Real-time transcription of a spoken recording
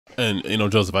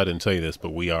And Joseph, I didn't tell you this,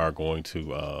 but we are going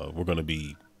to we're going to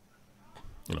be,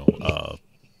 you know,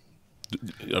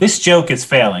 This joke is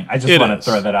failing. I just it want to is.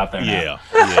 throw that out there now. Yeah.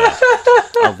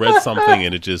 I read something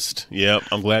and it just,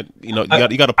 I'm glad, you got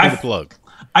to pull the plug.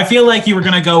 I feel like you were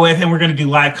going to go with, and we're going to do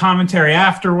live commentary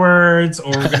afterwards,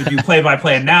 or we're going to do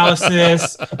play-by-play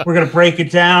analysis. We're going to break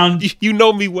it down. You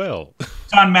know me well.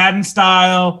 John Madden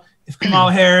style. If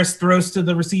Kamala Harris throws to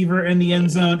the receiver in the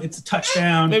end zone, it's a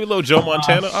touchdown. Maybe a little Joe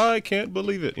Montana. I can't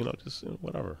believe it. Just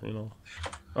whatever.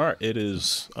 All right. It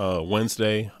is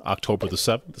Wednesday, October the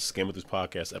 7th. This is GameEnthus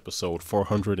Podcast, episode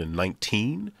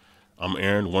 419. I'm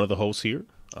Aaron, one of the hosts here.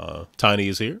 Tiny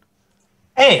is here.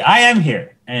 Hey, I am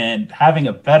here and having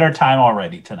a better time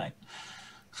already tonight.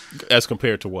 As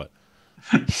compared to what?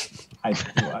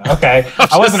 Okay.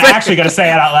 I wasn't actually going to say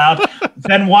it out loud.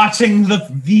 Then watching the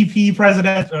VP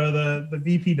president or the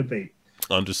VP debate.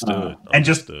 Understood. And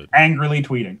just angrily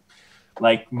tweeting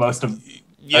like most of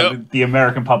the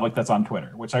American public that's on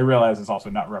Twitter, which I realize is also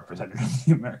not representative of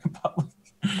the American public.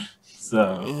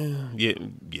 So yeah.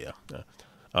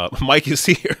 Mike is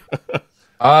here.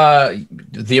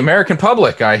 The American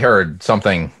public, I heard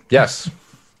something. Yes.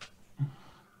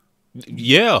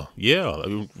 Yeah.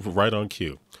 Right on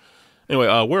cue. Anyway,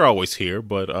 we're always here,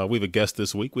 but we have a guest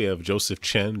this week. We have Joseph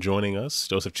Chen joining us.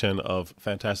 Joseph Chen of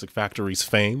FanFactories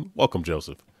fame. Welcome,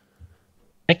 Joseph.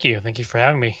 Thank you. Thank you for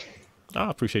having me. I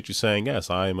appreciate you saying yes.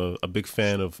 I am a big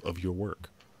fan of your work.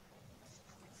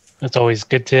 It's always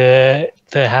good to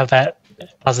have that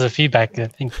positive feedback. I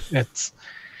think it's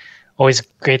always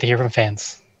great to hear from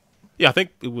fans. Yeah, I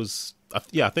think it was.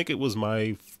 I think it was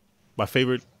my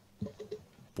favorite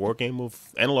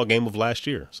analog game of last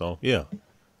year. So yeah.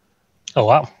 Oh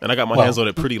wow! And I got my hands on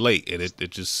it pretty late, and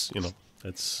it just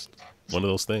it's one of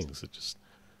those things. I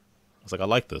was like, I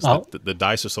like this. The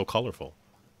dice are so colorful.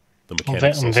 The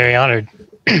mechanics. I'm very honored.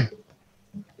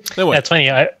 Anyway. That's funny.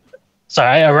 I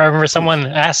remember someone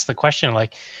asked the question,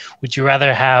 like, would you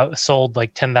rather have sold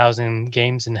like 10,000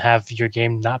 games and have your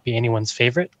game not be anyone's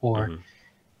favorite, or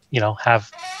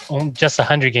have just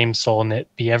 100 games sold and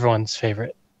it be everyone's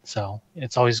favorite? So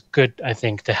it's always good, I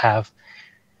think, to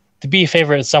be a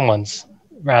favorite of someone's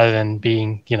rather than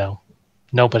being,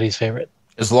 nobody's favorite.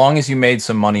 As long as you made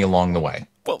some money along the way.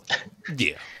 Well,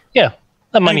 yeah. Yeah,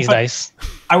 the money's nice.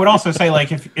 I would also say,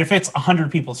 like, if it's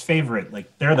 100 people's favorite,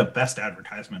 like, they're the best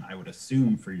advertisement, I would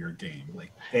assume, for your game.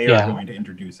 Like, they are going to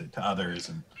introduce it to others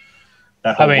and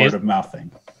that whole word of mouth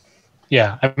thing.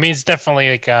 Yeah, I mean, it's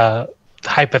definitely like a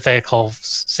hypothetical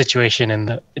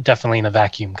situation definitely in a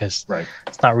vacuum, because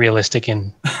it's not realistic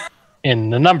in a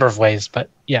number of ways, but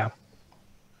yeah.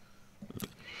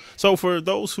 So for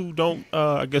those who don't,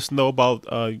 I guess, know about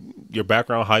your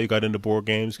background, how you got into board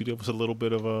games, could you give us a little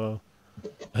bit of a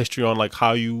history on like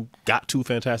how you got to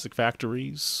Fantastic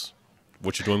Factories,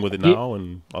 what you're doing with it now,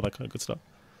 and all that kind of good stuff?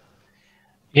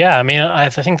 Yeah, I mean, I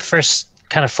think the first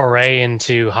kind of foray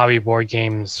into hobby board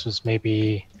games was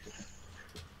maybe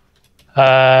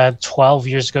 12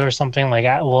 years ago or something. Like,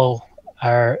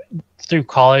 through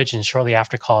college and shortly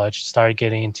after college, started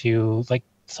getting into like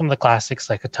some of the classics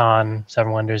like Catan,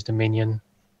 Seven Wonders, Dominion,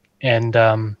 and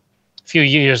a few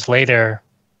years later,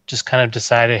 just kind of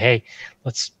decided, hey,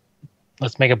 let's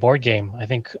make a board game. I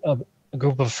think a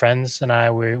group of friends and I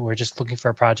were just looking for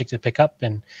a project to pick up,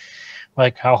 and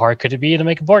like, how hard could it be to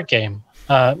make a board game?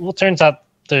 Well, it turns out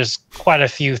there's quite a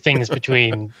few things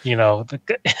between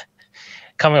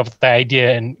coming up with the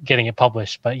idea and getting it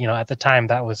published. But at the time,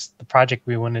 that was the project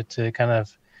we wanted to kind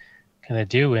of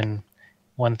do, and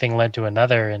one thing led to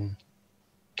another, and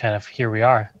kind of here we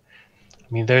are. I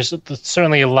mean, there's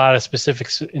certainly a lot of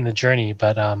specifics in the journey,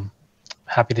 but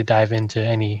happy to dive into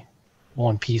any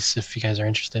one piece if you guys are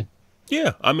interested.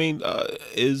 Yeah, I mean,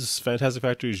 is Fantastic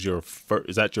Factories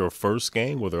is that your first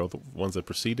game? Were there other ones that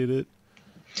preceded it?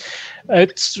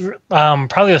 It's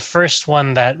probably the first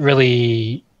one that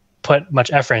really put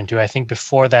much effort into. I think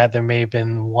before that, there may have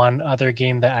been one other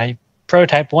game that I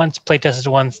prototyped once, playtested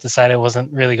once, decided it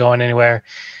wasn't really going anywhere.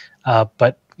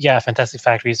 But yeah, Fantastic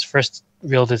Factories, first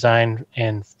real design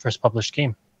and first published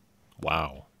game.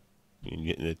 Wow.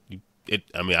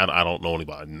 I mean, I don't know any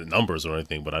about numbers or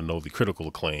anything, but I know the critical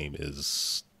acclaim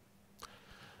is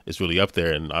really up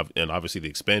there, and obviously the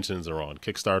expansions are on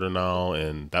Kickstarter now,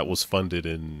 and that was funded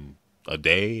in a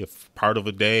day, part of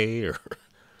a day, or.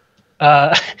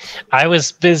 I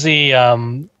was busy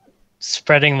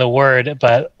spreading the word,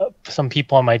 but some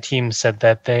people on my team said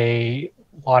that they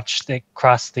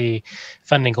crossed the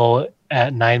funding goal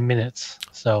at 9 minutes.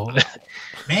 So,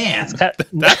 man,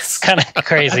 that's kind of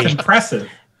crazy. That's impressive.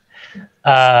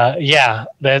 Yeah,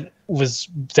 that was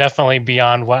definitely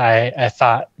beyond what I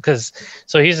thought. Because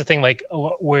so here's the thing, like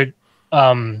we're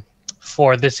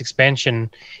for this expansion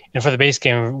and for the base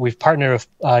game, we've partnered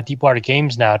with Deepwater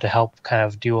Games now to help kind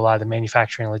of do a lot of the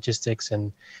manufacturing, logistics,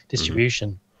 and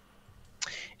distribution.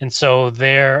 And so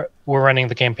we're running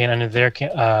the campaign under their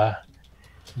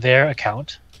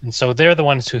account, and so they're the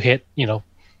ones who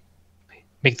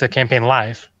make the campaign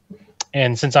live.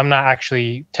 And since I'm not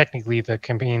actually technically the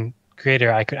campaign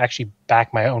creator, I could actually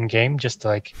back my own game just to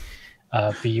like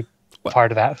be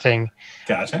part of that thing.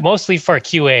 Gotcha. Mostly for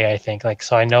QA, I think. Like,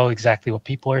 so I know exactly what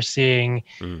people are seeing,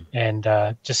 and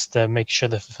just to make sure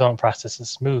the fulfillment process is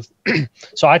smooth.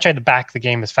 So I tried to back the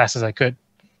game as fast as I could,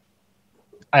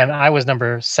 and I was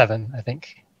number 7, I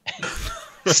think.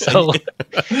 So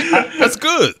that's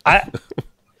good.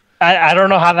 I don't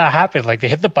know how that happened. Like, they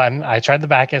hit the button, I tried to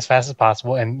back it as fast as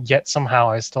possible, and yet somehow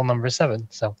I was still number 7.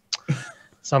 So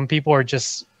some people are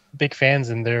just big fans,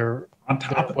 and they're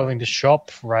willing to show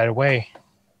up right away.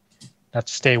 Not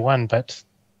to stay 1, but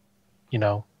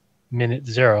minute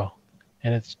 0,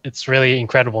 and it's really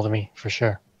incredible to me, for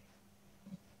sure.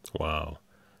 Wow.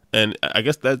 And I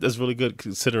guess that's really good,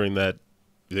 considering that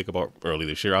you think about early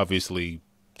this year. Obviously,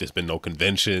 there's been no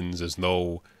conventions. There's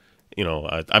no,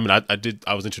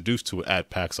 I was introduced to it at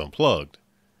PAX Unplugged,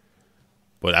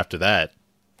 but after that,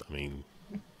 I mean,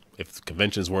 if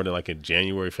conventions weren't like in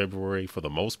January, February for the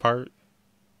most part,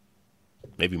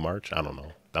 maybe March, I don't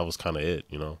know. That was kind of it,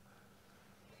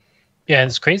 Yeah, and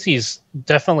it's crazy is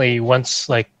definitely once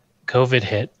like COVID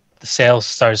hit, the sales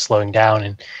started slowing down,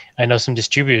 and I know some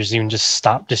distributors even just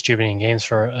stopped distributing games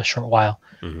for a short while.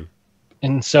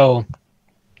 And so,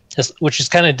 which is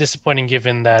kind of disappointing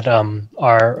given that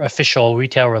our official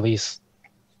retail release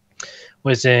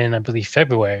was in, I believe,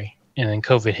 February, and then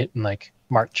COVID hit in like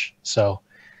March. So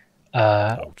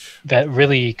that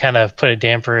really kind of put a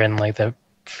damper in like the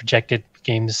projected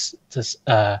games to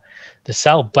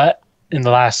sell. But in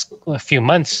the last few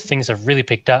months, things have really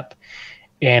picked up,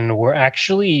 and we're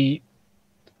actually,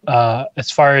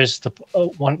 as far as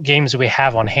the games we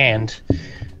have on hand,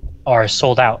 are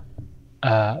sold out.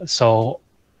 So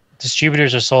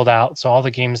distributors are sold out. So all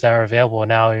the games that are available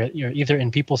now, you're either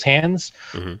in people's hands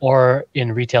or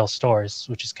in retail stores,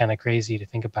 which is kind of crazy to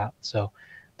think about. So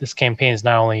this campaign is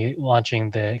not only launching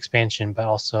the expansion, but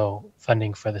also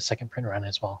funding for the second print run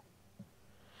as well.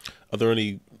 Are there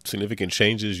any significant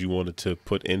changes you wanted to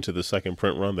put into the second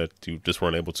print run that you just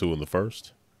weren't able to in the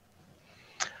first?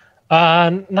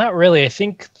 Not really. I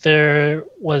think there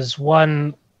was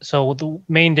one. So the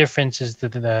main difference is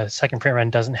that the second print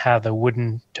run doesn't have the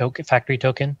wooden factory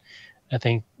token. I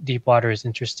think Deepwater is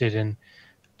interested in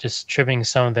just trimming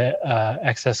some of the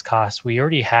excess costs. We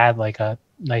already had like a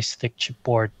nice thick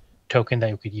chipboard token that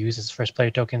we could use as first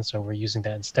player token, so we're using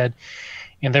that instead.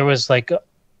 And there was like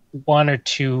 1 or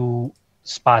 2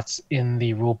 spots in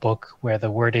the rule book where the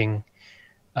wording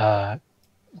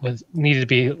needed to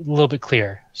be a little bit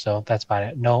clearer. So that's about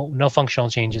it. No functional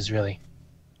changes really.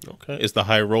 Okay. Is the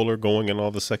high roller going in all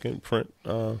the second print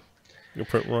your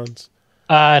print runs?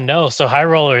 No. So High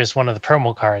Roller is one of the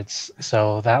promo cards.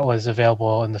 So that was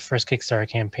available in the first Kickstarter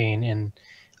campaign and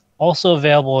also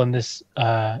available in this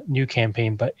new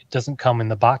campaign, but it doesn't come in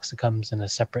the box. It comes in a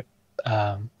separate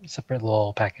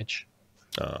little package.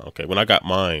 Okay. When I got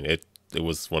mine, it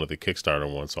was one of the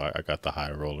Kickstarter ones, so I got the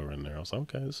High Roller in there. I was like,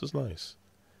 okay, this is nice.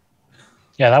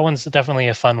 Yeah, that one's definitely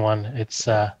a fun one. It's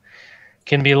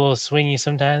can be a little swingy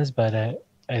sometimes, but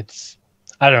it's,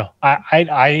 I don't know.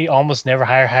 I almost never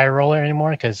hire High Roller anymore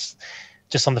because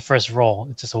just on the first roll,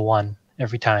 it's just a 1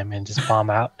 every time and just bomb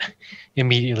out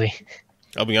immediately.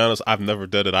 I'll be honest, I've never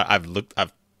done it.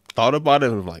 I've thought about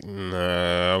it and I'm like,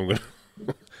 nah, I'm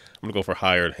gonna go for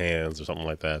hired hands or something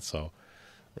like that. So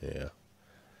yeah.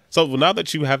 So now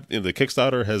that you have, the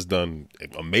Kickstarter has done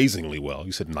amazingly well.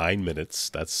 You said 9 minutes.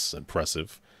 That's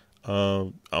impressive.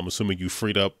 I'm assuming you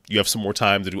have some more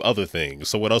time to do other things.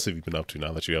 So what else have you been up to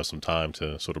now that you have some time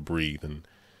to sort of breathe and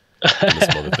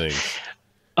some other things?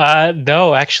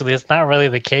 No, actually, it's not really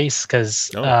the case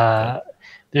because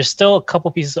there's still a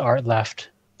couple pieces of art left.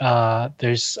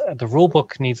 There's the rule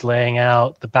book needs laying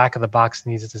out, the back of the box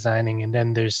needs designing, and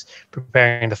then there's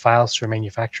preparing the files for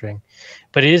manufacturing.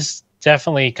 But it is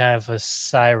definitely kind of a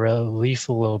sigh of relief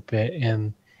a little bit,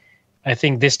 and I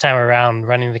think this time around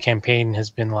running the campaign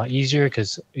has been a lot easier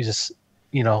because you just,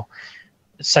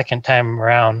 second time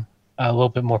around a little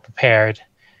bit more prepared.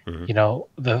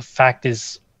 The fact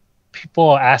is,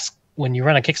 people ask when you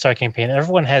run a Kickstarter campaign,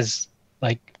 everyone has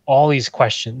like all these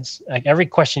questions, like every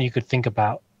question you could think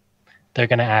about, they're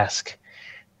going to ask.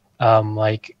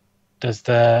 Like, does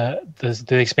the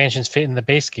expansions fit in the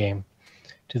base game?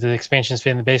 do the expansions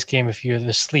fit in the base game if you're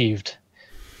the sleeved?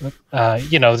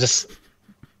 Just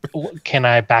can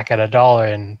I back at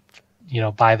 $1 and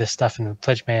buy this stuff in the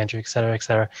pledge manager, et cetera, et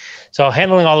cetera. So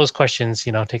handling all those questions,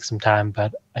 takes some time,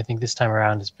 but I think this time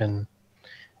around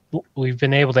we've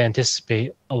been able to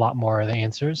anticipate a lot more of the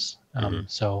answers.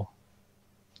 So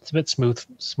it's a bit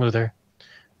smoother.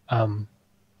 But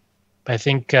I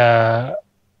think I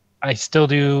still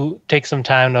do take some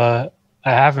time I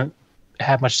haven't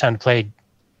had much time to play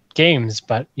games,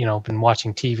 but been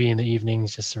watching TV in the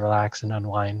evenings just to relax and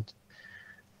unwind.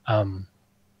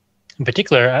 In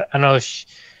particular, I don't know if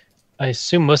I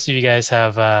assume most of you guys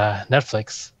have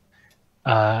Netflix.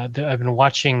 I've been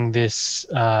watching this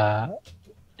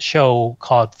show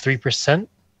called 3%.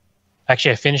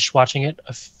 Actually, I finished watching it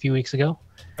a few weeks ago.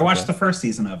 I watched the first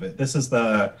season of it. This is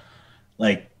the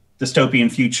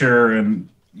dystopian future, and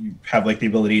you have the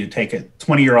ability to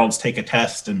 20-year-olds take a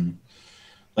test, and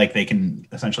they can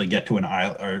essentially get to an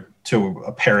island or to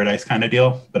a paradise kind of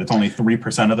deal, but it's only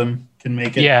 3% of them can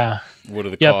make it. Yeah. What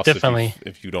are the costs definitely.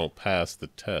 if you don't pass the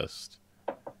test?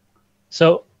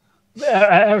 So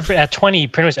at 20,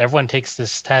 pretty much everyone takes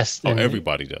this test. Oh,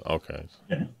 everybody does. Okay.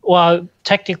 Yeah. Well,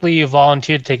 technically you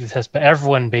volunteer to take the test, but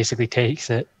everyone basically takes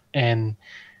it. And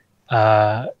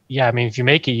if you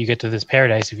make it, you get to this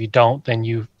paradise. If you don't, then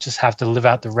you just have to live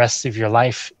out the rest of your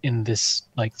life in this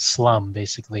slum,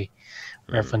 basically,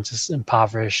 where everyone's just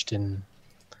impoverished, and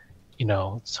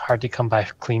it's hard to come by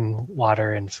clean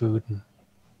water and food. And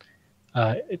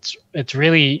it's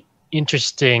really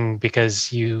interesting because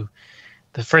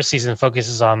the first season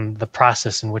focuses on the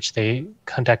process in which they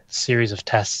conduct a series of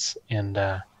tests, and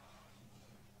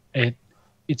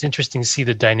it's interesting to see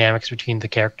the dynamics between the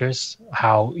characters,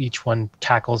 how each one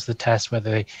tackles the test,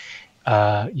 whether they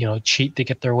cheat to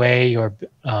get their way or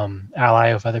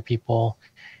ally with other people,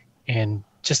 and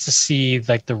just to see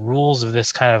the rules of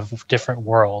this kind of different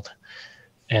world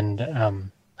and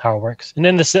how it works. And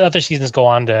then the other seasons go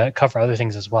on to cover other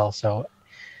things as well. So,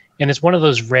 and it's one of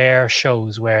those rare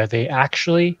shows where they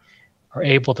actually are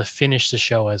able to finish the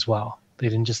show as well. They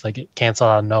didn't just get canceled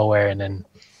out of nowhere and then,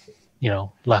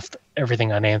 left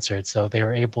everything unanswered. So they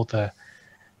were able to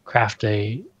craft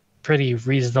a pretty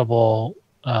reasonable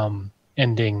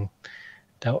ending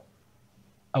that,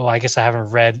 I guess I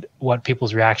haven't read what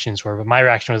people's reactions were, but my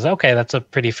reaction was, okay, that's a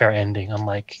pretty fair ending,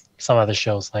 unlike some other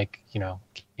shows like,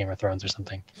 Game of Thrones or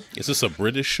something. Is this a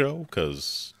British show?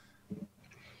 Because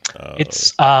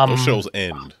it's those shows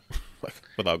end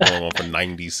without going on for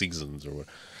 90 seasons or what.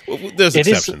 Well, there's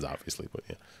exceptions, obviously, but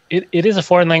yeah. It is a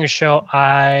foreign language show.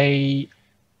 I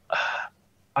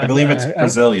believe it's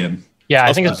Brazilian. Yeah,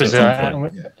 I think it's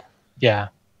Brazilian. Yeah.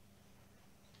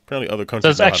 Apparently other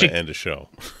countries know how to end a show.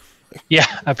 Yeah,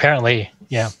 apparently,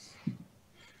 yeah.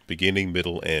 Beginning,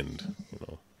 middle, end.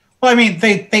 Well, I mean,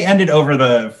 they ended over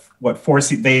the fourth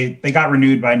season. They got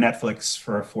renewed by Netflix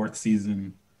for a fourth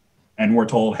season, and we're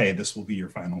told, hey, this will be your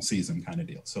final season, kind of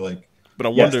deal. So but I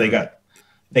wonder,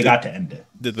 they got to end it.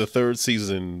 Did the third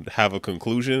season have a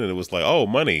conclusion, and it was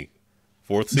money,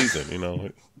 fourth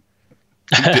season?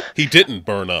 He didn't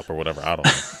burn up or whatever. I don't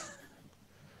know.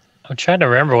 I'm trying to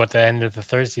remember what the end of the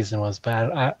third season was,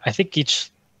 but I think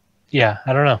I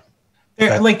don't know.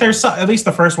 There's at least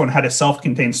the first one had a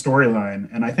self-contained storyline,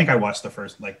 and I think I watched the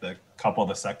first the couple of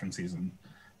the second season,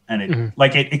 and it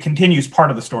it continues part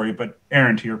of the story. But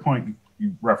Aaron, to your point,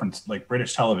 you referenced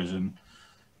British television.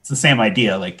 It's the same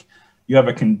idea. You have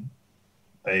a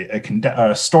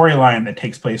storyline that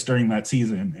takes place during that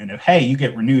season, and if you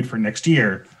get renewed for next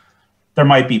year, there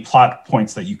might be plot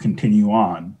points that you continue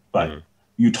on, but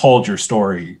you told your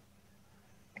story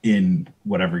in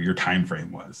whatever your time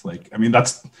frame was.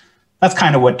 That's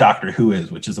kind of what Doctor Who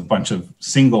is, which is a bunch of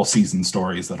single season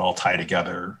stories that all tie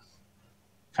together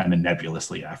kind of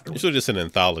nebulously afterwards. It's just an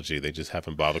anthology. They just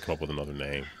haven't bothered to come up with another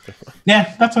name.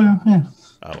 Yeah, that's what. Yeah.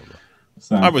 I don't know.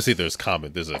 So, obviously, there's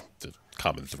common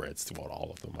threads throughout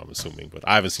all of them, I'm assuming, but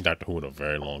I haven't seen Doctor Who in a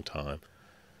very long time.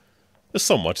 There's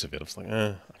so much of it. I was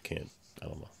I can't. I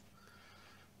don't know.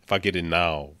 If I get in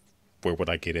now, where would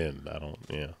I get in? I don't.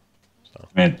 Yeah. So.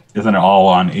 I mean, isn't it all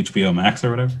on HBO Max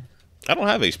or whatever? I don't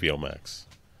have HBO Max.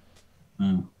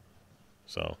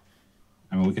 So.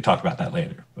 I mean, we could talk about that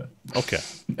later, but okay,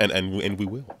 and we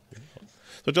will.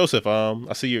 So Joseph,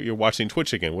 I see you're watching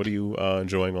Twitch again. What are you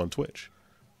enjoying on Twitch?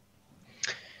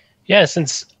 Yeah,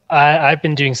 since I've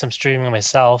been doing some streaming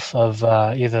myself of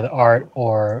either the art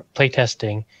or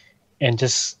playtesting, and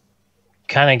just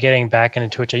kind of getting back into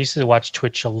Twitch. I used to watch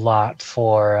Twitch a lot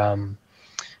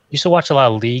used to watch a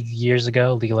lot of League years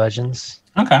ago, League of Legends.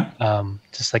 Okay.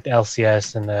 Just the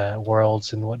LCS and the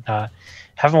Worlds and whatnot.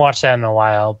 Haven't watched that in a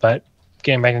while, but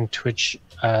getting back into Twitch,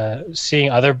 seeing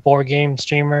other board game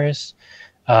streamers.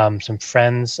 Some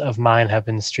friends of mine have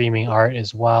been streaming art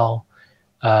as well.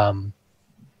 There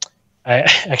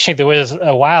was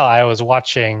a while I was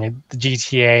watching the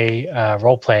GTA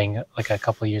role playing like a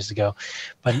couple of years ago,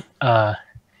 but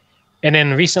and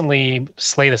then recently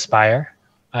Slay the Spire.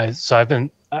 So I've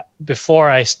been before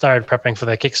I started prepping for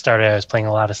the Kickstarter, I was playing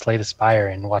a lot of Slay the Spire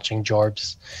and watching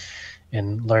Jorbs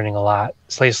and learning a lot.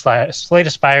 Slay the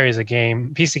Spire is a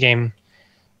PC game.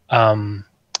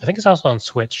 I think it's also on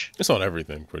Switch. It's on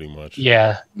everything, pretty much.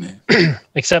 Yeah.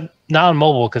 Except not on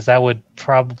mobile, because that would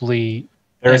probably...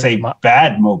 There's a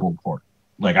bad mobile port.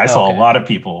 Like, I saw a lot of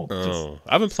people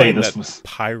I've been playing that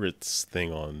Pirates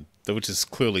thing on... which is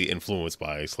clearly influenced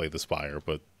by Slay the Spire,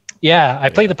 but... Yeah, I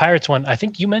played the Pirates one. I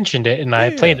think you mentioned it, and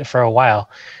I played it for a while.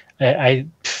 I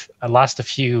lost a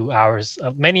few hours,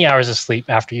 many hours of sleep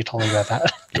after you told me about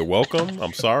that. You're welcome.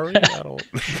 I'm sorry. I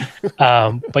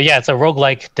don't. But yeah, it's a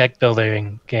roguelike deck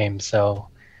building game. So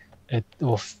it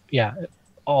will,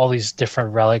 all these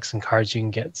different relics and cards you can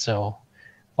get. So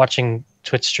watching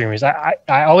Twitch streamers, I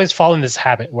always fall in this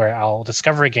habit where I'll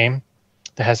discover a game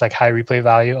that has like high replay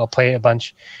value. I'll play it a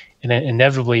bunch, and then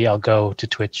inevitably I'll go to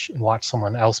Twitch and watch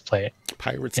someone else play it.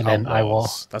 Pirates and Outlaws. Then I will.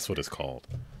 That's what it's called.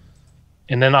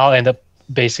 And then I'll end up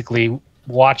basically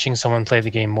watching someone play the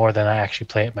game more than I actually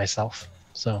play it myself.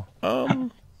 So I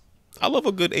love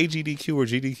a good AGDQ or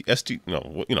GDSD,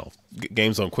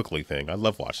 games on quickly thing. I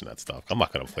love watching that stuff. I'm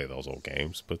not gonna play those old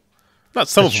games, but not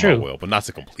some of them I will, but not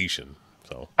to completion.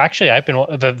 So actually, I've been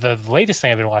the latest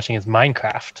thing I've been watching is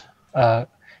Minecraft. A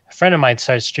friend of mine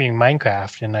started streaming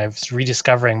Minecraft, and I was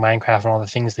rediscovering Minecraft and all the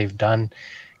things they've done.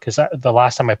 Because the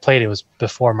last time I played it was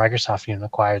before Microsoft even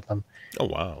acquired them. Oh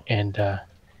wow! And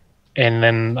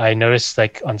then I noticed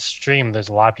like on stream, there's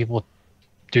a lot of people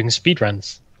doing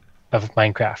speedruns of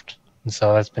Minecraft, and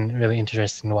so that's been really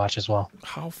interesting to watch as well.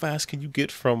 How fast can you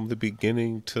get from the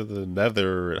beginning to the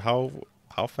Nether? How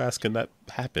fast can that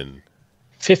happen?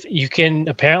 You can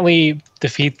apparently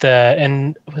defeat the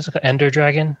Ender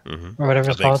Dragon or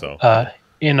whatever it's called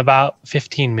in about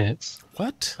 15 minutes.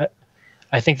 What?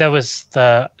 I think that was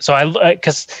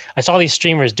because I saw these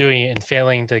streamers doing it and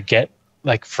failing to get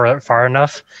like far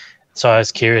enough. So I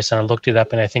was curious and I looked it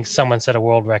up, and I think someone set a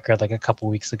world record like a couple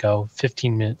weeks ago,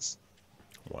 15 minutes.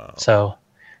 Wow. So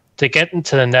to get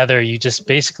into the Nether, you just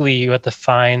basically you have to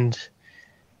find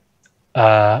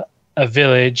a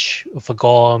village with a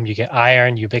golem, you get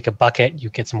iron, you make a bucket, you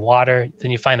get some water,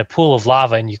 then you find a pool of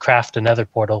lava and you craft a Nether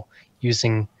portal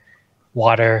using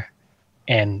water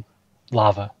and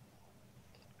lava,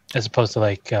 as opposed to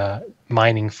like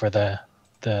mining for the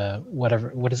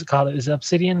what is it called? Is it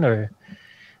obsidian or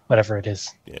whatever it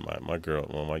is? Yeah,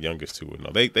 my youngest two would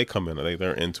know. They come in,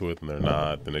 they're into it, and they're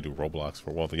not. Then they do Roblox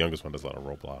the youngest one does a lot of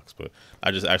Roblox. But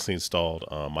I just actually installed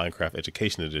Minecraft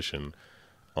Education Edition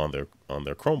on their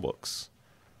Chromebooks,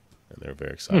 and they're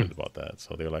very excited about that.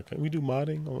 So they're like, "Can we do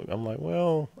modding?" I'm like,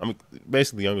 "Well,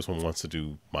 basically the youngest one wants to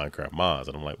do Minecraft mods,"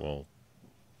 and I'm like, "Well,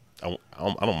 I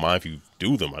don't mind if you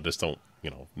do them. I just don't,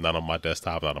 not on my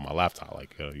desktop, not on my laptop,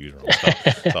 like use your own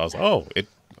stuff." So I was like,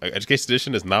 Education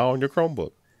Edition is now on your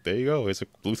Chromebook. There you go. It's a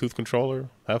Bluetooth controller.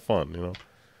 Have fun,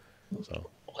 So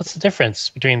what's the difference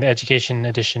between the Education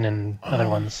Edition and other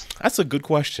ones? That's a good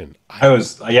question. I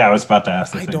was about to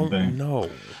ask the same thing. I don't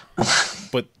know.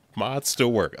 But mods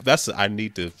still work. I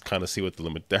need to kind of see what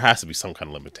there has to be some kind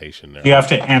of limitation there. You have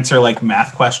to answer like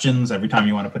math questions every time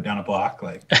you want to put down a block,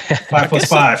 like 5 plus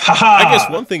 5. Ha-ha! I guess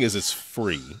one thing is it's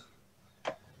free.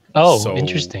 Oh, so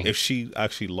interesting. If she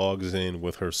actually logs in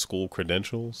with her school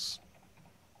credentials,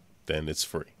 then it's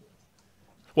free.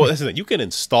 Well, that's the thing. You can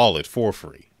install it for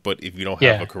free, but if you don't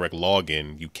have a correct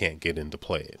login, you can't get in to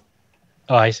play it.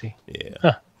 Oh, I see. Yeah.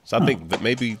 Huh. So I think that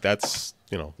maybe that's,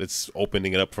 it's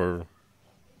opening it up for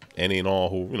any and all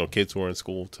who, kids who are in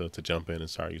school to jump in and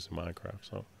start using Minecraft.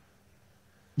 So.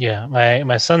 Yeah,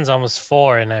 my son's almost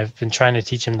 4, and I've been trying to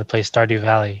teach him to play Stardew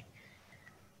Valley,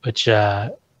 which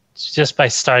just by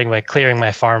starting by clearing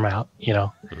my farm out,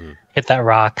 hit that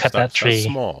rock, cut that tree.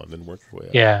 Start small and then work your way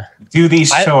up. Yeah. Do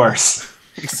these chores.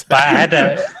 But I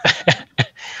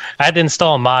had to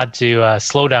install a mod to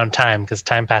slow down time because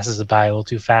time passes by a little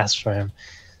too fast for him.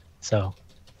 So,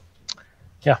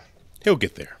 yeah. He'll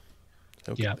get there.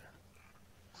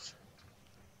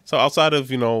 So outside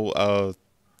of,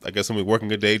 I guess when we're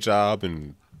working a day job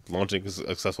and launching a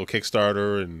successful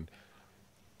Kickstarter and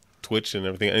Twitch and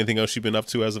everything, anything else you've been up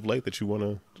to as of late that you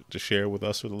want to share with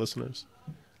us or the listeners?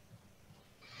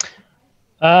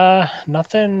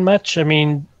 Nothing much. I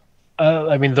mean,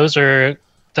 those are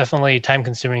definitely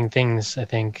time-consuming things. I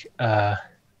think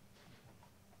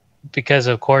because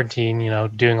of quarantine,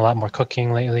 doing a lot more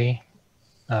cooking lately,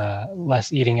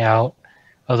 less eating out.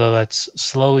 Although that's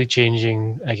slowly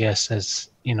changing, I guess, as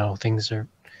things are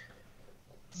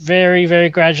very, very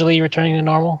gradually returning to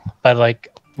normal. But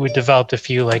like we developed a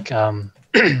few like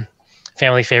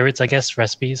family favorites, I guess,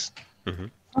 recipes. Mm-hmm.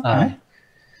 Okay.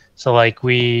 So like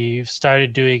we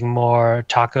started doing more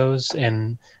tacos,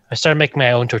 and I started making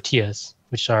my own tortillas,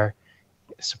 which are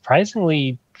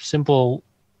surprisingly simple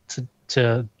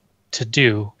to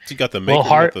do. So you got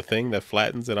the the thing that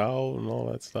flattens it out and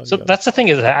all that stuff. So that's the thing,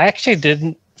 is that I actually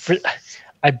didn't.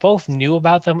 I both knew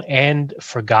about them and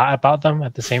forgot about them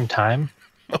at the same time.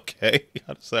 Okay,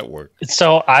 how does that work?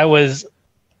 So I was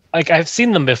like, I've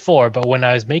seen them before, but when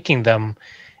I was making them,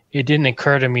 it didn't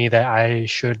occur to me that I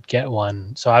should get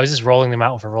one. So I was just rolling them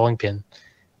out with a rolling pin,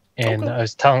 and I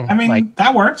was telling. I mean,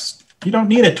 that works. You don't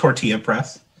need a tortilla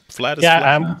press. Flat as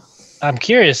flat. I'm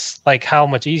curious, like how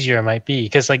much easier it might be,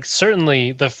 because like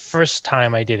certainly the first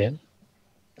time I did it,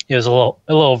 it was a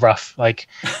little rough, like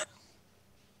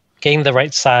getting the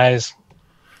right size,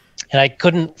 and I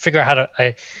couldn't figure out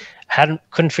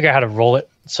couldn't figure out how to roll it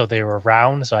so they were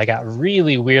round. So I got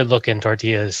really weird looking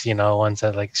tortillas, ones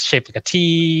that like shaped like a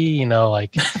T,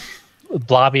 like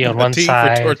blobby on one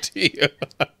side. For tortilla.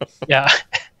 Yeah,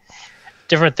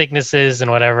 different thicknesses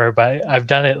and whatever. But I've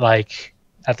done it like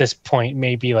at this point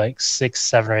maybe like 6,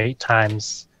 7, or 8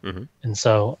 times, and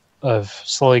so I've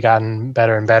slowly gotten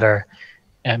better and better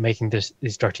at making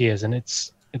these tortillas, and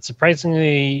it's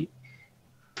surprisingly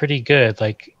pretty good.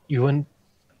 Like you wouldn't.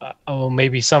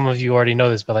 Maybe some of you already know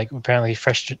this, but like apparently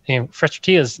fresh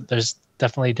tortillas, there's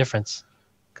definitely a difference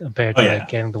compared to like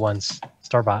getting the ones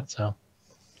store bought. So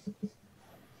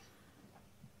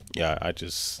yeah, I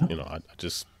just I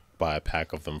just buy a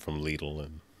pack of them from Lidl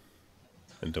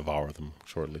and devour them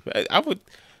shortly. I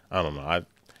don't know.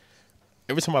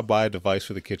 Every time I buy a device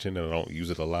for the kitchen and I don't use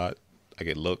it a lot, I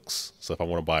get looks. So if I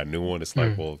want to buy a new one, it's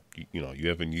like, well, you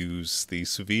haven't used the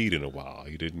sous vide in a while.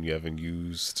 You haven't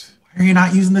used. Why are you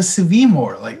not using the sous vide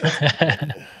more? Like,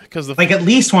 because like at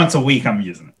least once a week I'm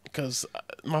using it. Because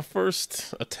my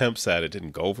first attempts at it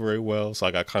didn't go very well, so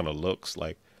I got kind of looks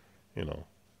like,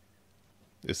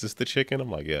 is this the chicken?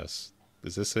 I'm like, yes.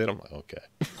 Is this it? I'm like, okay.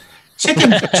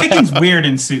 Chicken's weird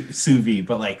in sous vide,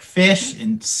 but like fish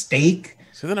and steak.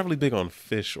 So they're not really big on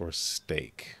fish or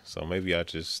steak. So maybe I'm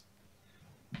just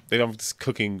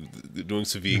cooking, doing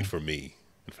sous vide for me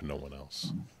and for no one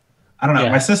else. I don't know.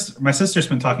 Yeah. My sister's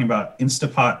been talking about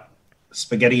Instapot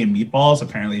spaghetti and meatballs.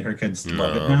 Apparently her kids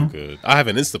love it now. Good. I have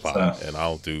an Instapot, and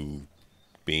I'll do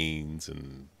beans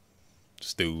and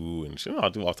stew, and I'll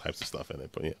do all types of stuff in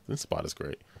it. But yeah, Instapot is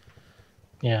great.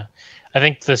 Yeah, I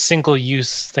think the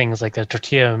single-use things like the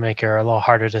tortilla maker are a little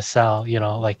harder to sell.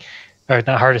 Or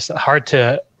not hard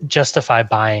to justify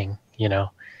buying.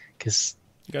 Because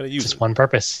you got to use just it. one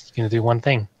purpose. You're gonna do one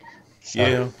thing. So.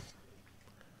 Yeah.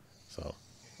 So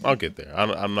I'll get there.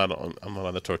 I'm not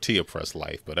on the tortilla press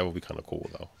life, but that would be kind of cool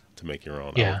though to make your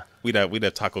own. Yeah. We'd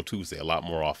have Taco Tuesday a lot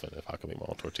more often if I could make my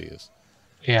own tortillas.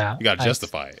 Yeah. You got to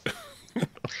justify it.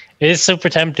 It is super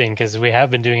tempting because we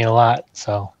have been doing it a lot.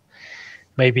 So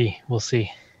maybe we'll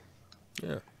see.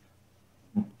 Yeah.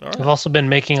 All right. I've also been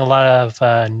making a lot of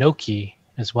gnocchi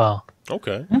as well.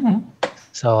 Okay. Mm-hmm.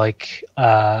 So like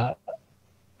I'm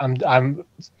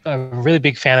a really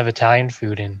big fan of Italian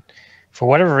food, and for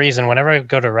whatever reason, whenever I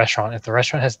go to a restaurant, if the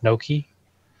restaurant has gnocchi,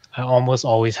 I almost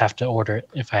always have to order it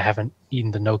if I haven't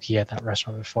eaten the gnocchi at that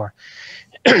restaurant before.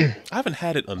 I haven't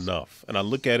had it enough, and I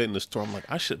look at it in the store. I'm like,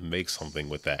 I should make something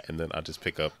with that, and then I just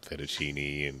pick up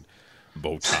fettuccine and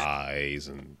bow ties,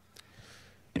 and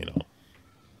the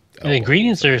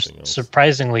ingredients are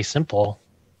surprisingly simple,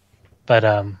 but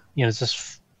it's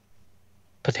just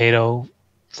potato,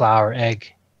 flour,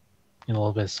 egg, and a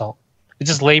little bit of salt. It's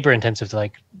just labor intensive to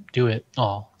like do it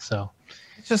all. So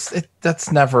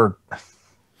that's never,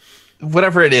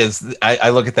 whatever it is. I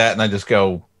look at that and I just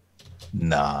go,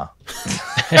 nah.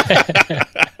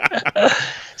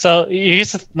 So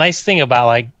here's the nice thing about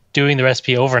like doing the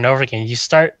recipe over and over again. You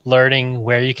start learning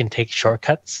where you can take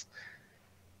shortcuts,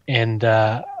 and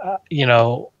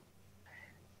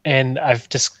and I've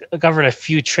discovered a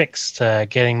few tricks to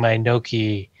getting my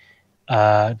gnocchi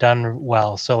done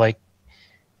well. So like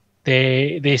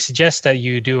they suggest that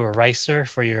you do a ricer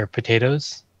for your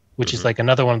potatoes, which is like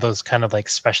another one of those kind of like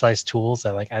specialized tools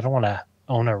that like I don't want to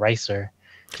own a ricer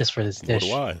just for this dish.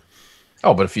 Why?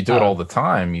 Oh, but if you do it all the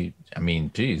time,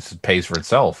 geez, it pays for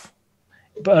itself.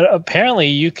 But apparently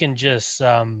you can just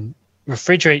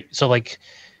refrigerate. So like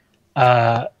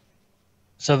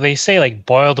So they say like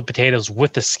boil the potatoes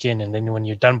with the skin, and then when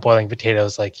you're done boiling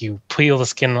potatoes, like you peel the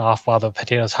skin off while the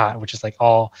potato's hot, which is like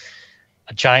all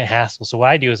a giant hassle. So what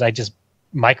I do is I just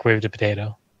microwave the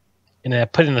potato, and then I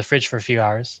put it in the fridge for a few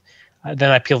hours.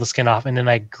 Then I peel the skin off, and then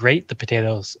I grate the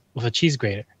potatoes with a cheese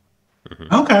grater.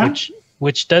 Okay.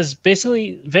 Which does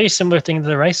basically very similar thing to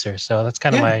the ricer. So that's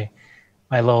kind of my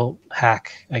little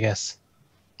hack, I guess.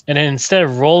 And then instead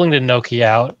of rolling the gnocchi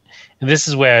out, and this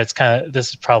is where this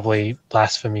is probably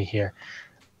blasphemy here,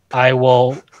 I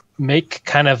will make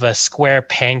kind of a square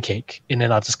pancake, and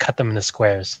then I'll just cut them into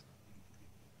squares.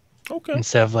 Okay.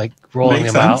 Instead of like rolling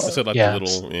them out. So like the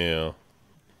little,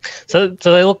 So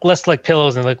they look less like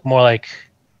pillows and look more like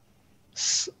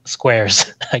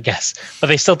squares, I guess. But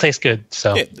they still taste good.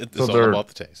 So it's all about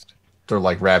the taste. They're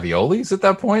like raviolis at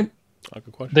that point.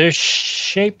 Good question. They're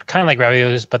shaped kind of like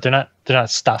raviolis, but they're not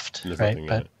stuffed, right?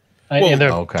 But and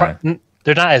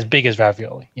they're not as big as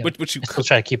ravioli. But you still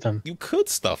try to keep them. You could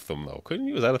stuff them though, couldn't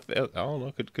you? Is that I don't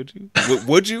know. Could you?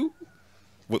 Would you?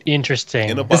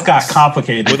 Interesting. This got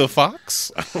complicated with a fox.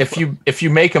 if you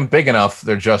make them big enough,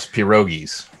 they're just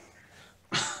pierogies.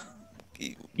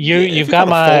 You've got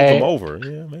my fold them over.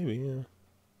 Yeah, maybe. Yeah.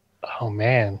 Oh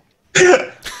man.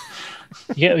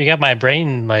 You got my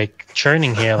brain like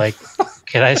churning here. Like,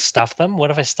 can I stuff them?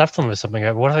 What if I stuffed them with something?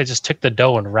 What if I just took the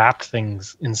dough and wrapped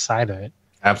things inside of it?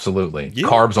 Absolutely. Yeah.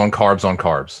 Carbs on carbs on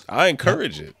carbs. I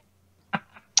encourage it.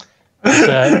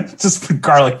 Just put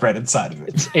garlic bread inside of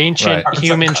it. It's ancient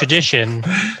human tradition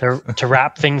to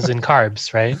wrap things in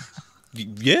carbs, right?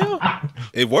 Yeah,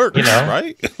 it works,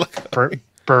 right?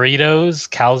 Burritos,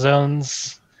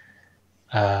 calzones.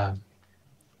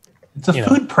 It's a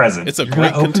food present. It's a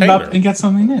great container. Open up and get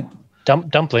something in.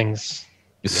 Dumplings.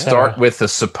 You start with a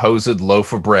supposed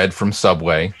loaf of bread from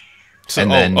Subway.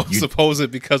 And then you suppose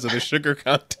it because of the sugar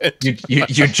content.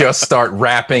 You just start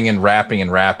wrapping and wrapping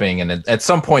and wrapping, and at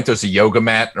some point there's a yoga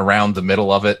mat around the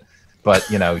middle of it. But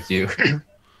you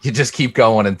just keep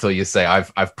going until you say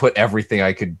I've put everything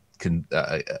I could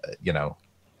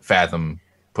fathom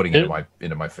putting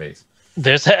into my face.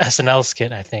 There's an SNL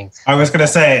skit, I think. I was gonna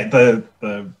say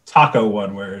the taco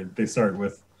one where they start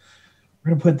with,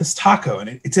 we're gonna put this taco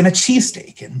and it's in a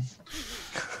cheesesteak and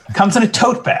it comes in a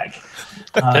tote bag.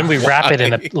 Then we wrap it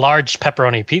in a large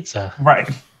pepperoni pizza. Right.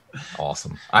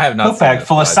 Awesome. I have not. Tote bag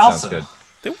full of salsa.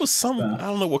 There was some. I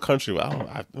don't know what country.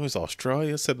 It was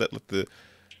Australia. Said that it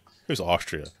was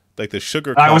Austria. Like the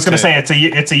sugar. I was going to say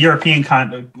it's a European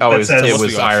continent. Oh, it was Ireland. It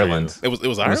was Ireland. It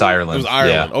was Ireland. It was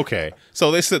Ireland. Yeah. Okay, so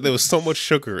they said there was so much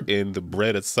sugar in the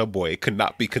bread at Subway it could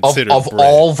not be considered of bread.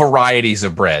 All varieties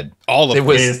of bread. All of it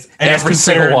was every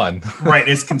single one. Right,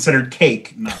 it's considered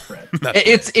cake, not bread.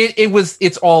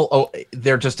 It's all.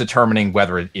 They're just determining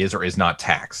whether it is or is not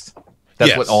taxed.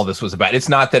 That's what all this was about. It's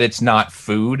not that it's not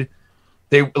food.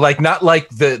 They not like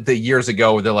the years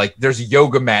ago where they're like, there's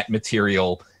yoga mat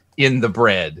material in the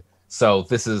bread. So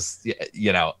this is,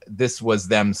 this was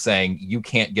them saying you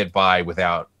can't get by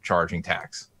without charging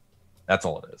tax. That's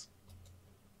all it is.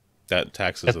 That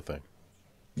tax is a thing.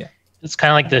 Yeah. It's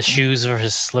kind of like the shoes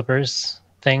versus slippers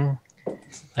thing.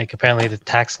 Like apparently the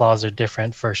tax laws are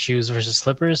different for shoes versus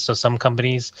slippers. So some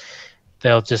companies,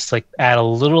 they'll just like add a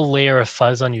little layer of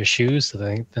fuzz on your shoes. So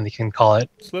then they can call it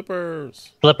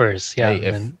slippers. Slippers, yeah.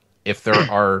 Hey, if there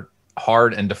are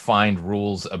hard and defined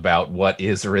rules about what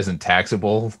is or isn't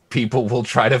taxable, people will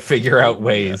try to figure out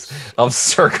ways of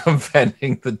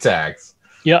circumventing the tax.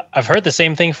 Yeah, I've heard the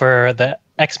same thing for the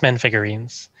X-Men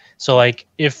figurines. So like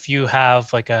if you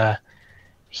have like a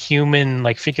human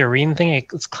like figurine thing,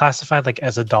 it's classified like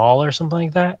as a doll or something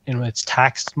like that, and it's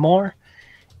taxed more.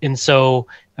 And so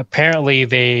apparently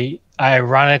they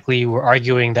ironically were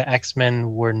arguing that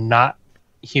X-Men were not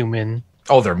human.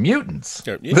 Oh, they're mutants.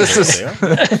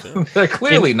 They're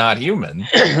clearly not human.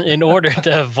 In order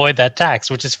to avoid that tax,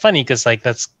 which is funny because like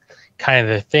that's kind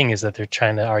of the thing, is that they're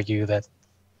trying to argue that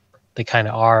they kind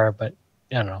of are, but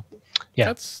I don't know.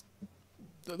 Yeah,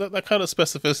 that kind of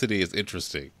specificity is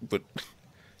interesting, but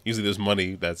usually there's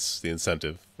money that's the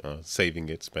incentive, saving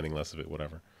it, spending less of it,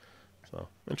 whatever. So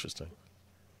interesting.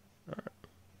 All right.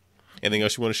 Anything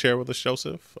else you want to share with us,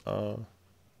 Joseph?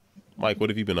 Mike, what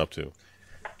have you been up to?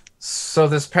 So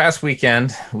this past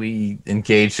weekend, we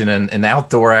engaged in an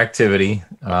outdoor activity.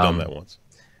 I've done that once.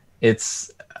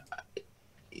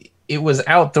 It was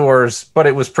outdoors, but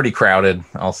it was pretty crowded,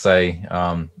 I'll say.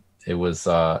 It was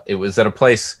at a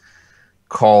place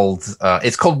called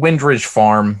it's called Windridge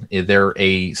Farm. They're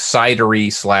a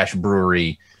cidery /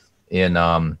 brewery in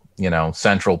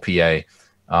central PA,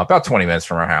 about 20 minutes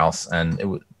from our house. And it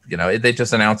was, they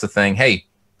just announced a thing. Hey,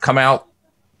 come out,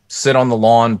 sit on the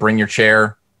lawn, bring your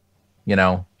chair.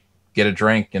 get a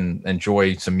drink and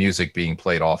enjoy some music being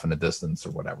played off in the distance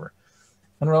or whatever.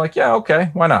 And we're like, yeah, okay,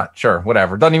 why not? Sure,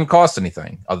 whatever. It doesn't even cost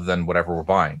anything other than whatever we're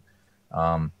buying.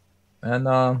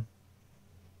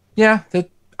 Yeah,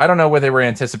 I don't know whether they were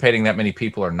anticipating that many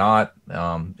people or not.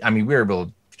 I mean, we were able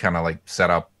to kind of like set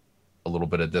up a little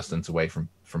bit of distance away from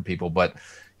people, but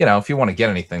you know, if you want to get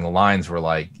anything, the lines were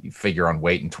like, you figure on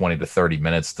waiting 20 to 30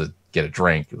 minutes to get a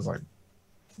drink. It was like,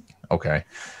 okay.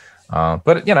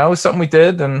 But you know, it was something we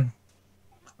did, and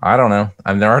I don't know.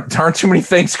 I mean, there aren't too many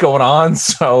things going on,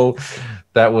 so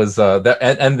that was that.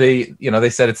 And they, you know, they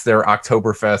said it's their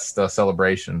Octoberfest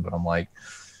celebration, but I'm like,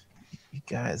 you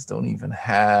guys don't even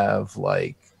have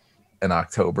like an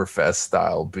Oktoberfest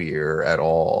style beer at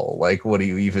all. Like, what are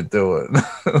you even doing?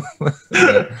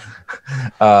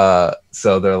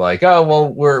 So they're like, oh, well,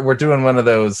 we're doing one of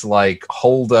those, like,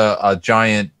 hold a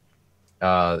giant,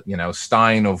 you know,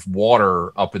 stein of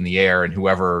water up in the air, and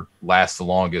whoever lasts the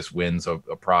longest wins a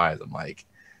prize. I'm like,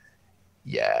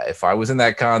 yeah, if I was in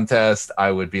that contest,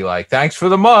 I would be like, thanks for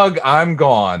the mug, I'm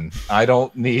gone. I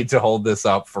don't need to hold this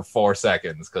up for 4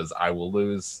 seconds because I will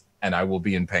lose and I will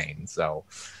be in pain. So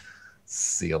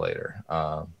see you later.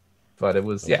 But it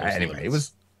was, yeah, anyway,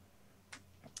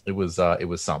 it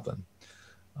was something.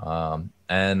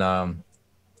 And I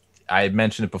had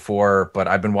mentioned it before, but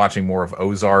I've been watching more of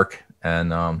Ozark,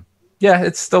 and yeah,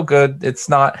 it's still good. It's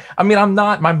not, I mean,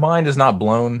 my mind is not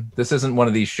blown. This isn't one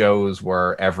of these shows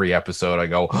where every episode I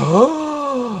go,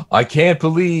 oh, I can't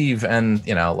believe. And,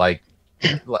 you know, like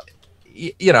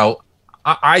you know,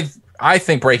 I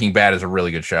think Breaking Bad is a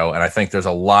really good show, and I think there's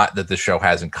a lot that this show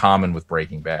has in common with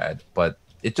Breaking Bad, but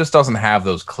it just doesn't have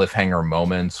those cliffhanger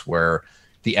moments where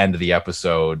the end of the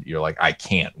episode, you're like, I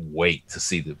can't wait to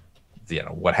see you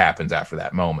know, what happens after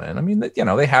that moment. I mean, you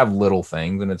know, they have little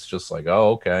things, and it's just like,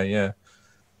 oh, okay, yeah,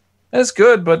 and it's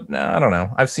good, but I don't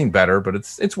know. I've seen better, but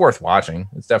it's worth watching.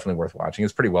 It's definitely worth watching.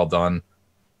 It's pretty well done.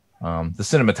 The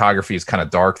cinematography is kind of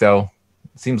dark, though.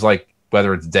 It seems like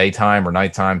whether it's daytime or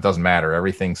nighttime, doesn't matter.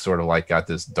 Everything's sort of like got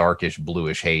this darkish,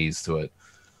 bluish haze to it.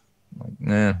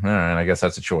 Like, all right, I guess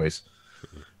that's a choice.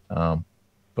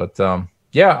 But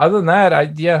yeah, other than that,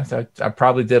 I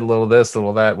probably did a little this, a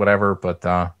little that, whatever. But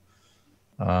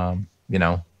you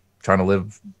know, trying to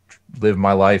live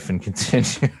my life and continue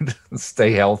to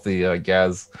stay healthy, I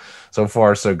guess. So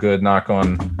far, so good. Knock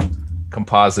on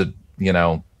composite, you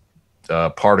know,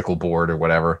 particle board or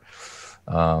whatever.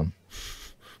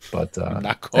 But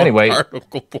anyway,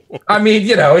 I mean,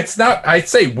 you know, it's not, I'd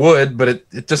say wood, but it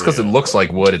just because it looks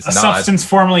like wood, it's a not. Substance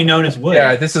formerly known as wood.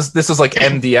 Yeah, this is like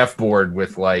MDF board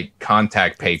with like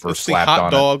contact paper slapped on it.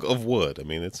 It's the hot dog of wood. I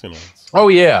mean, it's, you know. Oh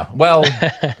yeah, well,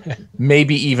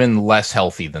 maybe even less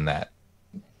healthy than that.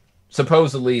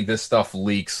 Supposedly, this stuff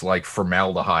leaks like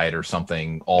formaldehyde or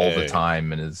something all the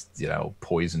time and is, you know,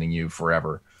 poisoning you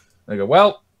forever. And I go,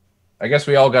 well, I guess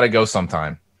we all got to go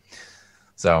sometime.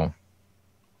 So.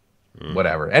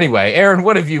 Whatever. Anyway, Aaron,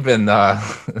 what have you been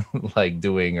like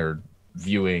doing or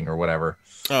viewing or whatever?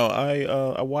 Oh,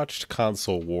 I watched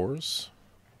Console Wars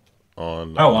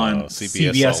on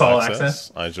CBS All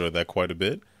Access. I enjoyed that quite a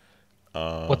bit.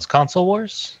 What's Console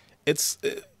Wars?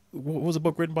 What was a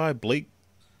book written by Blake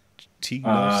T.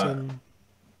 Nelson?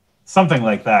 Something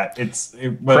like that.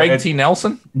 Craig T.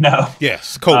 Nelson? No.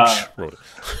 Yes, Coach wrote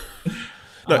it.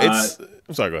 No,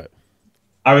 I'm sorry. Go ahead.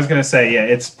 I was going to say, yeah,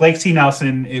 it's Blake T.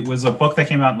 Nelson. It was a book that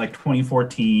came out in like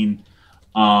 2014.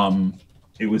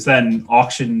 It was then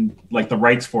auctioned, like the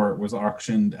rights for it was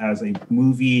auctioned as a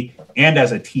movie and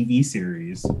as a TV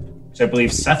series, which I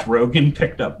believe Seth Rogen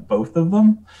picked up both of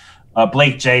them.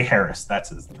 Blake J. Harris, that's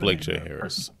his name. Blake J.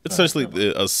 Harris. Essentially,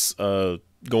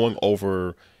 going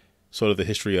over sort of the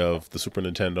history of the Super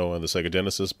Nintendo and the Sega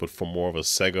Genesis, but from more of a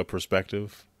Sega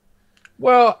perspective.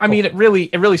 Well, I mean, it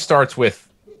really starts with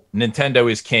Nintendo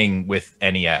is king with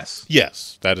NES.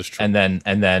 Yes, that is true. And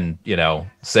then you know,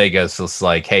 Sega's just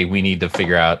like, hey, we need to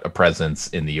figure out a presence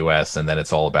in the US, and then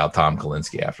it's all about Tom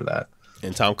Kalinske after that.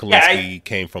 And Tom Kalinske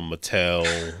came from Mattel.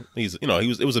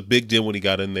 It was a big deal when he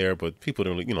got in there, but people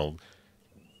don't, you know,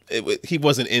 he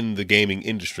wasn't in the gaming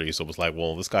industry, so it was like,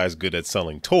 well, this guy's good at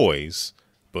selling toys,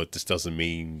 but this doesn't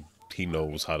mean he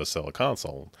knows how to sell a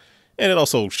console. And it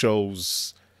also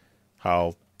shows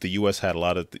how the US had a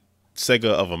lot of Sega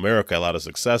of America, a lot of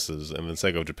successes, and then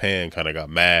Sega of Japan kind of got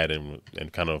mad and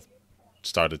kind of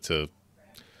started to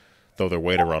throw their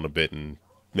weight around a bit and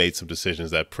made some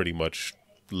decisions that pretty much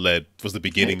was the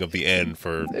beginning of the end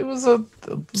for. It was a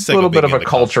little bit of a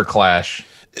culture clash.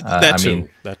 That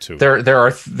too.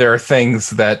 There are things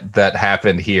that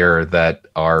happened here that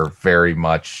are very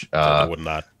much would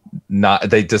not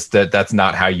that's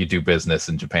not how you do business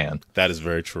in Japan. That is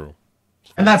very true.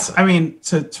 And that's, I mean,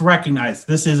 to recognize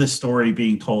this is a story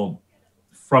being told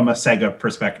from a Sega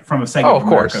perspective, from a Sega of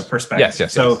America perspective.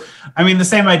 Yes. So, I mean, the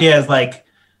same idea is like,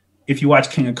 if you watch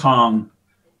King of Kong,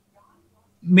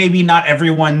 maybe not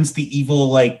everyone's the evil,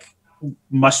 like,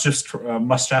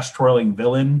 mustache twirling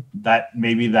villain that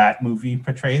maybe that movie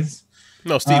portrays.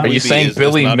 No, Steve. Are you saying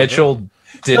Billy Mitchell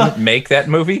didn't make that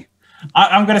movie?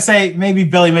 I'm going to say maybe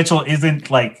Billy Mitchell isn't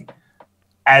like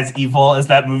as evil as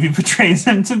that movie portrays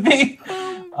him to be.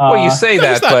 Well, you say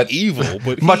that, but evil,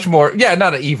 but much more. Yeah,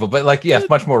 not evil, but like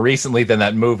much more recently than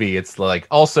that movie. It's like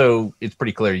also it's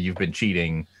pretty clear you've been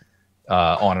cheating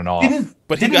on and off.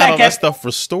 But he got all that stuff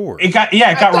restored. It got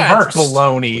reversed.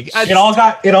 Baloney.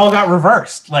 It all got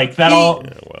reversed. Like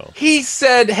that He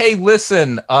said, "Hey,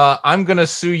 listen, I'm gonna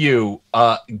sue you,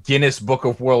 Guinness Book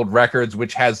of World Records,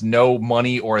 which has no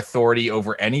money or authority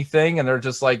over anything." And they're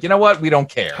just like, you know what? We don't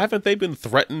care. Haven't they been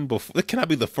threatened before? It cannot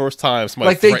be the first time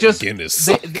somebody threatened Guinness.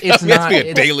 It's not be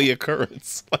a daily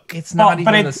occurrence. Like, it's not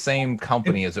even the same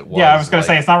company as it was. Yeah, I was gonna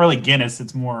say it's not really Guinness.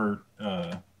 It's more.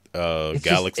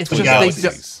 Galaxies.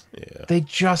 Galaxies. They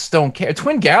just don't care.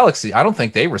 Twin Galaxy, I don't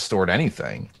think they restored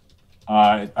anything.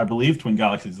 I believe Twin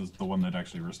Galaxies is the one that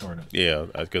actually restored it. Yeah,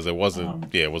 because it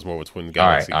wasn't. it was more of a Twin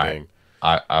Galaxy thing.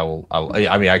 I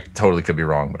mean, I totally could be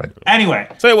wrong, but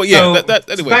anyway. So anyway, back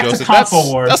Joseph, to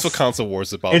Console Wars. That's what Console Wars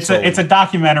is about. It's a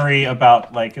documentary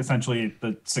about like essentially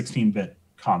the 16-bit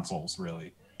consoles,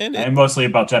 really, and mostly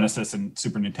about Genesis and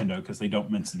Super Nintendo because they don't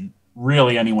mention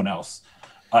really anyone else.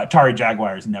 Atari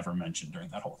Jaguar is never mentioned during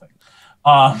that whole thing.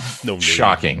 No,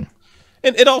 shocking.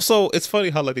 And it also, it's funny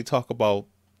how like they talk about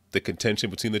the contention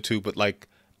between the two, but like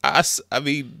I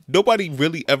mean, nobody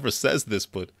really ever says this,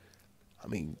 but I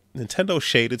mean, Nintendo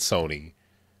shaded Sony,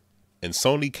 and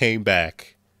Sony came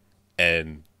back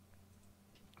and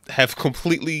have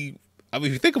completely. I mean,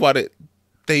 if you think about it,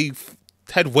 they've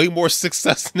had way more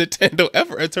success than Nintendo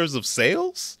ever in terms of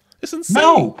sales. It's insane.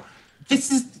 No.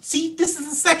 This is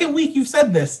the second week you've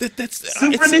said this.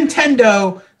 Super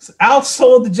Nintendo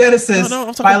outsold the Genesis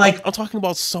I'm talking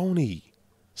about Sony.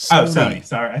 Oh, Sony.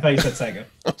 Sorry, I thought you said Sega.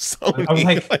 Sony. I was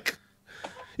like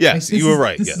yes, you were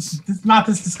right. Yes, this is not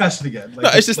this discussion again. Like, no,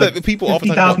 it's just that people often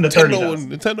talk about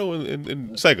Nintendo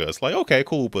and Sega. It's like, okay,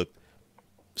 cool, but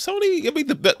Sony. I mean,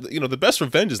 the best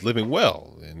revenge is living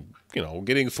well, and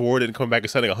getting thwarted and coming back and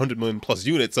selling 100 million plus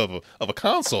units of a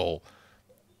console.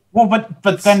 Well,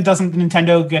 but then doesn't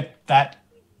Nintendo get that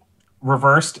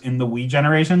reversed in the Wii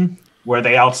generation, where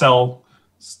they outsell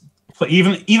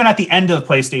even at the end of the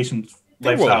PlayStation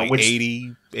lifestyle, like which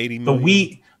 80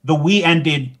 million. The Wii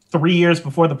ended 3 years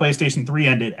before the PlayStation 3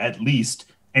 ended, at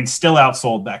least, and still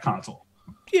outsold that console.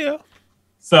 Yeah.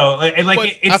 So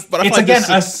it's again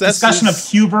a discussion of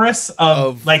hubris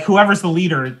of like whoever's the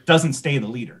leader doesn't stay the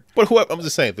leader. But I'm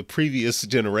just saying the previous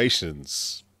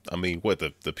generations. I mean, what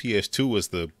the PS2 was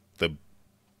the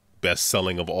best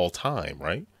selling of all time,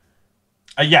 right?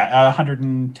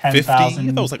 110,000. I thought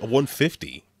it was like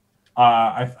 150.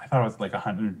 I thought it was like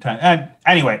 110. And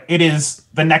anyway, it is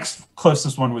the next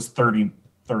closest one was 30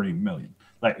 million.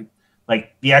 Like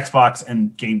the Xbox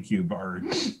and GameCube are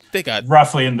they got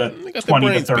roughly in the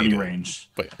 20 to 30 range.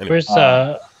 But anyway.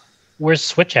 Where's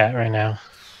Switch at right now?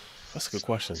 That's a good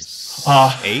question.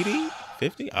 80?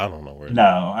 50? I don't know where.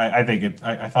 No, I think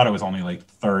I thought it was only like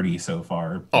 30 so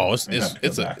far. Oh, it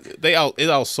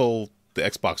outsold the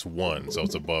Xbox One, so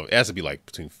it's above. It has to be like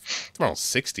around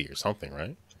 60 or something,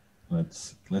 right?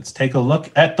 Let's take a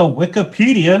look at the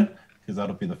Wikipedia because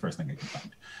that'll be the first thing I can find.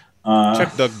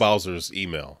 Check Doug Bowser's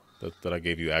email that I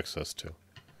gave you access to.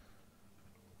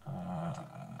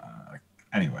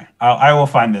 Anyway, I will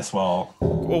find this while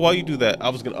you do that,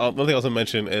 one thing I was gonna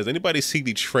mention is anybody see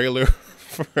the trailer?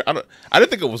 I didn't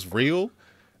think it was real.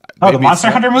 The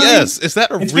Monster Hunter movie? Yes, is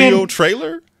that a real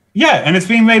trailer? Yeah, and it's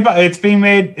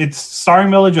starring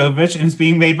Mila Jovovich and it's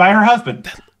being made by her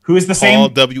husband, who is the same Paul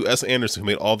W.S. Anderson, who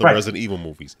made all the Resident Evil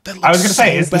movies. I was gonna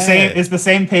say it's the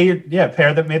same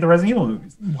pair that made the Resident Evil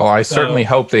movies. Well, I certainly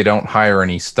hope they don't hire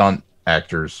any stunt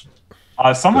actors.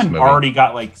 Someone already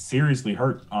got like seriously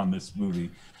hurt on this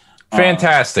movie.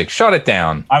 Fantastic! Shut it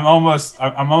down. I'm almost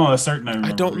certain.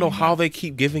 I don't know how they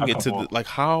keep giving it to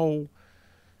how.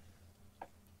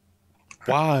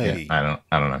 Why? Yeah,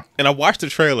 I don't know. And I watched the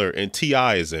trailer and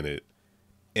T.I. is in it,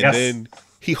 and then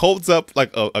he holds up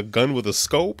like a gun with a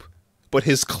scope, but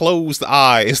his closed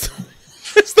eye is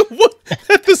the one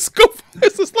at the scope.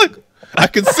 It's just like I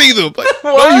can see them. But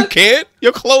no, you can't.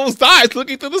 Your closed eyes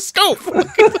looking through the scope.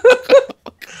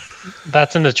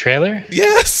 That's in the trailer?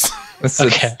 Yes.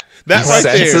 Okay. That right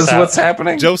there is what's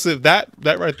happening. Joseph, that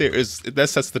right there that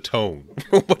sets the tone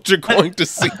what you're going to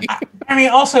see. I mean,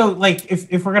 also, like,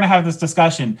 if we're gonna have this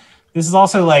discussion, this is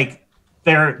also like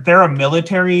they're a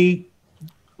military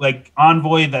like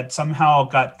envoy that somehow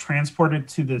got transported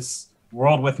to this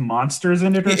world with monsters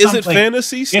in it or something. Is it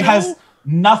fantasy still? It has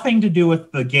nothing to do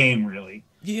with the game, really.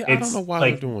 Yeah, I don't know why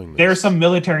they're doing this. There's some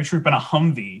military troop in a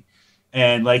Humvee,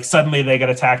 and like suddenly they get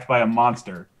attacked by a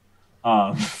monster.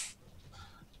 So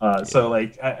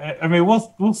like, I mean,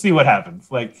 we'll see what happens.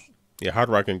 Like, yeah, Hard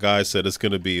Rock and Guys said it's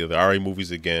gonna be the RA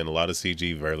movies again. A lot of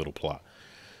CG, very little plot.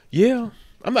 Yeah,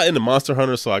 I'm not into Monster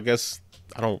Hunter, so I guess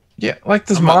I don't. Yeah, like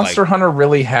does Monster Hunter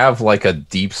really have like a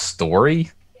deep story?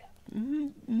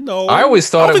 No, I always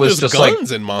thought it was just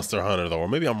guns in Monster Hunter, though, or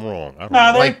maybe I'm wrong. I don't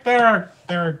know. Like, there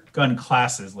are gun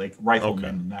classes like riflemen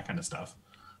and that kind of stuff,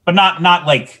 but not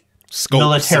like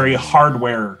military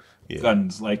hardware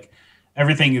guns. Like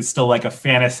everything is still like a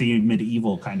fantasy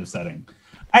medieval kind of setting.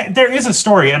 There is a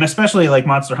story, and especially like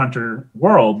Monster Hunter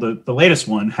World, the latest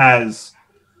one has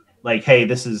like, hey,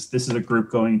 this is a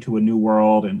group going to a new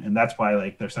world, and that's why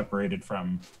like they're separated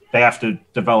from. They have to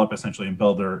develop essentially and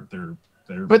build their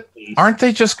But base. Aren't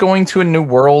they just going to a new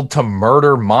world to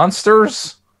murder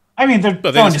monsters? I mean, they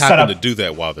just happen to do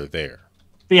that while they're there.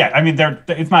 But yeah, I mean,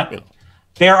 it's not.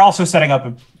 They're also setting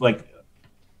up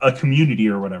a community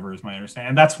or whatever is my understanding,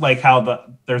 and that's like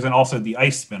how there's also the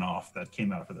Ice spinoff that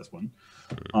came out for this one.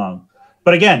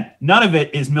 But again, none of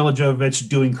it is Mila Jovovich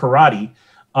doing karate,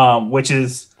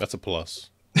 that's a plus.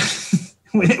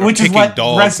 which is what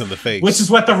dogs in the face. Which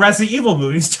is what the Resident Evil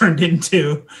movies turned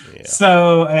into. Yeah.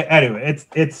 So anyway,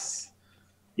 it's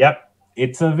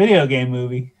a video game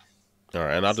movie. All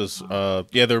right, and I'll just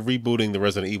they're rebooting the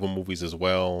Resident Evil movies as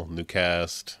well, new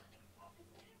cast.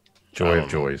 Joy of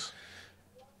joys.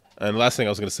 And last thing I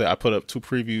was going to say, I put up 2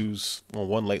 previews. Well,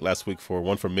 one late last week for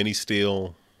one for Mini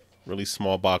Steel, really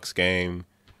small box game,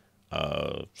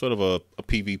 sort of a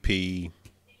PvP.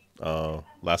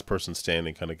 Last person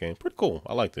standing kind of game. Pretty cool.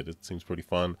 I liked it. It seems pretty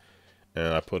fun.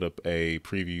 And I put up a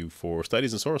preview for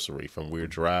Studies in Sorcery from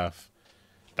Weird Giraffe.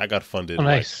 That got funded. Oh,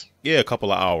 nice. A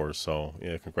couple of hours. So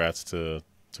yeah, congrats to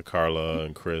Carla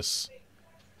and Chris.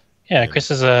 Yeah,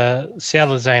 Chris is a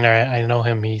Seattle designer. I know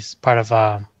him. He's part of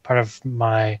our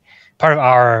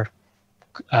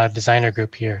designer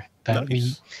group here. That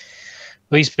nice.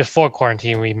 At least before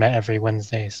quarantine, we met every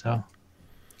Wednesday. So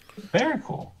very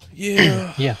cool.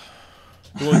 Yeah. Yeah.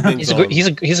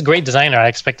 He's a great designer. I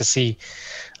expect to see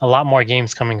a lot more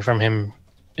games coming from him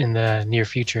in the near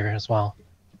future as well.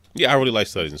 Yeah, I really like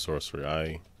Studies in Sorcery.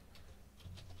 I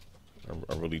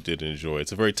really did enjoy it.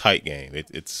 It's a very tight game.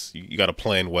 It's you got to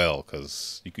plan well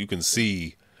because you can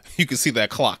see that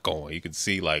clock going. You can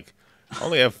see like I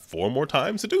only have 4 more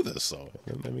times to do this. So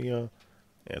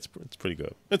it's pretty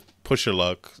good. It's push your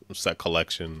luck, set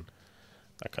collection,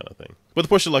 that kind of thing. But the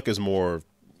push your luck is more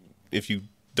if you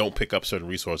don't pick up certain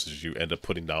resources, you end up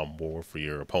putting down more for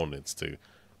your opponents to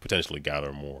potentially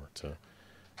gather more to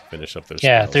finish up their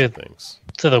spells and things.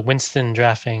 To the Wingspan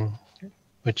drafting,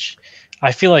 which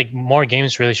I feel like more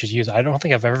games really should use. I don't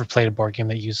think I've ever played a board game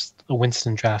that used a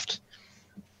Wingspan draft.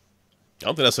 I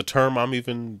don't think that's a term I'm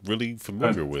even really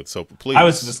familiar with. So please, I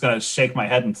was just gonna shake my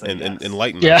head and say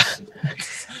enlighten us.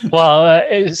 Well,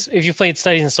 if you played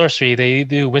Studies in Sorcery, they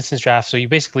do Winston's draft. So you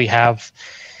basically have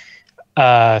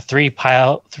 3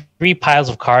 piles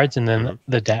of cards and then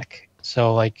the deck.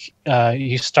 So like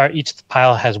you start, each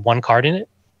pile has 1 card in it,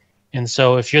 and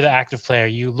so if you're the active player,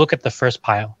 you look at the first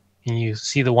pile and you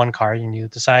see the 1 card and you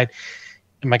decide,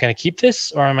 am I going to keep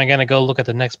this or am I going to go look at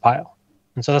the next pile?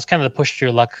 And so that's kind of the push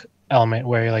your luck element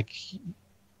where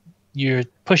you're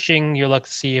pushing your luck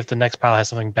to see if the next pile has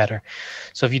something better.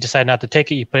 So if you decide not to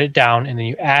take it, you put it down and then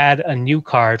you add a new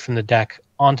card from the deck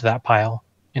onto that pile,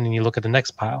 and then you look at the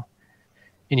next pile.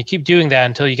 And you keep doing that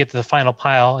until you get to the final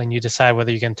pile and you decide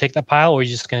whether you're going to take that pile or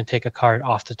you're just going to take a card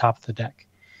off the top of the deck.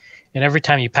 And every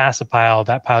time you pass a pile,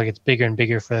 that pile gets bigger and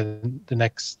bigger for the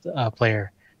next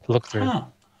player to look through. Oh,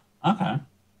 okay.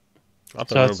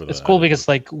 So it's cool because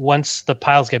like once the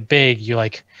piles get big, you're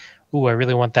like, ooh, I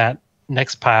really want that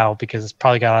next pile because it's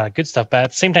probably got a lot of good stuff. But at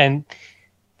the same time,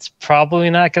 it's probably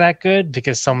not that good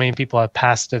because so many people have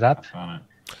passed it up.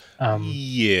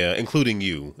 Yeah, including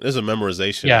you. There's a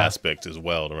memorization aspect as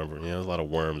well. To remember, there's a lot of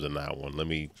worms in that one. Let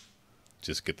me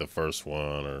just get the first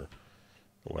one or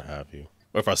what have you.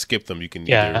 Or if I skip them, you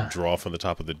can either draw from the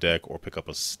top of the deck or pick up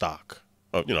a stock,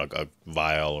 a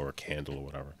vial or a candle or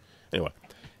whatever. Anyway,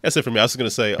 that's it for me. I was going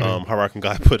to say, Harakan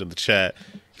Guy put in the chat.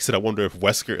 He said, "I wonder if the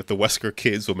Wesker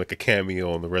kids will make a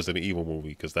cameo in the Resident Evil movie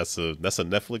because that's a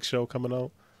Netflix show coming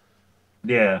out."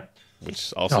 Yeah.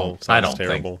 which also sounds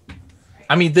terrible.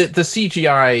 I mean, the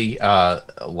CGI,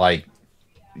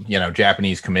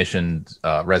 Japanese commissioned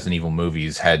Resident Evil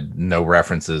movies had no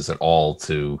references at all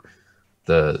to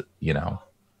the,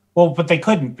 Well, but they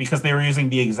couldn't because they were using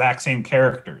the exact same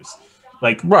characters.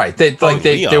 Right. They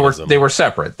were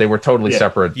separate. They were totally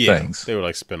separate things. They were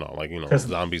like spin-off,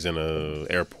 zombies in a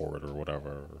airport or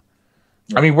whatever.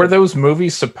 I mean, were those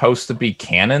movies supposed to be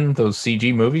canon? Those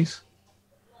CG movies,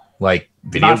 like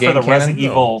video not game for the canon? Resident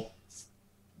Evil,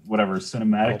 whatever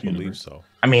cinematic universe. Believe so.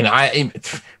 I mean,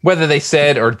 whether they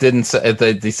said or didn't say,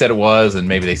 they said it was, and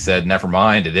maybe they said never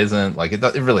mind, it isn't. Like it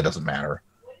really doesn't matter.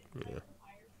 Yeah.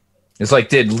 It's like,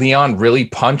 did Leon really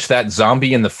punch that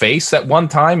zombie in the face at one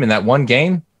time in that one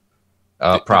game?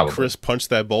 Probably. Did Chris punched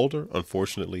that boulder?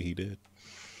 Unfortunately, he did.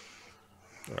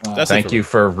 Thank you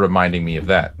for reminding me of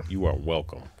that. You are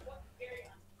welcome.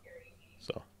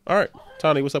 So, all right,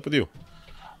 Tony, what's up with you?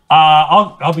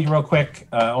 I'll be real quick.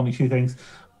 Only two things.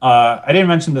 I didn't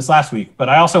mention this last week, but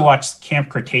I also watched Camp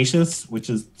Cretaceous, which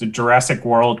is the Jurassic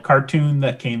World cartoon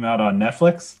that came out on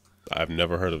Netflix. I've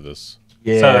never heard of this.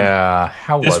 Yeah, so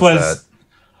how was that?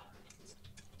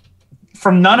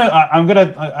 From none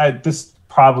of this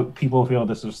probably people feel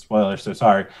this is a spoiler, so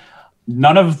sorry.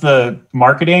 None of the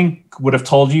marketing would have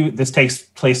told you this takes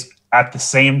place at the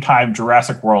same time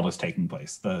Jurassic World is taking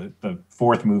place, the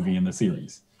fourth movie in the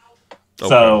series. Okay.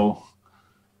 So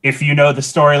if you know the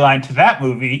storyline to that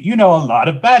movie, you know a lot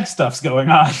of bad stuff's going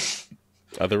on.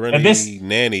 Are there any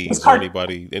nannies or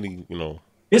anybody,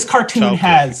 This cartoon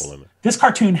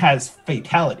has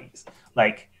fatalities.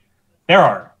 Like there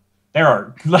are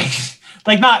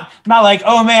like not like,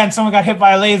 oh man, someone got hit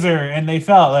by a laser and they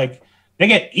fell. Like they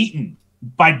get eaten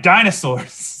by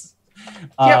dinosaurs.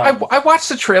 Yeah, I watched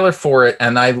the trailer for it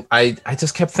and I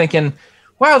just kept thinking,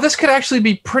 wow, this could actually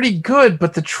be pretty good,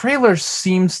 but the trailer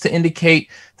seems to indicate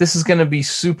this is going to be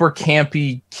super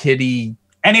campy, kiddie,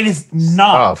 and it is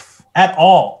not at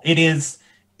all. It is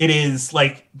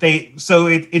like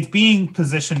it's being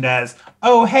positioned as,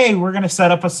 oh hey, we're going to set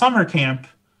up a summer camp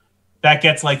that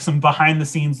gets like some behind the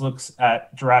scenes looks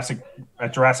at Jurassic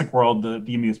World,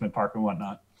 the amusement park and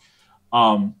whatnot.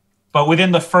 But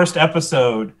within the first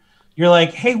episode, you're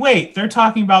like, hey, wait, they're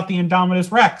talking about the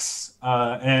Indominus Rex,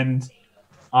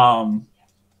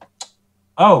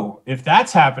 if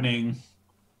that's happening,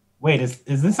 wait, is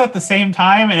this at the same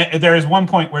time? And there is one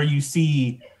point where you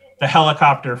see the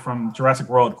helicopter from Jurassic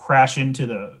World crash into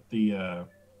the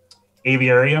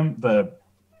aviarium,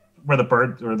 where the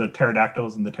bird or the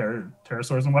pterodactyls and the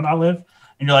pterosaurs and whatnot live,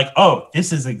 and you're like, oh,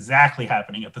 this is exactly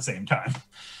happening at the same time.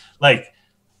 Like,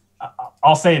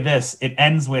 I'll say this: it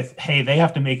ends with, hey, they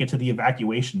have to make it to the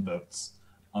evacuation boats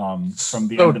from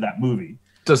the end of that movie.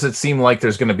 Does it seem like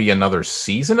there's going to be another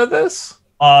season of this?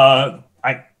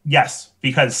 Yes,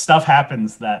 because stuff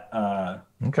happens that.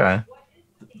 Okay.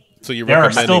 So you're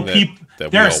recommending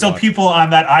there are still people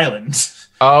on that island.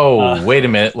 Oh, wait a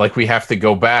minute! Like we have to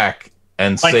go back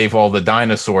and save all the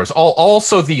dinosaurs.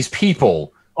 Also, these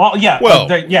people. Oh yeah. Well,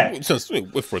 since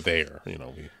if we're there,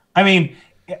 I mean,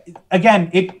 again,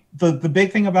 the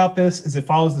big thing about this is it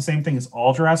follows the same thing as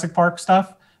all Jurassic Park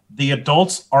stuff. The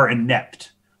adults are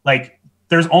inept. Like,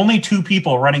 there's only two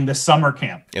people running this summer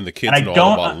camp, and the kids know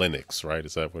all about Linux, right?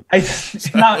 Is that what?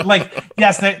 It's not like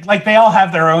yes, they all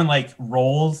have their own like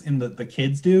roles in the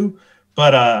kids do,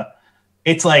 but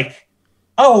it's like,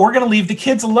 oh, we're gonna leave the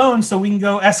kids alone so we can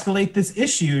go escalate this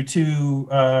issue to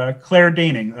Claire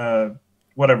Daning,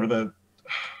 whatever God,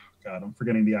 I'm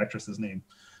forgetting the actress's name.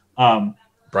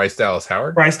 Bryce Dallas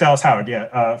Howard.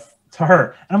 Yeah, to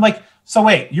her, and I'm like, so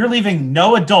wait, you're leaving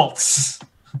no adults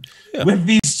with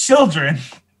these children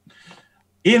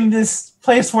in this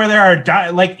place where there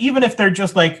are like, even if they're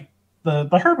just like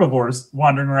the herbivores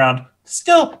wandering around,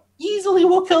 still easily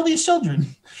will kill these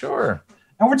children. Sure.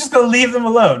 And we're just going to leave them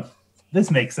alone. This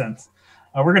makes sense.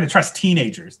 We're going to trust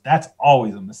teenagers. That's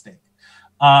always a mistake.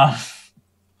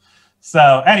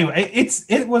 So anyway,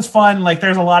 it was fun. Like,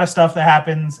 there's a lot of stuff that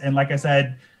happens. And like I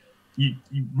said, you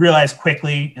realize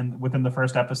quickly within the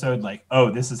first episode, like, oh,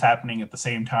 this is happening at the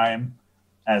same time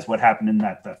as what happened in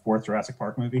that fourth Jurassic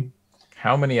Park movie.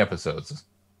 How many episodes?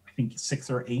 I think 6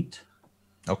 or 8.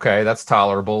 Okay, that's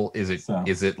tolerable. Is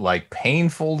it like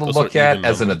painful to look at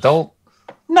as an adult?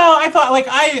 No, I thought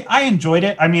I enjoyed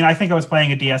it. I mean, I think I was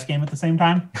playing a DS game at the same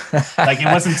time. Like, it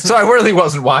wasn't. So I really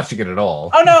wasn't watching it at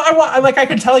all. Oh no, I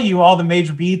can tell you all the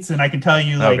major beats, and I can tell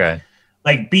you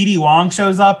like BD Wong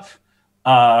shows up.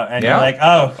 And you're like,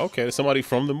 oh, okay, somebody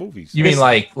from the movies. You mean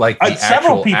like the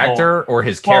actual actor or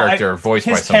his character voiced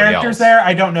by somebody else? His character's there.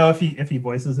 I don't know if he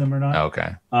voices him or not.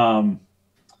 Okay.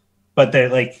 But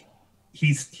they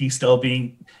he's still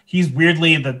being, he's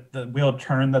weirdly the weird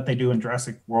turn that they do in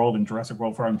Jurassic World and Jurassic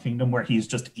World Fallen Kingdom, where he's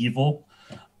just evil,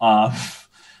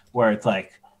 where it's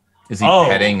like, is he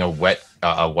petting a white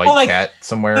cat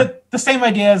somewhere? The same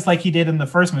idea as like he did in the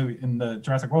first movie in the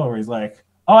Jurassic World, where he's like,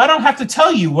 oh, I don't have to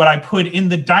tell you what I put in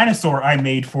the dinosaur I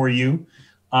made for you.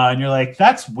 And you're like,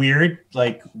 that's weird.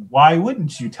 Like, why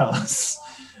wouldn't you tell us?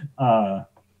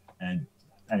 And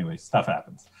anyway, stuff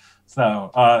happens.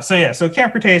 So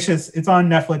Camp Cretaceous, it's on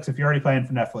Netflix. If you're already playing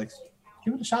for Netflix,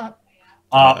 give it a shot.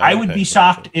 I would be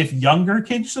shocked if younger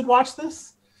kids should watch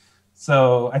this.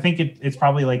 So I think it's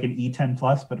probably like an E10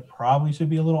 plus, but it probably should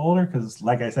be a little older because,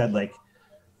 like I said, like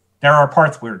there are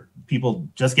parts where people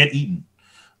just get eaten.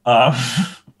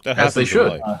 As they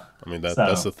should. I mean,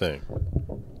 that's the thing.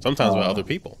 Sometimes by other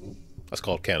people. That's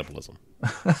called cannibalism.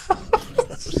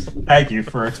 Thank you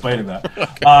for explaining that.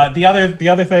 Okay. The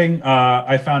other thing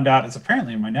I found out is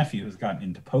apparently my nephew has gotten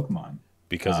into Pokemon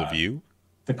because of you.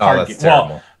 The card game. Terrible.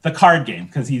 Well, the card game,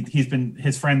 because he's been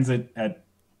his friends at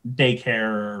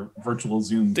daycare or virtual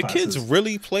Zoom. The kids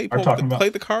really play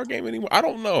the card game anymore? I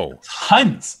don't know.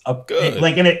 Tons of good.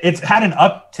 And it's had an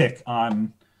uptick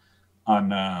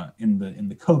in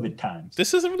the COVID times.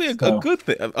 This isn't really a good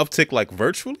thing. An uptick like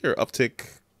virtually or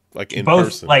uptick like in both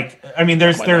person? Like, I mean,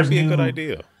 there's be new, a good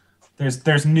idea.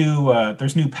 There's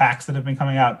new packs that have been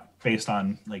coming out based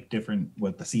on like different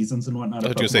the seasons and whatnot. I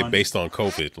thought you would say based on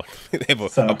COVID. Like they have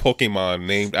a Pokemon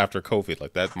named after COVID.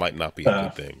 Like that might not be a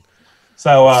good thing.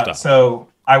 So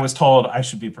I was told I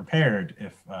should be prepared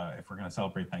if we're going to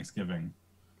celebrate Thanksgiving,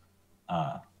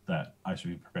 that I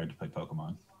should be prepared to play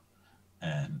Pokemon,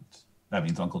 and that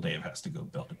means Uncle Dave has to go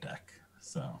build a deck.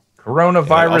 So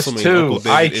coronavirus 2.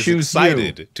 I choose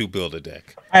excited to build a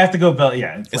deck. I have to go build.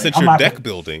 Yeah, and since you're deck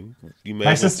building, you may.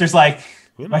 My sister's like,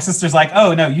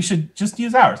 oh no, you should just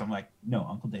use ours. I'm like, no,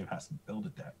 Uncle Dave has to build a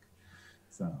deck.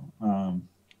 So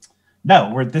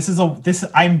no,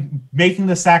 I'm making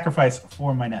the sacrifice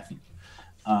for my nephew.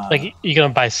 Like you're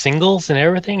gonna buy singles and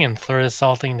everything and throw this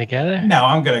all thing together? No,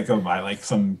 I'm gonna go buy like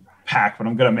some pack, but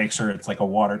I'm gonna make sure it's like a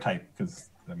water type because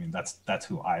I mean that's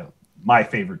who my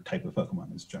favorite type of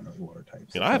Pokemon is generally water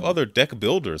types. I have other deck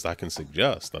builders I can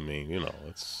suggest. I mean,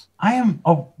 it's. I am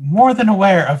more than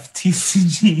aware of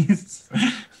TCGs.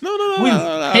 No. We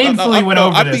painfully went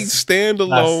over this. I mean,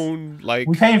 standalone.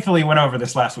 We painfully went over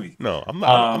this last week. No, I'm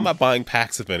not. I'm not buying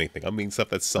packs of anything. I mean stuff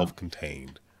that's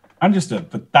self-contained. Understood,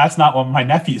 but that's not what my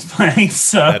nephew's playing.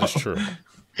 So that is true.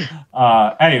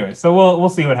 Anyway, so we'll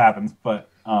see what happens. But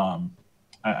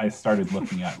I started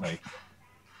looking at like,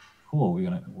 cool.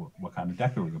 What kind of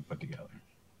deck are we gonna put together?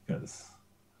 Because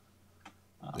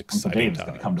Uncle Dave's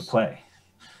gonna come to play.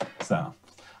 So,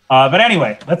 but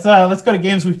anyway, let's go to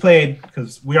games we've played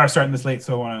because we are starting this late.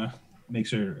 So I want to make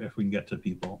sure if we can get to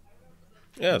people.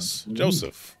 Yes,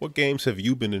 Joseph, what games have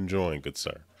you been enjoying, good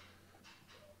sir?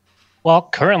 Well,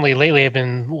 lately I've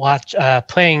been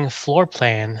playing Floor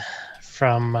Plan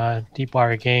from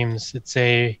Deepwater Games. It's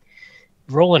a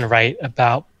roll and write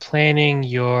about planning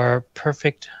your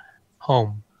perfect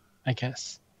home, I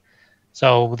guess.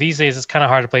 So these days it's kind of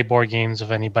hard to play board games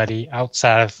with anybody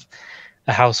outside of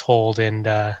a household, and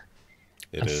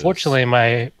unfortunately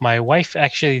my wife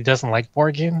actually doesn't like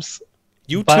board games.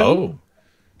 You too?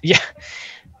 Yeah,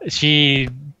 she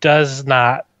does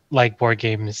not like board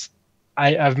games.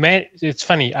 It's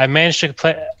funny. I managed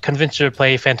to convince her to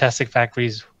play Fantastic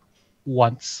Factories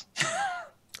once.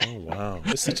 Oh wow,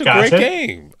 it's such a great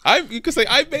game. You could say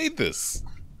I made this.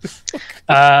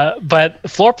 But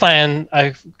Floor Plan,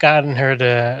 I've gotten her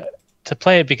to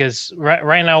play it because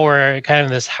right now we're kind of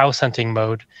in this house hunting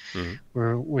mode.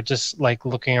 Mm-hmm. We're just like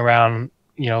looking around,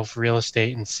 for real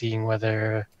estate and seeing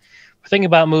whether we're thinking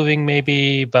about moving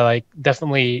maybe, but like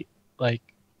definitely like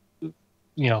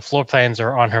floor plans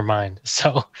are on her mind.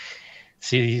 So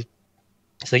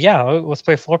yeah, let's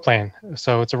play Floor Plan.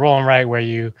 So it's a roll and write where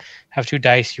you have 2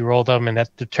 dice, you roll them, and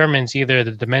that determines either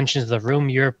the dimensions of the room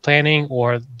you're planning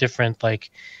or different like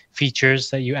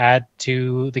features that you add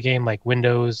to the game, like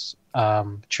windows,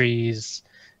 trees,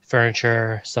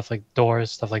 furniture, stuff like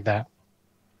doors, stuff like that.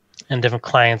 And different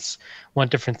clients want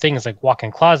different things like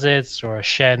walk-in closets or a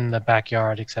shed in the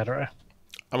backyard, etc.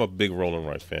 I'm a big roll and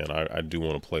write fan. I do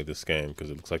want to play this game because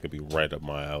it looks like it'd be right up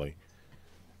my alley.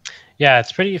 Yeah,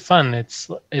 it's pretty fun. It's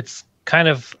kind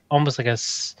of almost like a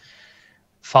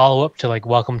follow-up to like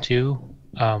Welcome to.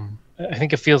 I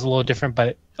think it feels a little different,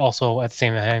 but also at the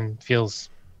same time feels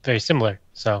very similar.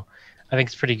 So I think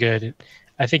it's pretty good.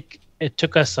 I think it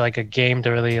took us like a game to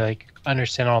really like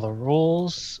understand all the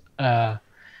rules. But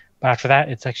after that,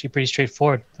 it's actually pretty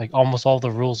straightforward. Like almost all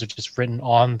the rules are just written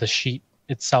on the sheet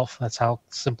itself. That's how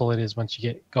simple it is once you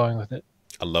get going with it.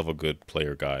 I love a good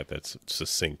player guide that's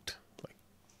succinct. Like,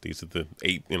 these are the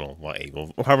 8,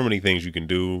 however many things you can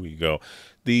do. You go,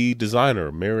 the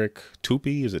designer, Marek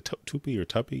Tupy, is it Tupy or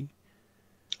Tupy?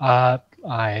 I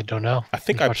don't know. I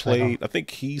think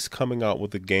he's coming out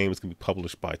with a game that's going to be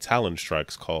published by Talon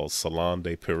Strikes called Salon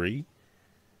de Paris.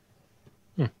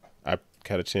 I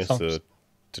had a chance to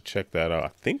check that out.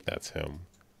 I think that's him.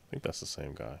 I think that's the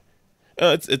same guy.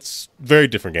 It's very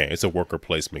different game. It's a worker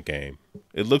placement game.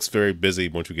 It looks very busy.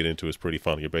 Once you get into it, it's pretty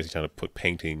fun. You're basically trying to put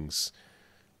paintings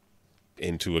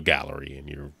into a gallery, and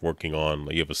you're working on.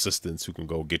 You have assistants who can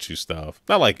go get you stuff.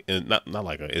 Not like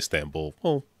a Istanbul.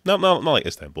 Well, not like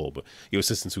Istanbul, but you have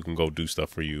assistants who can go do stuff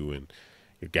for you, and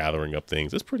you're gathering up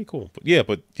things. It's pretty cool. But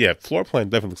yeah, floor plan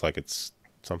definitely looks like it's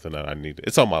something that I need.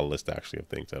 It's on my list actually of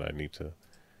things that I need to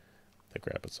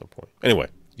grab at some point. Anyway,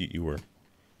 you were.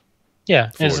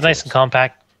 Yeah, and it's a nice and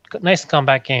compact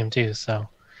game too. So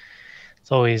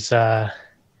it's always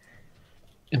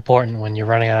important when you're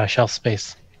running out of shelf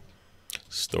space.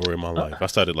 Story of my life. I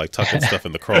started like tucking stuff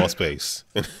in the crawl space,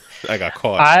 and I got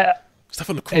caught. Stuff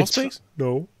in the crawl space?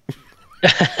 No.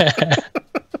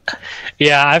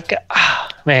 Yeah, I've got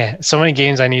man, so many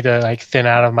games I need to like thin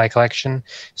out of my collection,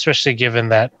 especially given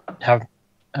that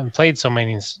I've played so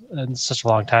many in such a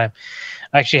long time.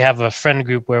 I actually have a friend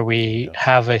group where we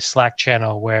have a Slack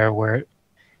channel where we're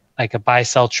like a buy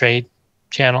sell trade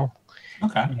channel.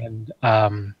 Okay. And I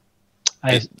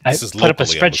put up a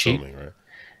spreadsheet. Assuming, right?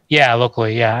 Yeah,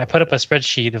 locally. Yeah, I put up a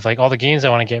spreadsheet of like all the games I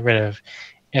want to get rid of,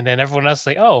 and then everyone else is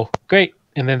like, oh, great.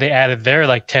 And then they added their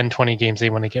like 10, 20 games they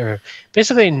want to get rid of.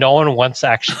 Basically, no one wants to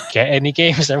actually get any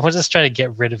games. Everyone's just trying to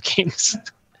get rid of games.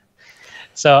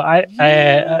 So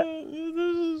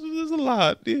there's a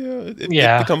lot. Yeah,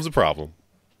 it becomes a problem.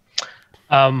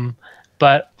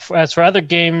 But as for other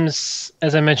games,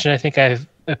 as I mentioned, I think I've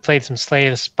played some Slay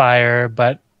the Spire,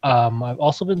 but I've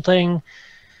also been playing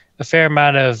a fair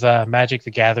amount of Magic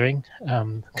the Gathering,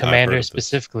 Commander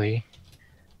specifically,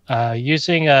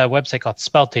 using a website called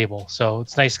Spelltable. So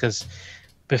it's nice because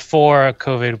before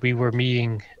COVID, we were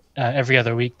meeting every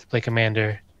other week to play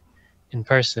Commander in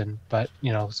person. But,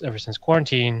 ever since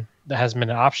quarantine, that hasn't been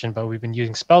an option, but we've been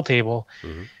using Spelltable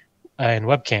and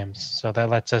webcams. So that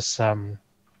lets us...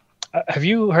 have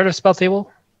you heard of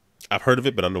Spelltable? I've heard of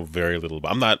it, but I know very little.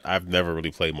 But I've never really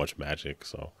played much Magic,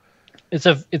 so...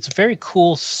 It's very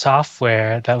cool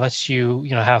software that lets you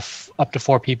have up to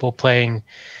 4 people playing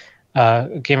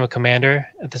a game of Commander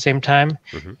at the same time.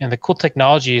 And the cool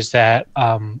technology is that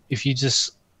if you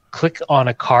just click on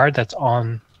a card that's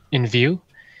in view,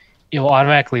 it will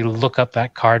automatically look up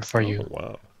that card for you.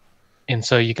 Wow! And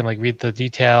so you can like read the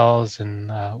details and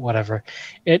whatever.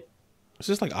 It's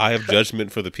just like Eye of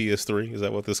Judgment for the PS3. Is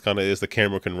that what this kind of is? The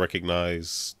camera can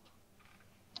recognize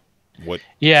what?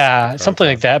 Yeah, something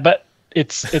like that. But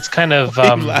it's kind of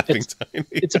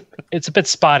it's a bit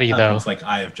spotty though. It's like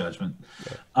Eye of Judgment.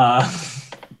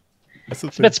 It's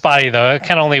a bit spotty though. It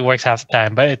kind of only works half the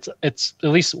time, but it's at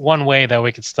least one way that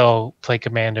we could still play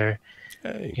Commander,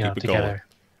 together. Going.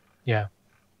 Yeah,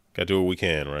 gotta do what we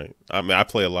can, right? I mean, I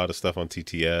play a lot of stuff on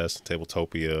TTS,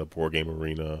 Tabletopia, Board Game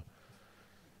Arena.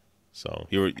 So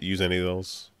you ever use any of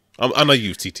those? I know you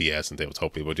use TTS and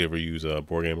Tabletopia, but do you ever use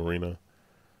Board Game Arena?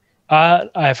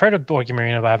 I've heard of Board Game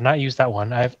Arena, but I've not used that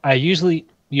one. I usually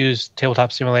use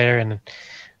Tabletop Simulator, and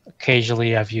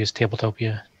occasionally I've used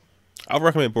Tabletopia. I would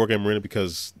recommend Board Game Arena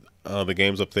because the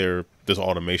games up there's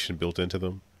automation built into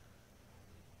them,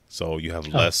 so you have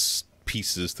less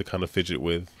pieces to kind of fidget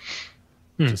with,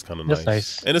 which is kind of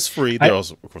nice. And it's free. There's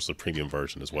also, of course, a premium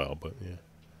version as well. But yeah.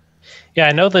 Yeah,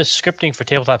 I know the scripting for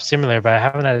Tabletop Simulator, but I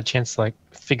haven't had a chance to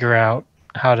figure out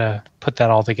how to put that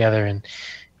all together, and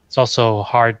it's also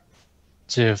hard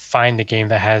to find a game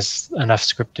that has enough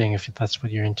scripting if that's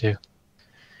what you're into.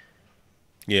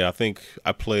 Yeah, I think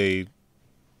I played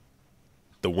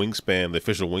the Wingspan, the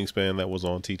official Wingspan that was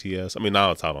on TTS. I mean,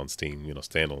 now it's out on Steam,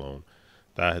 standalone.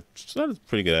 That is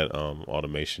pretty good at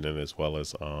automation, and as well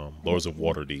as Lords of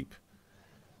Waterdeep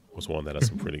was one that has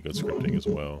some pretty good scripting as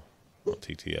well on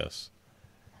TTS.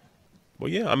 Well,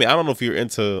 yeah, I mean, I don't know if you're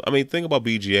into... I mean, the thing about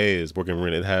BGA is Board Game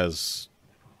Arena, it has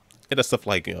stuff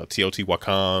like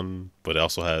Teotihuacan, but it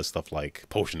also has stuff like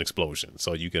Potion Explosion.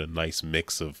 So you get a nice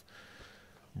mix of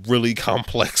really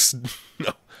complex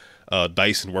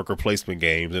dice and worker placement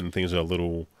games, and things are a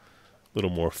little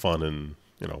more fun and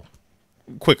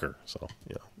quicker. So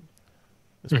yeah,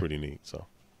 it's pretty neat. So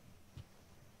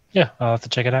yeah, I'll have to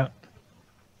check it out.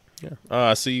 Yeah,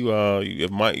 I see you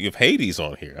have Hades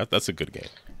on here. That's a good game.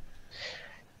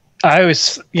 I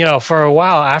was for a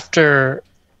while after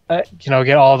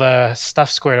get all the stuff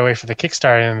squared away for the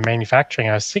Kickstarter and the manufacturing,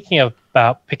 I was thinking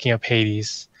about picking up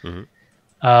Hades.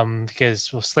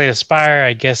 Because with Slay the Spire,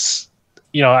 I guess,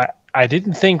 I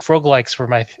didn't think roguelikes were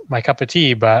my cup of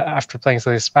tea, but after playing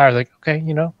Slay the Spire, I was like, okay,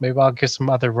 maybe I'll give some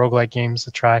other roguelike games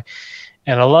a try.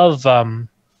 And I love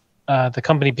the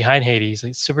company behind Hades,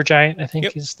 like Supergiant, I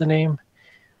think is the name.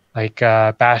 Like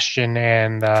Bastion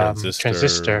and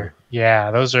Transistor.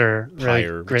 Yeah, those are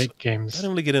really great games. I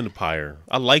didn't really get into Pyre.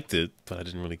 I liked it, but I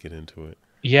didn't really get into it.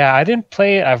 Yeah, I didn't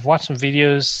play it. I've watched some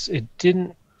videos. It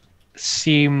didn't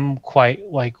seem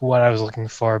quite like what I was looking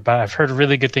for, but I've heard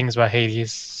really good things about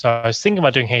Hades. So I was thinking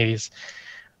about doing Hades.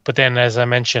 But then, as I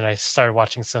mentioned, I started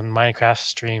watching some Minecraft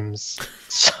streams.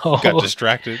 So got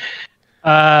distracted.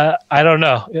 I don't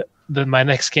know. My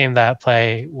next game that I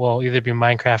play will either be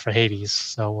Minecraft or Hades,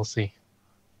 so we'll see.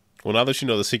 Well, now that you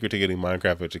know the secret to getting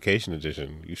Minecraft Education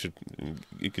Edition,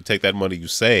 you could take that money you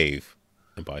save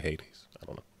and buy Hades. I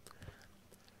don't know.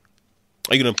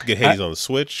 Are you going to get Hades on the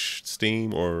Switch,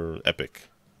 Steam, or Epic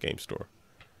Game Store?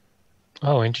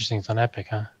 Oh, interesting. It's on Epic,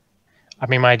 huh? I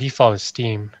mean, my default is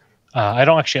Steam. I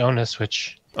don't actually own a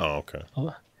Switch. Oh, okay.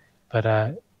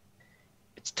 But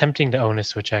it's tempting to own a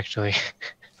Switch, actually.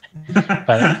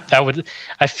 But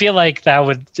I feel like I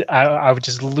would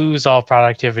just lose all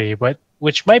productivity, but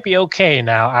which might be okay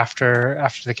now after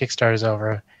the Kickstarter is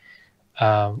over.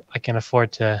 I can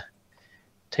afford to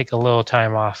take a little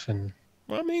time off and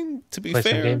I mean, to be play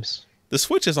fair, some games. The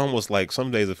Switch is almost like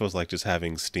some days it feels like just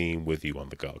having Steam with you on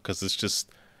the go because it's just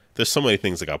there's so many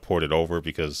things that got ported over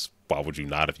because why would you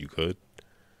not if you could?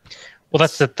 Well,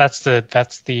 that's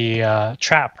the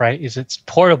trap, right? Is it's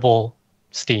portable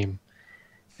Steam,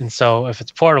 and so if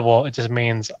it's portable, it just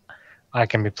means I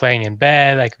can be playing in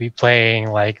bed. I could be playing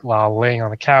like while laying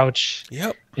on the couch.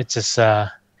 Yep. It's just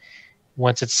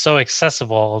once it's so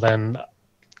accessible, then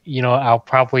I'll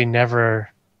probably never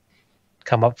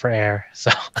come up for air.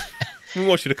 So we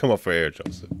want you to come up for air,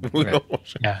 Joseph. We don't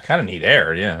want you. Yeah, kind of need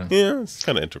air. Yeah. Yeah, it's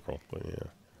kind of integral, but yeah.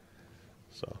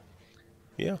 So,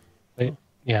 yeah. But,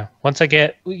 yeah. Once I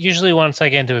get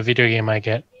into a video game, I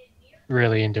get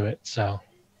really into it. So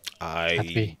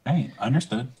Hey,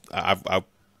 understood. I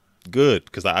good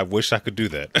because I wish I could do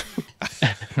that.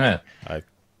 I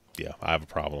have a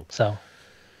problem. So,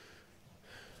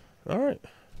 all right,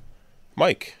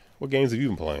 Mike, what games have you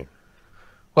been playing?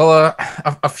 Well,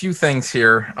 a few things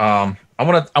here. I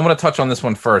want to touch on this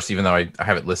one first, even though I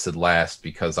have it listed last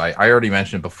because I already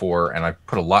mentioned it before, and I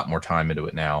put a lot more time into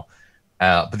it now.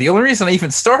 But the only reason I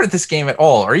even started this game at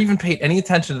all, or even paid any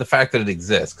attention to the fact that it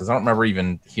exists, because I don't remember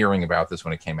even hearing about this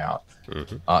when it came out.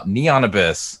 Neon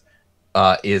Abyss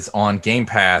is on Game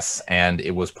Pass, and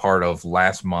it was part of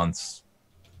last month's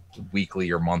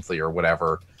weekly or monthly or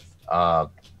whatever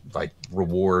like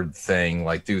reward thing,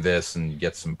 like do this and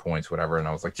get some points, whatever. And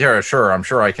I was like, yeah, sure, I'm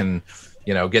sure I can,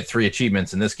 get 3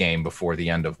 achievements in this game before the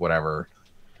end of whatever.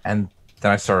 And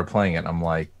then I started playing it, and I'm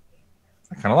like,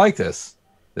 I kind of like this.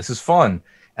 This is fun.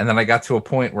 And then I got to a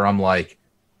point where I'm like,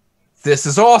 this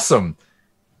is awesome.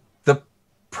 The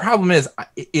problem is,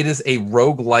 it is a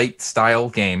roguelite style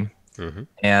game.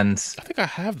 And I think I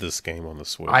have this game on the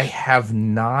Switch. I have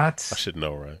not. I should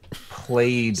know, right?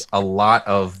 Played a lot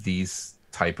of these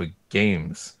type of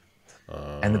games,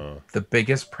 and the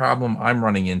biggest problem I'm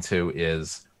running into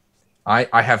is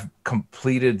I have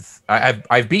completed.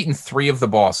 I've beaten 3 of the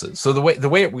bosses. So the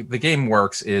way the game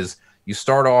works is you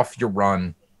start off your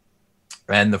run,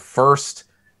 and the first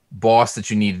boss that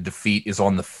you need to defeat is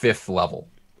on the 5th level.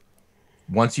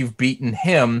 Once you've beaten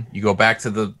him, you go back to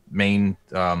the main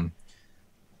the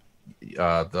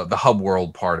hub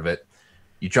world part of it.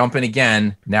 You jump in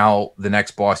again. Now the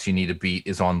next boss you need to beat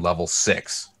is on level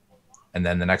 6. And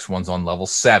then the next one's on level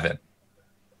 7.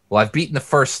 Well, I've beaten the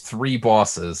first 3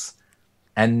 bosses.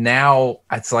 And now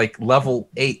it's like level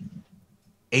 8.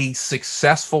 A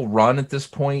successful run at this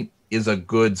point is a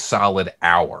good solid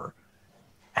hour.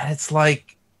 And it's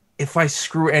like, if I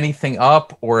screw anything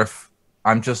up, or if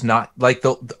I'm just not like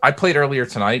I played earlier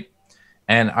tonight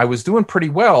and I was doing pretty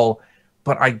well,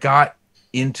 but I got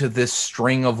into this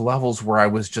string of levels where I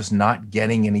was just not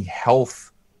getting any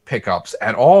health pickups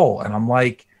at all. And I'm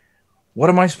like, what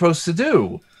am I supposed to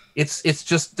do? It's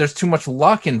just, there's too much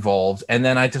luck involved. And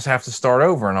then I just have to start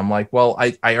over. And I'm like, well,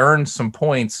 I earned some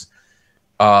points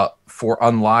for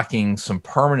unlocking some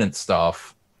permanent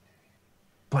stuff.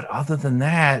 But other than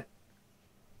that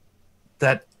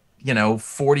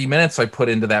 40 minutes I put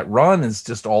into that run is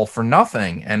just all for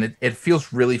nothing. And it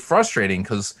feels really frustrating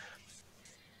because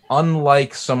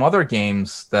unlike some other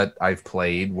games that I've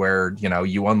played where,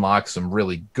 you unlock some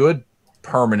really good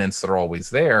permanents that are always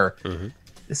there,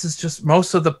 this is just,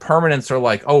 most of the permanents are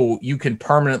like, oh, you can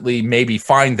permanently maybe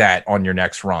find that on your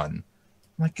next run.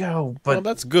 I'm like, oh, but well,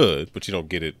 that's good, but you don't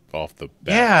get it off the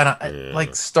bat. Yeah, and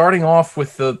like starting off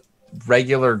with the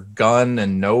regular gun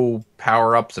and no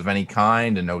power-ups of any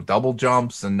kind and no double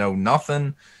jumps and no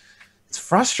nothing. It's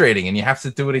frustrating, and you have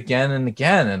to do it again and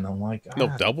again. And I'm like,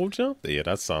 no double jump? Yeah,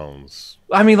 that sounds...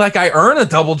 I mean, like, I earn a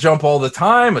double jump all the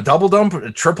time, a double jump, a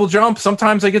triple jump.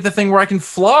 Sometimes I get the thing where I can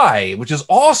fly, which is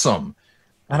awesome.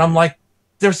 And I'm like,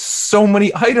 there's so many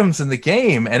items in the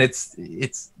game, and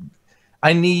it's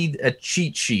I need a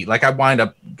cheat sheet. Like, I wind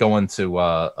up going to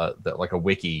like a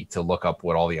wiki to look up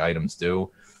what all the items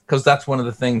do, because that's one of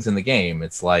the things in the game.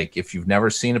 It's like, if you've never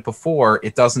seen it before,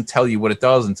 it doesn't tell you what it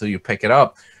does until you pick it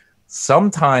up.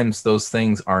 Sometimes those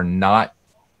things are not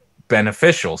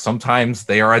beneficial. Sometimes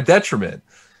they are a detriment.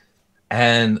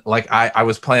 And like I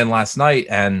was playing last night,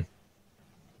 and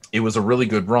it was a really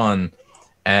good run,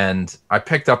 and I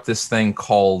picked up this thing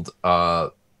called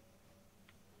Iron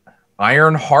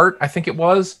Heart, I think it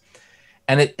was.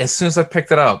 And as soon as I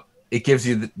picked it up, it gives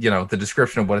you the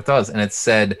description of what it does, and it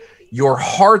said your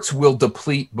hearts will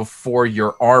deplete before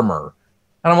your armor.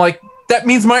 And I'm like, that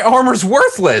means my armor's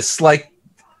worthless. Like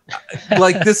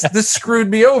this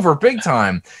screwed me over big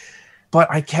time. But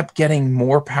I kept getting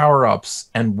more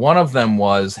power-ups, and one of them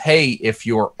was, hey, if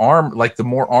your the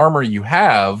more armor you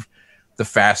have, the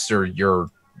faster your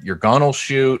gun will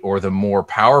shoot, or the more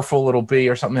powerful it'll be,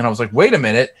 or something. And I was like, wait a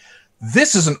minute,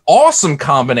 this is an awesome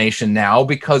combination now,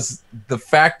 because the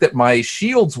fact that my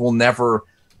shields will never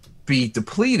be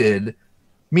depleted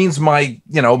means my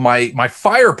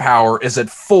firepower is at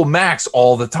full max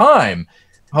all the time.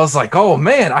 I was like, oh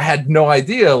man, I had no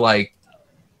idea, like,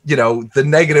 the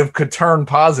negative could turn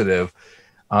positive.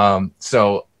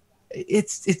 So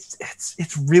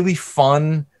it's really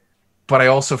fun, but I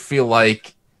also feel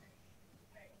like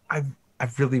I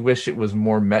really wish it was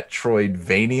more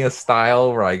Metroidvania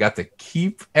style, where I got to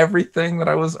keep everything that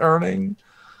I was earning.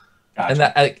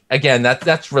 Gotcha. And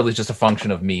that's really just a function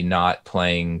of me not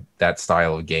playing that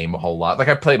style of game a whole lot. Like,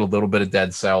 I played a little bit of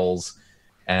Dead Cells,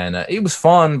 and it was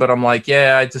fun, but I'm like,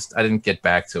 yeah, I didn't get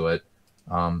back to it.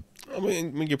 I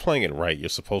mean, when you're playing it right, you're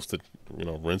supposed to,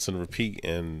 rinse and repeat,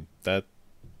 and that,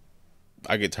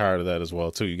 I get tired of that as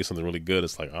well too. You get something really good,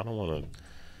 it's like, I don't want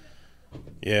to.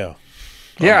 Yeah.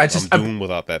 I'm doomed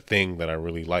without that thing that I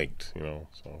really liked,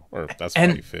 So, or that's how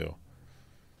you feel.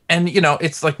 And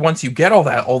it's like, once you get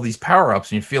all these power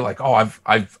ups, and you feel like, oh,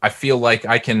 I feel like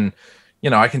I can,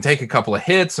 I can take a couple of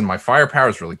hits, and my firepower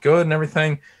is really good and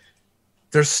everything.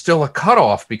 There's still a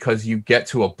cutoff, because you get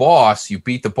to a boss, you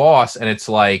beat the boss, and it's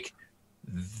like,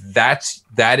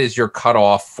 that is your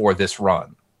cutoff for this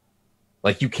run.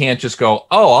 Like, you can't just go,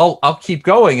 oh, I'll keep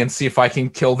going and see if I can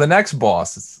kill the next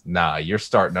boss. Nah, you're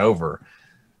starting over.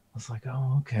 I was like,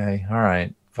 oh, okay, all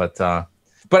right. But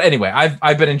anyway,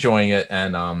 I've been enjoying it,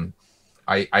 and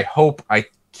I hope I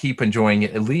keep enjoying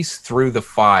it at least through the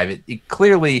 5. It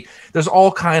clearly, there's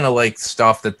all kind of like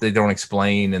stuff that they don't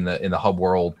explain in the hub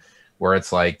world, where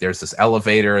it's like there's this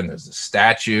elevator and there's a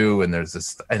statue and there's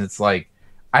this, and it's like,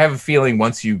 I have a feeling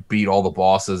once you beat all the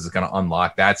bosses, it's going to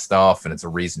unlock that stuff, and it's a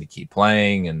reason to keep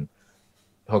playing and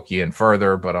hook you in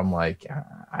further. But I'm like,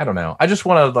 I don't know. I just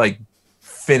want to like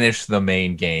finish the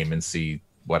main game and see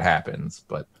what happens.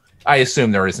 But I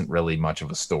assume there isn't really much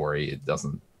of a story. It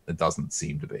doesn't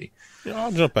seem to be. Yeah,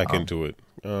 I'll jump back into it.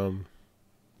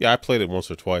 Yeah, I played it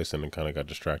once or twice and then kind of got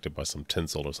distracted by some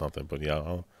tinsel or something. But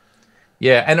yeah,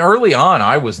 yeah. And early on,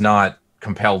 I was not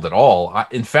compelled at all.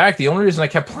 In fact, the only reason I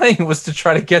kept playing was to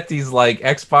try to get these like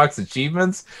Xbox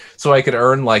achievements, so I could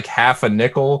earn like half a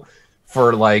nickel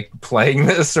for like playing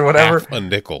this or whatever. Half a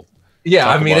nickel. Yeah,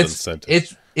 I mean,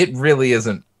 it really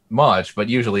isn't much, but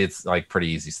usually it's like pretty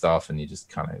easy stuff, and you just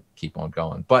kind of keep on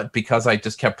going. But because I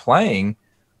just kept playing,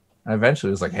 I eventually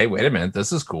was like, hey, wait a minute,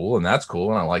 this is cool and that's cool,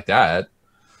 and I like that.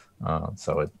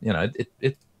 So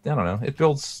it I don't know, it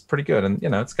builds pretty good, and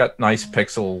it's got nice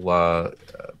pixel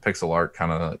art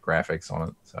kind of graphics on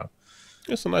it. So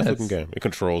it's a nice looking game. It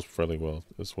controls fairly well.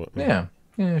 That's what.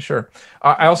 Yeah, sure.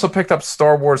 I also picked up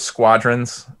Star Wars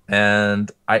Squadrons,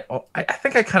 and I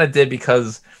think I kind of did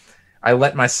because I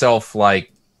let myself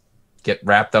like get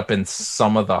wrapped up in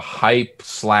some of the hype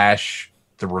 /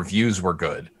 the reviews were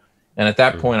good. And at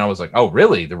that point I was like, oh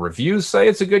really? The reviews say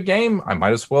it's a good game? I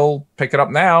might as well pick it up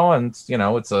now. And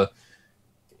it's a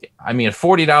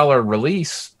 $40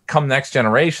 release come next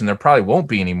generation. There probably won't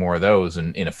be any more of those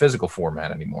in a physical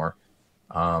format anymore.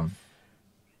 But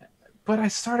I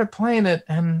started playing it,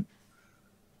 and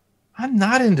I'm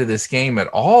not into this game at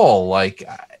all. Like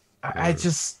I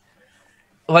just,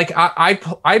 like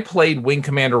I played Wing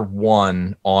Commander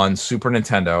 1 on Super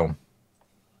Nintendo,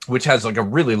 which has like a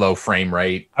really low frame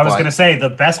rate. I was going to say the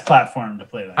best platform to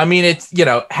play that. I mean, it's, you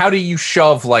know, how do you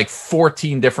shove like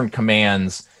 14 different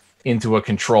commands into a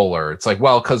controller? It's like,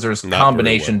 well, because there's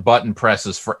combination button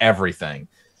presses for everything.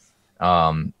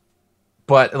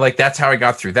 But like that's how I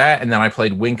got through that. And then I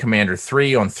played Wing Commander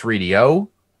 3 on 3DO,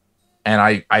 and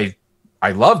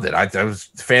I loved it. It was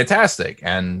fantastic.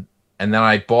 And then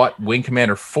I bought Wing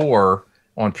Commander 4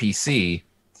 on PC,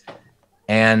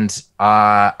 and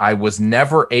I was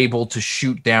never able to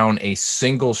shoot down a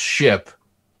single ship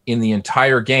in the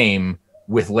entire game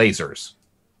with lasers.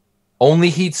 Only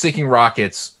heat-seeking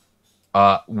rockets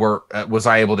was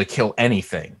I able to kill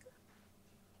anything.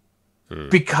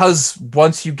 Because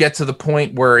once you get to the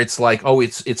point where it's like, oh,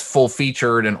 it's full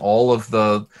featured and all of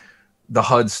the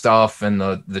HUD stuff and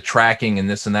the tracking and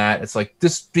this and that, it's like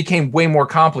this became way more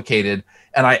complicated,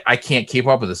 and I can't keep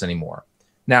up with this anymore.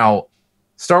 Now,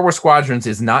 Star Wars Squadrons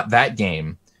is not that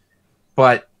game,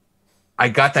 but I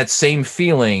got that same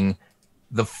feeling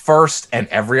the first and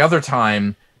every other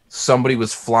time somebody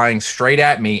was flying straight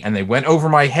at me and they went over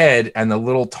my head, and the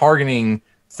little targeting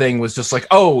thing was just like,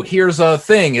 oh, here's a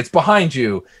thing, it's behind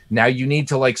you, now you need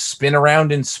to like spin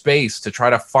around in space to try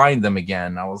to find them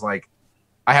again. I was like,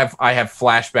 I have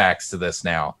flashbacks to this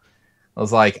now. I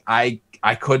was like, I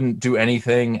couldn't do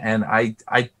anything, and I'm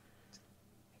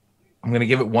gonna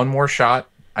give it one more shot,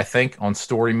 I think, on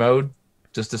story mode,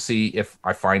 just to see if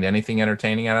I find anything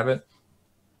entertaining out of it.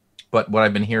 But what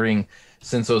I've been hearing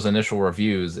since those initial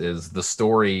reviews is the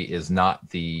story is not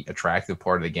the attractive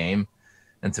part of the game.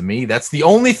 And to me, that's the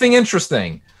only thing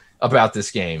interesting about this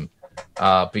game,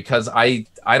 because I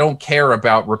don't care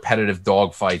about repetitive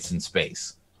dogfights in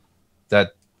space.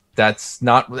 That's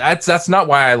not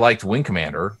why I liked Wing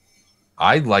Commander.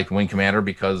 I liked Wing Commander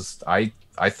because I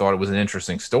thought it was an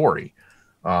interesting story.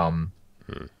 The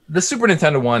Super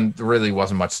Nintendo one really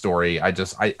wasn't much story. I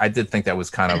did think that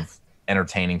was kind of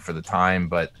entertaining for the time,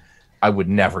 but I would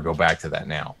never go back to that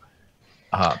now.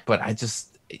 But I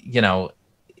just, you know,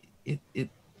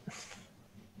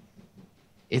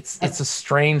 it's a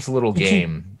strange little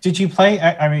game. Did you play?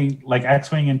 I mean, like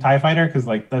X-Wing and TIE Fighter, because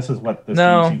like this is what this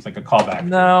game seems like a callback.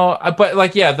 No, but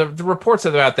like yeah, the reports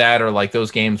about that are like those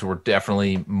games were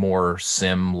definitely more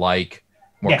sim-like,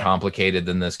 more complicated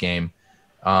than this game.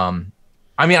 I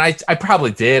mean, I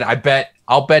probably did.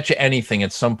 I'll bet you anything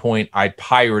at some point I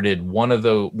pirated one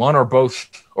or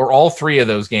both or all three of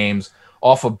those games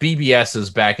off of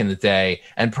BBS's back in the day,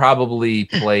 and probably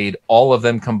played all of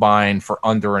them combined for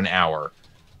under an hour,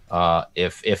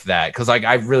 if that. Because like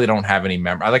I really don't have any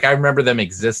memory. Like I remember them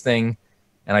existing,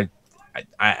 and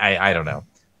I don't know.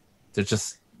 They're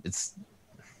just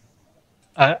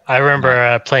I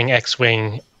remember playing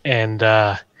X-Wing, and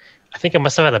I think I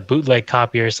must have had a bootleg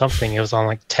copy or something. It was on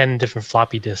like 10 different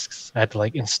floppy disks. I had to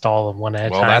like install them one at a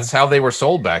time. Well, that's how they were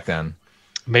sold back then.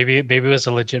 Maybe it was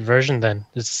a legit version then.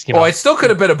 It's, you well, know. it still could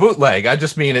have been a bootleg. I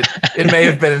just mean it may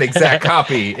have been an exact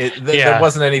copy. There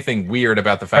wasn't anything weird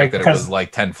about the fact that it was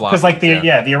like 10 floppies. Because like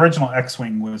the original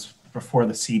X-Wing was before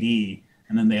the CD,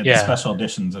 and then they had the special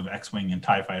editions of X-Wing and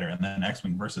TIE Fighter, and then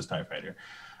X-Wing versus TIE Fighter.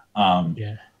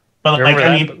 But like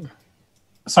I mean,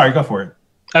 sorry, go for it.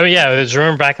 Oh yeah, I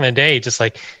remember back in the day, just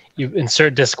like you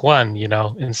insert disc 1, you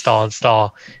know,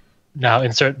 install. Now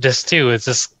insert disc 2. It's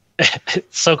just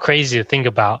it's so crazy to think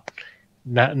about.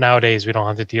 Nowadays, we don't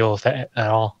have to deal with that at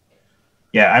all.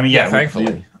 Yeah, I mean,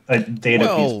 thankfully. A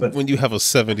data piece, but when you have a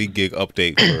 70 gig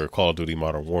update for Call of Duty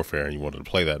Modern Warfare and you wanted to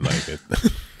play that night,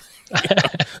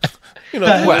 you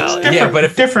know, but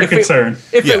if concern.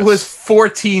 If it was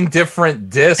 14 different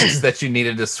discs that you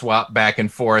needed to swap back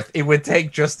and forth, it would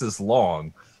take just as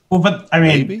long. Well, but I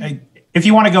mean, if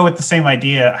you want to go with the same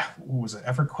idea, what was it?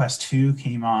 EverQuest 2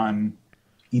 came on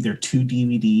either 2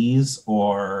 DVDs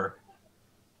or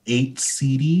 8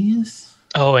 CDs.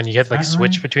 Oh, and you had to like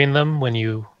switch between them when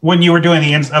you were doing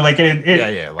the like it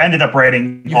ended up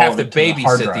writing. You have to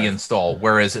babysit the install,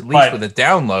 whereas at least with a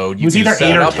download, you can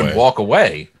set it up and walk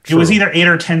away. It was either 8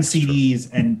 or 10 CDs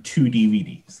and 2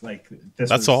 DVDs. Like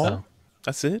that's all.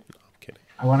 That's it.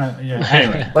 I want to,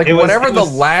 anyway. Like whatever the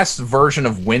last version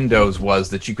of Windows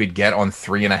was that you could get on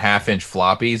 3.5-inch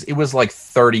floppies, it was like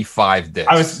 35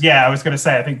 discs. I was going to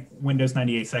say, I think Windows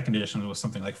 98 Second Edition was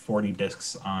something like 40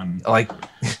 discs on. Like,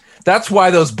 that's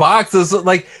why those boxes,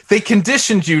 like, they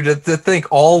conditioned you to think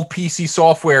all PC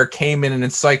software came in an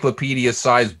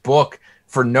encyclopedia-sized book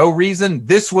for no reason.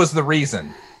 This was the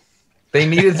reason. They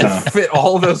needed to fit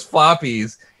all those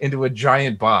floppies into a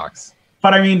giant box.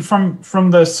 But I mean,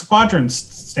 from the Squadrons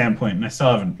standpoint, and I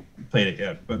still haven't played it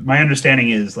yet, but my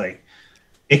understanding is like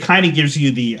it kind of gives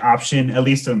you the option, at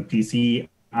least on PC,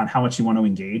 on how much you want to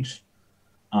engage.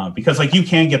 Because like you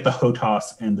can get the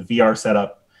HOTAS and the VR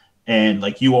setup, and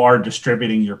like you are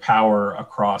distributing your power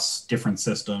across different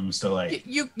systems. So like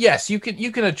you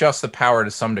can adjust the power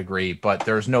to some degree, but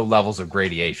there's no levels of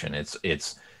gradation.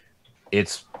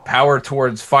 It's power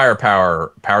towards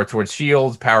firepower, power towards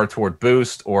shields, power toward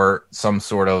boost, or some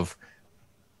sort of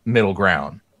middle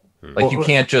ground. Like you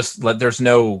can't just there's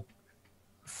no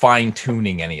fine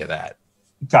tuning any of that.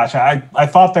 Gotcha. I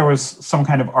thought there was some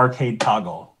kind of arcade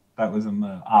toggle that was in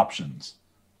the options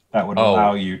that would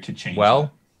allow you to change. Well,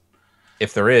 that.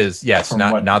 If there is, yes,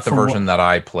 not the version that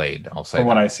I played. I'll say from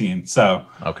what I've seen. So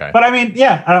okay, but I mean,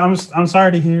 yeah, I'm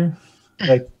sorry to hear.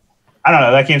 Like, I don't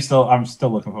know. That game's I'm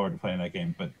still looking forward to playing that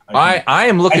game. But I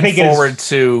am looking forward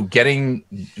to getting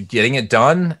it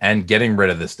done and getting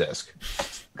rid of this disc,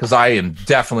 because I am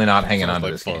definitely not hanging on to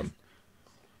this game.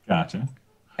 Gotcha.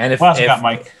 And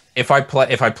if I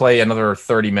play another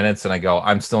 30 minutes and I go,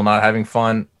 I'm still not having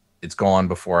fun, it's gone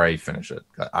before I finish it.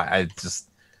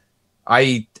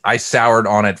 I soured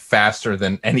on it faster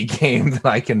than any game that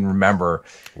I can remember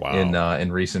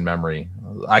in recent memory.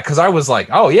 Because I was like,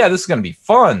 oh yeah, this is gonna be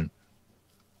fun.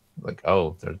 Like,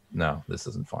 oh no, this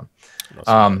isn't fun.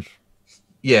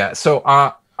 Yeah. So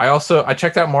I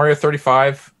checked out Mario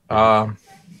 35. I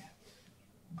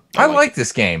like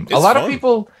this game. A lot of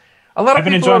people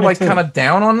are like kind of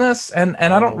down on this, and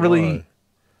I don't really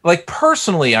like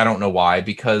personally. I don't know why,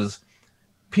 because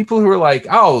people who are like,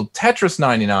 "Oh, Tetris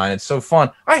 99, it's so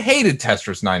fun." I hated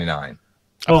Tetris 99.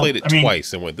 I played it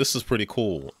twice and went, "This is pretty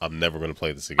cool. I'm never going to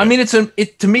play this again." I mean,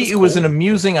 to me, it was an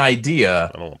amusing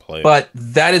idea. I don't want to play it, but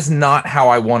that is not how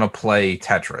I want to play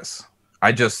Tetris.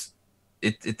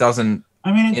 It doesn't.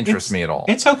 I mean, interest me at all.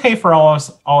 It's okay for all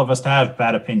of us to have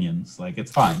bad opinions. Like,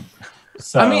 it's fine.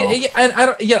 So I mean,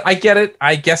 I get it.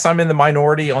 I guess I'm in the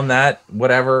minority on that.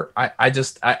 Whatever. I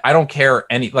don't care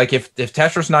like if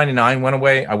Tetris 99 went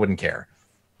away, I wouldn't care.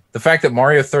 The fact that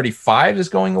Mario 35 is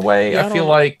going away, I feel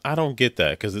like I don't get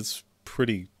that, because it's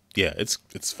pretty. Yeah, it's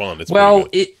fun. It's well,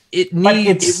 it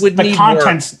would need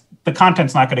content's more. The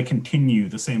content's not going to continue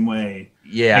the same way.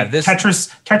 Yeah, like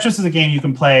Tetris is a game you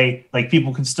can play. Like,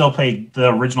 people can still play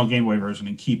the original Game Boy version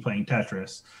and keep playing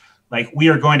Tetris. Like, we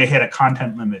are going to hit a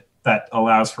content limit that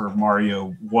allows for Mario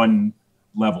 1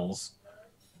 levels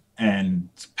and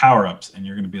power-ups, and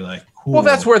you're going to be like, cool. Well,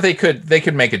 that's where they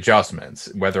could make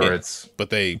adjustments, whether it's but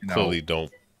they clearly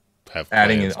don't have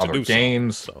adding in other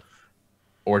games,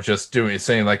 or just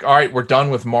saying like, all right, we're done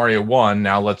with Mario 1,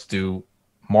 now let's do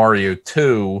Mario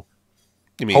 2,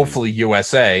 hopefully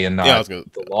USA and not the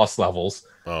lost levels.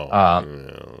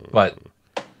 But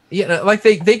yeah, like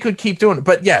they could keep doing it.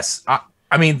 But yes,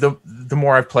 I mean, the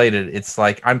more I've played it, it's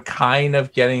like I'm kind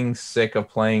of getting sick of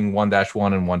playing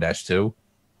 1-1 and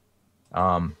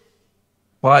 1-2.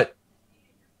 But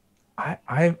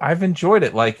I've enjoyed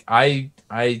it. Like I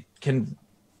can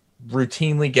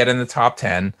routinely get in the top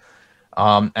 10.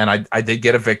 And I did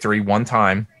get a victory one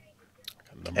time.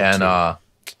 And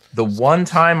the one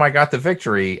time I got the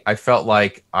victory, I felt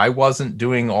like I wasn't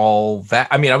doing all that.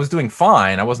 I mean, I was doing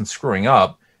fine. I wasn't screwing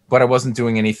up, but I wasn't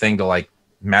doing anything to like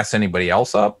mess anybody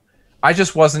else up. I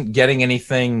just wasn't getting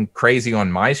anything crazy on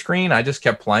my screen. I just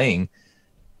kept playing.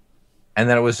 And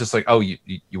then it was just like, oh, you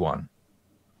won.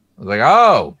 I was like,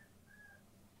 oh,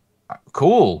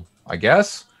 cool, I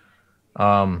guess.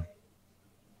 Let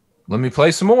me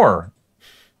play some more.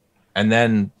 And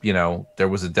then, there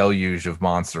was a deluge of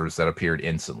monsters that appeared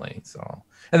instantly. So,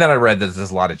 and then I read that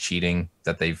there's a lot of cheating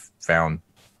that they've found,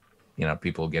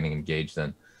 people getting engaged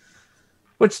in,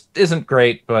 which isn't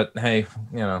great, but hey,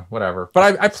 whatever.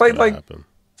 But I played like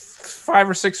 5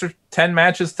 or 6 or 10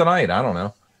 matches tonight. I don't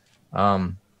know.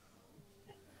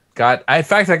 In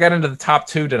fact, I got into the top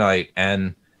 2 tonight,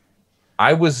 and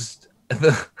I was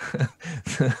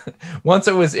once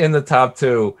it was in the top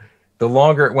 2, the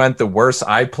longer it went, the worse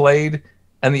I played.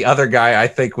 And the other guy, I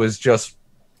think, was just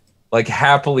like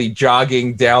happily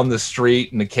jogging down the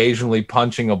street and occasionally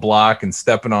punching a block and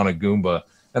stepping on a Goomba.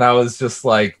 And I was just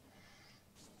like,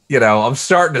 I'm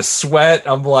starting to sweat.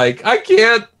 I'm like, I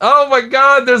can't. Oh my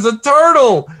God, there's a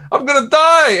turtle. I'm going to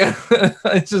die.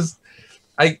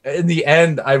 In the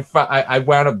end, I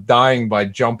wound up dying by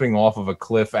jumping off of a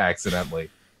cliff accidentally.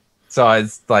 So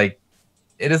it's like,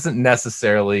 it isn't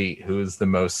necessarily who's the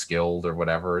most skilled or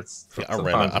whatever.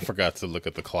 I forgot to look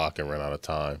at the clock and ran out of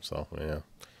time. So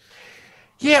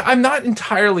yeah, I'm not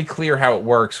entirely clear how it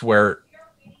works, where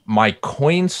my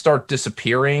coins start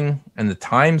disappearing and the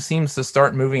time seems to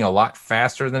start moving a lot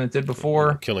faster than it did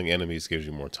before. Killing enemies gives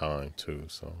you more time too.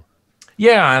 So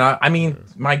Yeah, and I mean,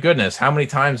 my goodness, how many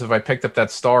times have I picked up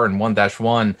that star in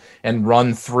 1-1 and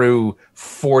run through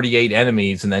 48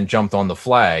 enemies and then jumped on the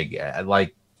flag?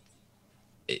 Like,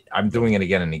 I'm doing it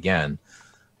again and again.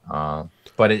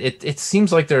 But it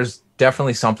seems like there's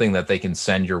definitely something that they can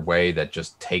send your way that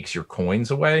just takes your coins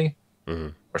away,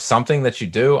 or something that you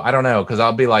do. I don't know, because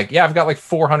I'll be like, yeah, I've got like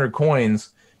 400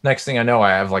 coins. Next thing I know, I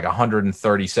have like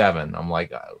 137. I'm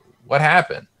like, what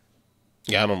happened?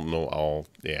 Yeah, I don't know all.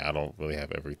 Yeah, I don't really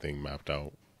have everything mapped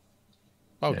out.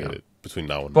 I'll get it between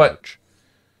now and March.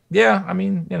 Yeah, I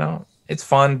mean, it's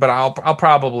fun, but I'll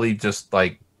probably just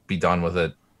like be done with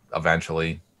it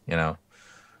eventually.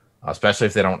 Especially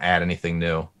if they don't add anything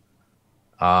new.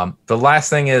 The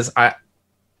last thing is, I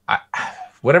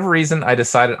whatever reason, I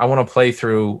decided I want to play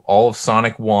through all of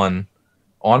Sonic 1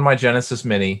 on my Genesis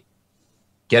Mini,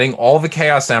 getting all the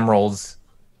Chaos Emeralds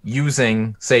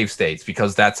using save states,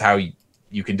 because that's how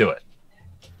you can do it.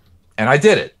 And I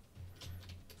did it.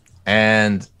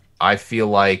 And I feel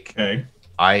like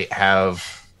I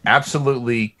have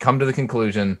absolutely come to the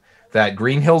conclusion that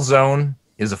Green Hill Zone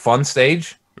is a fun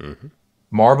stage.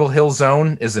 Marble Hill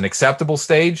Zone is an acceptable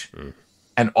stage.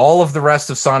 And all of the rest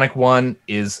of Sonic 1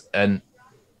 is an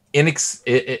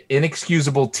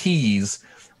inexcusable tease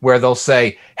where they'll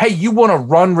say, hey, you want to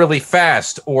run really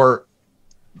fast or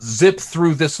zip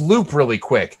through this loop really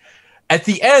quick. At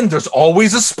the end, there's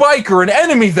always a spike or an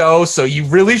enemy, though, so you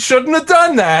really shouldn't have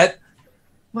done that.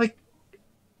 Like,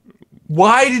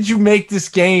 why did you make this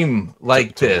game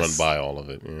like to this? Run by all of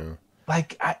it, yeah.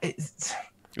 Like, it's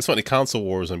funny, console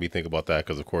wars, and me think about that,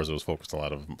 because, of course, it was focused on a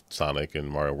lot of Sonic and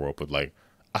Mario World, but, like,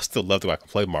 I still love to go back and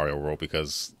play Mario World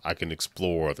because I can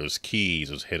explore. There's keys,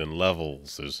 there's hidden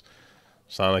levels, there's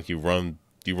Sonic. You run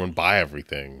by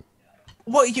everything.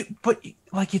 Well,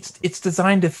 it's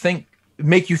designed to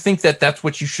make you think that that's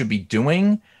what you should be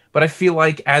doing. But I feel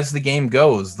like as the game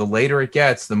goes, the later it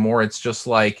gets, the more it's just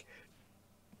like,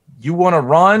 you want to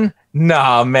run?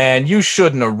 Nah, man, you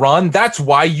shouldn't have run. That's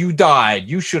why you died.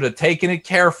 You should have taken it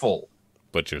careful.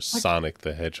 But you're Sonic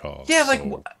the Hedgehog. Yeah, like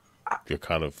so you're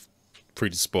kind of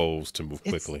predisposed to move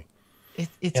quickly.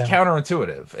 It's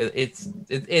counterintuitive.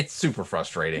 It's super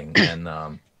frustrating,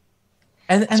 and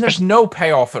there's no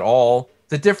payoff at all.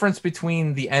 The difference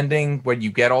between the ending when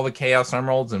you get all the Chaos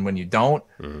Emeralds and when you don't,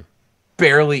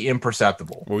 barely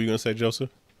imperceptible. What were you gonna say, Joseph?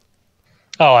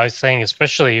 Oh, I was saying,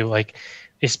 especially like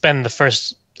they spend the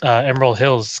first Emerald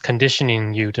Hills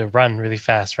conditioning you to run really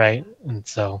fast, right? And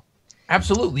so,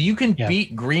 absolutely, you can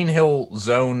beat Green Hill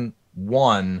Zone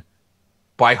 1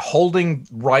 by holding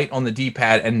right on the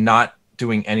D-pad and not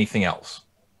doing anything else.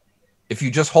 If you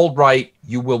just hold right,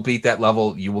 you will beat that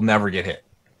level. You will never get hit.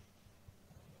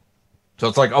 So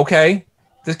it's like, okay,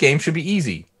 this game should be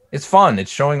easy. It's fun. It's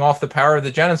showing off the power of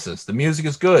the Genesis. The music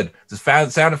is good. The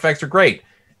sound effects are great.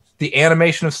 The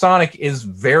animation of Sonic is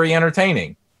very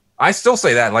entertaining. I still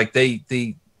say that. Like,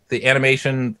 the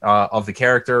animation of the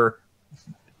character,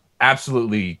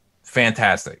 absolutely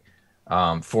fantastic.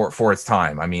 For its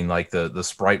time. I mean, like the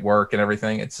sprite work and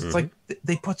everything. It's like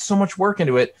they put so much work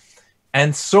into it,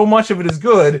 and so much of it is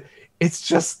good. It's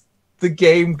just the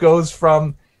game goes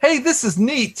from, hey, this is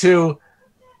neat, to,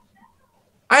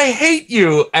 I hate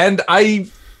you, and I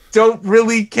don't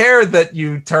really care that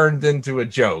you turned into a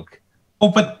joke. Oh,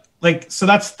 but like, so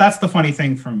that's the funny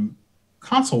thing from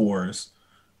Console Wars,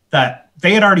 that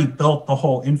they had already built the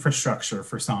whole infrastructure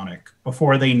for Sonic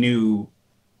before they knew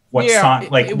what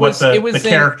the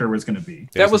character was going to be.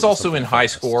 That was also in High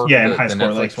Score. Yeah, in High Score,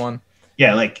 Netflix one.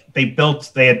 Yeah, like they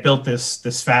had built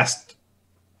this fast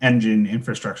engine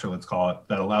infrastructure, let's call it,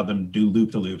 that allowed them to do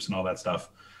loop-to-loops and all that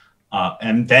stuff.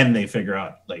 And then they figure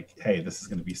out, like, hey, this is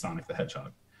going to be Sonic the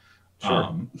Hedgehog.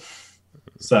 Sure.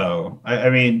 So I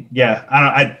mean,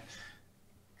 yeah,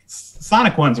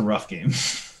 Sonic 1's a rough game.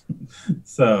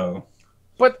 So,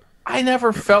 but I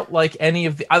never felt like any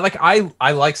of the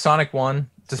I like Sonic 1.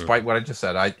 Despite what I just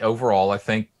said, overall I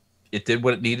think it did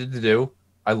what it needed to do.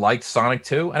 I liked Sonic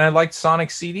 2, and I liked Sonic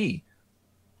CD.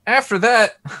 After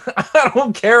that, I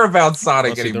don't care about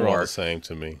Sonic anymore. They're all the same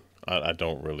to me. I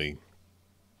don't really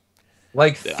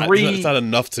like 3. It's not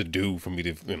enough to do for me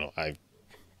to, I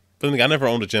never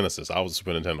owned a Genesis. I was a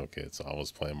Super Nintendo kid, so I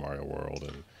was playing Mario World.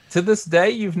 And to this day,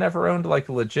 you've never owned like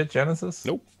a legit Genesis?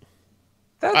 Nope.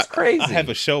 That's crazy. I have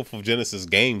a shelf of Genesis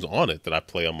games on it that I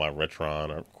play on my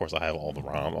Retron. Of course, I have all the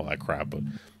ROM, all that crap, but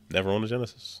never owned a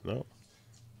Genesis. No.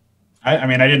 I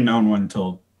mean, I didn't own one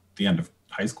until the end of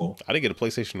high school. I didn't get a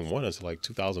PlayStation 1 until like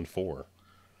 2004.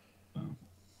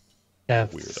 Yeah,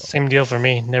 weirdo. Same deal for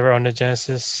me. Never owned a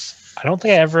Genesis. I don't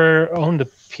think I ever owned a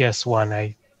PS1.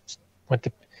 I went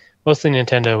to mostly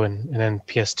Nintendo and then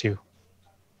PS2.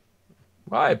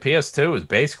 Well, PS2 is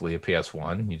basically a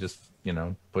PS1. You just,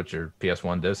 put your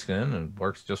PS1 disc in and it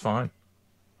works just fine.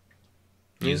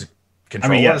 Use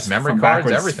controllers, memory cards,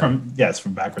 everything. It's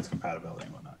from backwards compatibility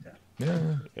and whatnot. Yeah.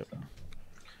 So.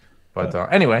 But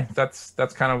anyway, that's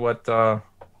kind of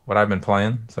what I've been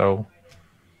playing. So,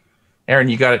 Aaron,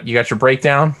 you got your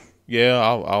breakdown? Yeah,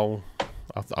 I'll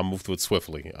move through it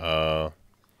swiftly. I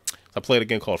played a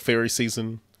game called Fairy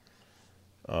Season.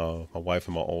 My wife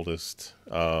and my oldest.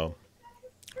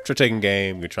 Trick-taking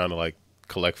game. You're trying to like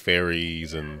collect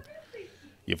fairies and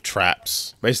you have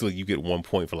traps. Basically, you get 1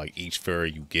 point for like each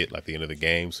fairy you get like the end of the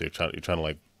game. So you're trying to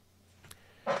like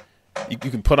you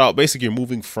can put out. Basically, you're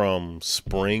moving from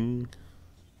spring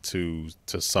to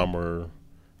summer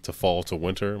to fall to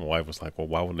winter. My wife was like, "Well,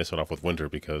 why wouldn't they start off with winter?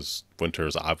 Because winter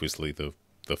is obviously the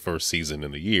first season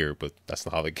in the year, but that's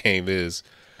not how the game is.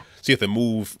 So you have to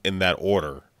move in that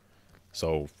order."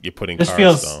 So you're putting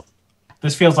cards down.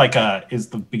 This feels like is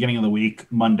the beginning of the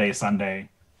week, Monday, Sunday,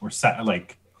 or is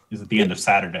it the end of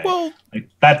Saturday? Well, like,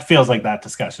 that feels like that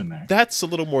discussion there. That's a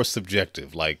little more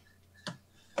subjective. Like,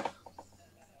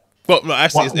 well, no,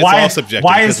 actually, it's all subjective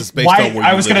because it's based on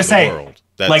where you live in the world.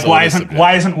 Like,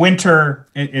 why isn't winter,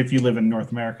 if you live in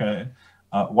North America,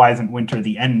 why isn't winter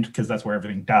the end? Because that's where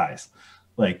everything dies.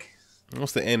 Like,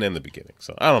 what's the end and the beginning?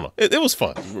 So I don't know. It was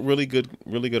fun. Really good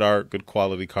art, good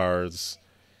quality cards.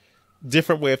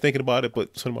 Different way of thinking about it,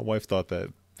 but so my wife thought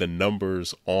that the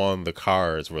numbers on the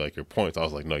cards were like your points. I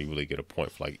was like, no, you really get a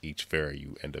point for like each fairy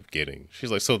you end up getting.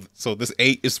 She's like, so this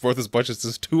 8 is worth as much as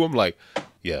this 2? I'm like,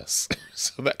 yes.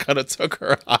 So that kind of took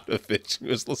her out of it. She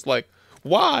was just like,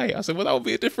 why? I said, well, that would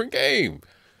be a different game.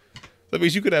 That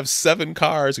means you could have 7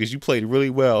 cards because you played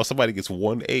really well. Somebody gets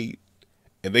 1 8,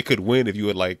 and they could win if you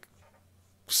had like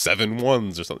 7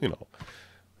 1s or something,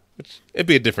 It'd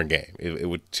be a different game. It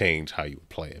would change how you would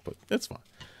play it, but that's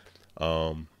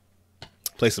fine.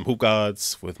 Play some Hoop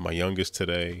Gods with my youngest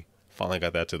today. Finally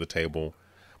got that to the table.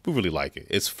 We really like it.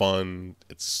 It's fun.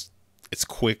 It's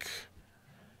quick.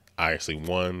 I actually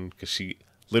won because she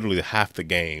literally half the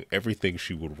game, everything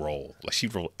she would roll, like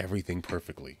she'd roll everything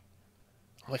perfectly.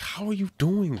 I'm like, how are you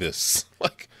doing this?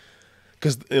 Like,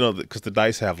 because the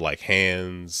dice have like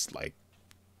hands, like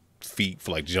feet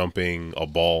for like jumping, a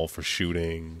ball for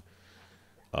shooting,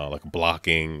 like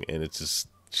blocking, and it's just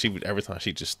every time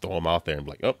she'd just throw them out there and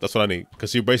be like, oh, that's what I need,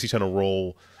 because you're basically trying to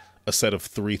roll a set of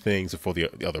 3 things for the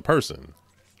other person.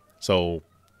 So,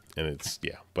 and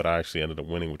but I actually ended up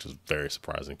winning, which was very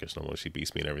surprising because normally she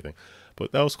beats me and everything,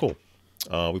 but that was cool.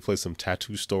 We played some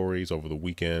Tattoo Stories over the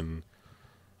weekend.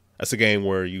 That's a game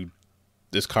where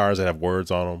there's cards that have words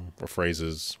on them or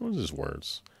phrases. What is this,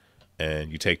 words?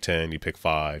 And you take 10, you pick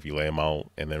 5, you lay them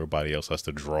out, and everybody else has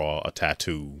to draw a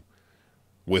tattoo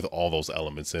with all those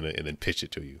elements in it and then pitch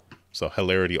it to you. So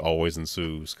hilarity always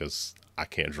ensues because I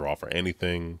can't draw for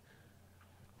anything.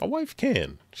 My wife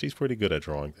can. She's pretty good at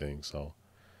drawing things, so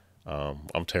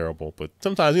I'm terrible. But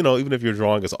sometimes, even if your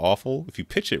drawing is awful, if you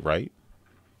pitch it right,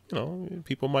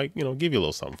 people might, give you a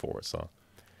little something for it. So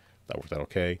that worked out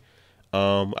okay.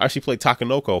 I actually played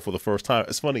Takenoko for the first time.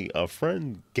 It's funny, a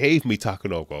friend gave me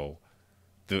Takenoko,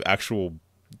 the actual,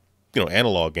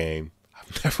 analog game.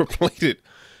 I've never played it,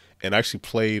 and I actually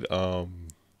played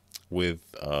with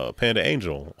Panda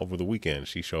Angel over the weekend.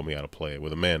 She showed me how to play it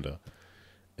with Amanda,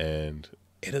 and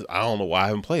it is. I don't know why I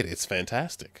haven't played it. It's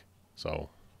fantastic. So,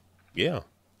 yeah.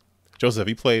 Joseph, have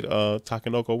you played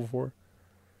Takenoko before?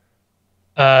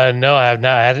 No, I have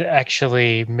not. I had to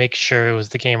actually make sure it was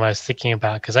the game I was thinking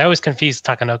about because I always confuse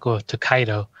Takenoko with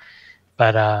Tokaido.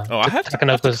 But I have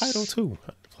Tokaido too. I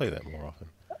have to play that more often.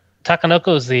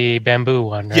 Takenoko is the bamboo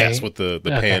one, right? Yes, with the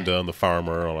panda and the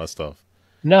farmer and all that stuff.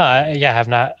 No, I have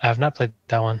not played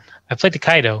that one. I played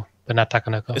Tokaido, but not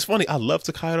Takenoko. It's funny. I love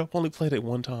Tokaido. I've only played it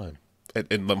one time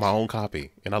in my own copy,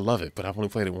 and I love it, but I've only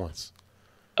played it once.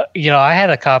 I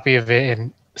had a copy of it,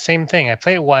 and same thing. I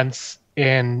played it once,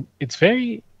 and it's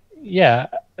a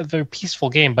very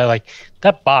peaceful game. But like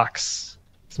that box,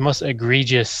 it's the most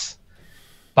egregious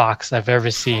box I've ever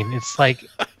seen. It's like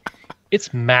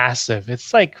it's massive.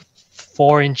 It's like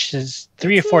 3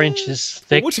 or 4 inches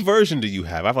thick. Well, which version do you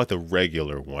have? I have like the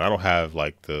regular one. I don't have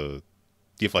like the.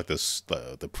 Do you have like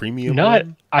the premium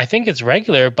one? I think it's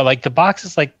regular, but like the box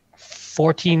is like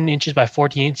 14 inches by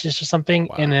 14 inches or something,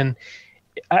 wow. And then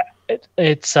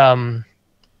it's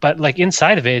but like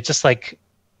inside of it, it's just like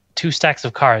 2 stacks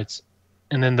of cards,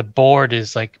 and then the board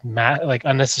is like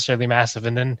unnecessarily massive,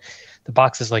 and then the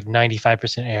box is like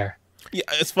 95% air. Yeah,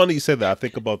 it's funny you said that. I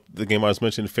think about the game I was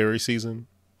mentioning, Fairy Season.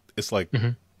 It's like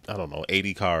I don't know,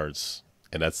 80 cards,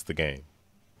 and that's the game.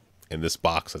 In this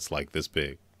box, that's like this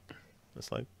big. It's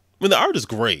like, the art is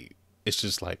great. It's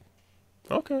just like,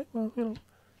 Okay, well,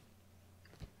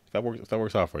 if that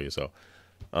works out for you. So,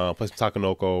 play some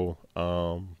Takenoko.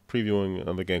 Previewing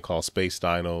another game called Space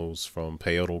Dinos from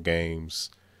Peyote Games.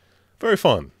 Very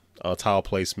fun. Tile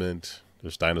placement.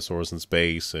 There's dinosaurs in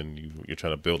space, and you're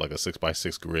trying to build like a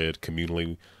 6x6 grid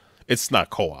communally. It's not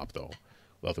co-op though,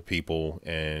 with other people,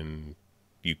 and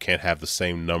you can't have the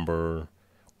same number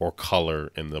or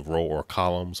color in the row or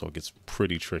column, so it gets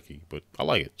pretty tricky. But I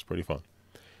like it. It's pretty fun.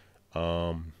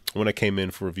 When I came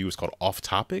in for review, it's called Off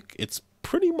Topic. It's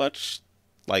pretty much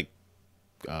like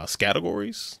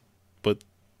categories, but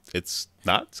it's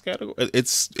not category.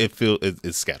 It's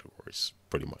categories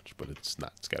pretty much, but it's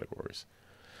not categories.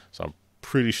 So I'm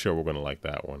pretty sure we're gonna like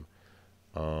that one.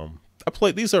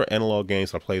 These are analog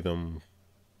games. So I play them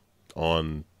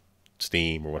on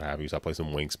Steam or what have you. So I play some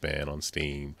Wingspan on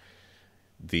Steam.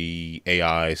 The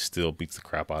AI still beats the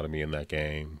crap out of me in that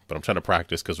game, but I'm trying to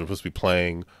practice because we're supposed to be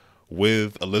playing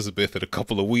with Elizabeth in a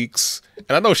couple of weeks,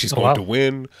 and I know she's going to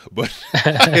win, but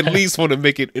I at least want to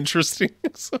make it interesting.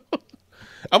 So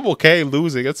I'm okay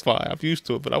losing; it's fine. I'm used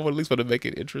to it, but I at least want to make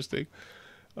it interesting.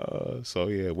 So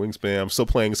yeah, Wingspan. I'm still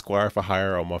playing Squire for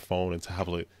Hire on my phone and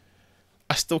tablet.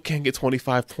 I still can't get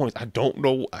 25 points. I don't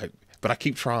know, but I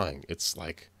keep trying. It's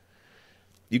like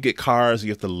you get cars,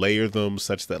 you have to layer them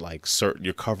such that like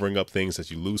you're covering up things that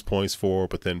you lose points for,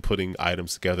 but then putting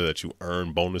items together that you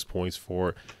earn bonus points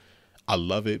for. I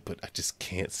love it, but I just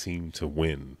can't seem to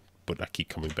win. But I keep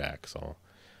coming back. So,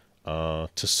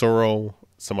 Tsuro,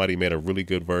 somebody made a really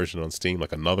good version on Steam,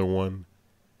 like another one.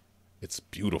 It's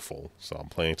beautiful. So I'm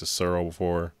playing Tsuro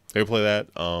before. You ever play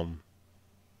that?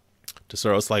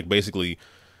 Tsuro, it's like basically,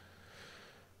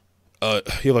 you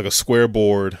have like a square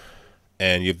board,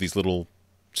 and you have these little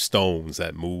stones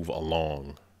that move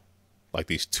along. Like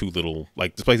these two little,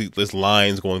 like basically there's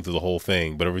lines going through the whole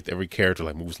thing, but every character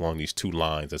like moves along these two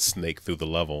lines that snake through the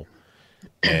level,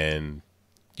 and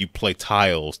you play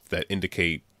tiles that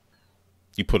indicate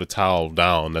you put a tile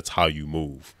down. That's how you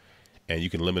move, and you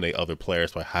can eliminate other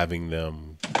players by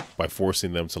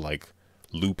forcing them to like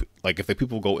loop. Like if the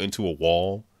people go into a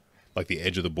wall, like the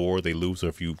edge of the board, they lose. Or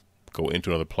if you go into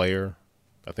another player,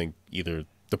 I think either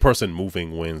the person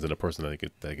moving wins and the person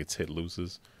that gets hit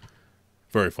loses.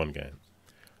 Very fun game.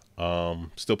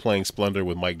 Still playing Splendor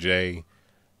with Mike J.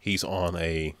 He's on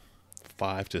a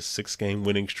 5 to 6 game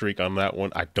winning streak on that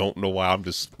one. I don't know why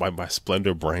my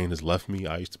Splendor brain has left me.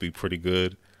 I used to be pretty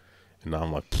good, and now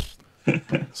I'm like,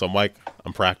 so Mike,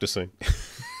 I'm practicing.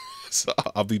 So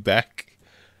I'll be back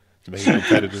to make it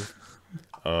competitive.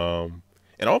 And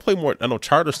I want to play more. I know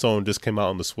Charterstone just came out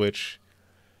on the Switch.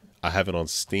 I have it on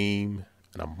Steam,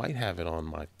 and I might have it on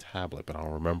my tablet, but I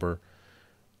don't remember.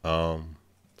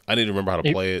 I need to remember how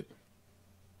to play it.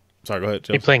 Sorry, go ahead,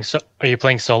 Joseph. Are you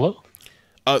playing solo?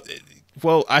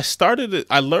 Well, I started it.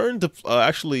 I learned to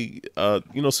actually,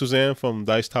 Suzanne from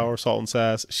Dice Tower, Salt and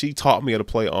Sass. She taught me how to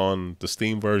play on the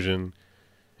Steam version,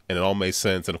 and it all made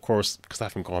sense. And of course, because I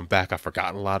haven't gone back, I've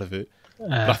forgotten a lot of it.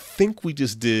 But I think we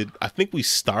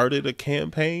started a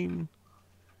campaign,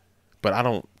 but I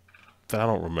don't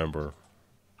remember.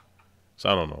 So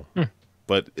I don't know.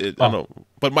 But I don't know.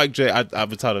 But Mike J, I've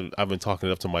been talking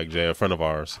it up to Mike J, a friend of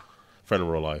ours, friend in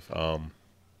real life, friend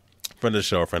of the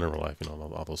show, friend in real life.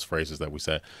 All those phrases that we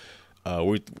said. I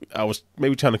was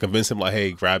maybe trying to convince him, like,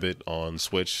 hey, grab it on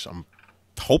Switch. I'm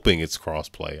hoping it's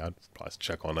cross-play. I'd probably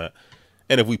check on that.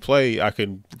 And if we play,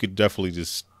 we could definitely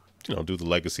just do the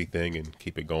legacy thing and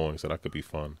keep it going. So that could be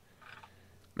fun.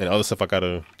 And other stuff I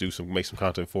gotta make some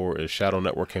content for is Shadow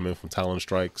Network came in from Talon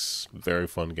Strikes. Very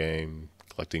fun game.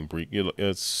 Collecting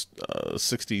it's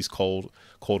 60s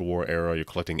Cold War era. You're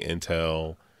collecting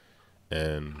intel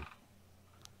and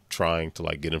trying to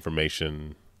like get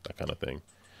information, that kind of thing.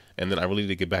 And then I really need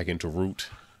to get back into Root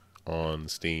on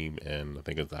Steam, and I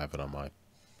think I have it on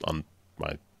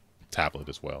my tablet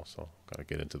as well. So gotta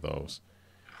get into those.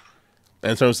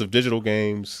 And in terms of digital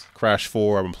games, Crash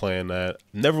 4, I've been playing that.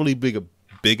 Never really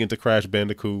big into Crash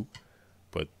Bandicoot,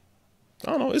 but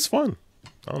I don't know, it's fun.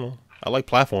 I don't know. I like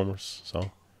platformers, so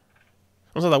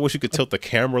sometimes I wish you could tilt the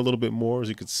camera a little bit more, so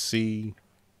you could see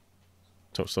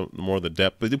some more of the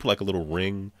depth. But they do put like a little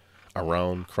ring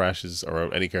around Crash's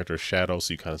or any character's shadow,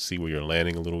 so you kind of see where you're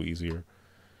landing a little easier.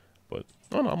 But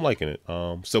I don't know, I'm liking it.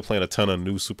 Still playing a ton of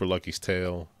new Super Lucky's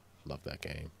Tale. Love that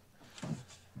game.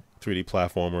 3D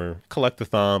platformer,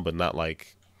 collectathon, but not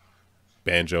like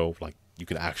Banjo. Like you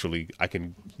can do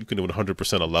it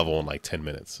 100% a level in like 10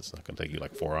 minutes. It's not gonna take you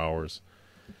like 4 hours.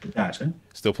 Gotcha.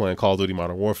 Still playing Call of Duty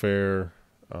Modern Warfare.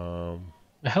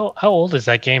 How old is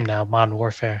that game now, Modern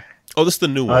Warfare? Oh, this is the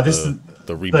new one.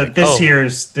 The remake.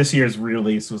 This year's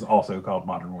re-release was also called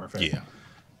Modern Warfare. Yeah.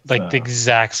 Like the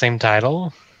exact same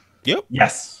title? Yep.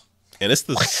 Yes. And it's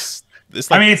the. It's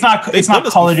like, I mean, it's not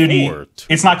Call of Duty.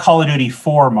 It's not Call of Duty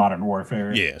 4 Modern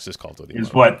Warfare. Yeah, it's just Call of Duty.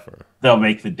 Is what Warfare. They'll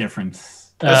make the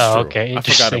difference. That's true. Okay. I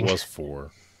forgot it was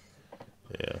 4.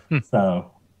 Yeah.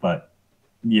 So, but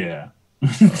yeah,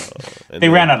 they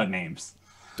ran out of names.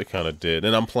 They kind of did.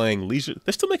 And I'm playing Leisure.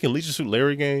 They're still making Leisure Suit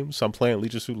Larry games. So I'm playing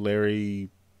Leisure Suit Larry.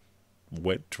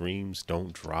 Wet Dreams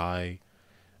Don't Dry,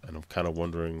 and I'm kind of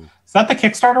wondering. Is that the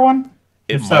Kickstarter one?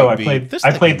 If so, I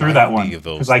played through that one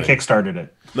because I kickstarted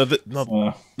it.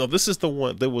 No, this is the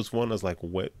one. There was one that's like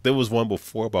wet. There was one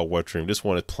before about Wet Dream. This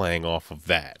one is playing off of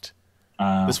that.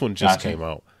 This one just came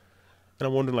out, and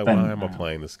I'm wondering why am I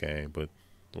playing this game? But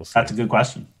we'll see. That's a good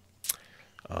question.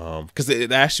 Because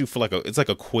it asks you for it's like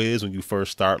a quiz when you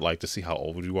first start, like to see how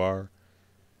old you are,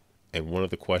 and one of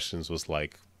the questions was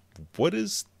like, "What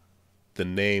is the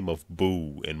name of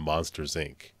Boo in Monsters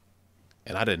Inc.?"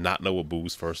 And I did not know what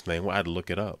Boo's first name was. I had to look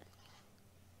it up.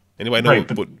 Anybody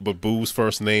know what Boo's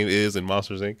first name is in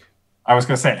Monsters Inc.? I was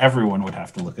going to say everyone would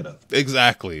have to look it up.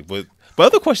 Exactly. But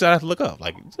other questions I have to look up.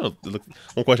 Like,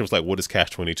 one question was like, what is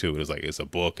Catch-22? It was like, it's a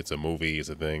book, it's a movie, it's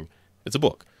a thing. It's a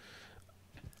book.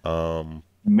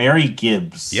 Mary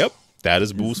Gibbs. Yep. That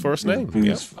is Boo's first name.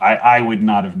 Yep. I would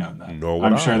not have known that.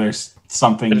 I'm sure there's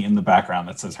something in the background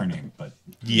that says her name, but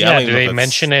yeah, do they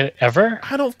mention it ever?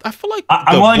 I feel like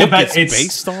I'm willing to bet it's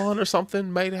based on or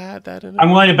something might have that in it.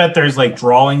 I'm willing to bet there's like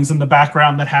drawings in the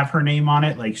background that have her name on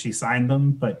it, like she signed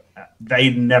them, but they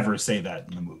never say that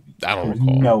in the movie. I don't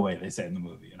recall. No way they say it in the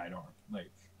movie, and I don't like.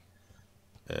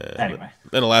 Anyway,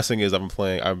 then the last thing is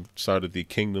I've started the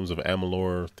Kingdoms of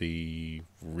Amalur,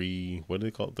 what do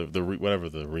they call it? The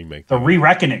remake. The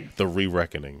Re-Reckoning. The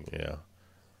Re-Reckoning, yeah.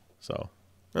 So,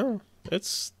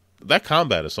 it's that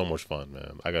combat is so much fun,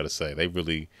 man. I gotta say, they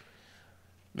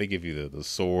give you the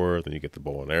sword, then you get the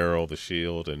bow and arrow, the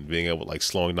shield, and being able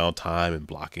slowing down time and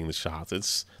blocking the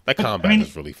shots. Combat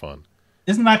is really fun.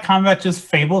 Isn't that combat just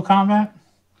Fable combat?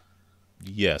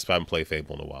 Yes, but I haven't played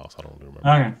Fable in a while, so I don't really remember.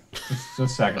 Okay, just a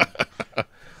second.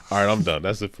 All right, I'm done.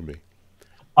 That's it for me.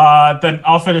 Then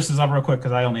I'll finish this up real quick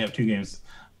because I only have 2 games.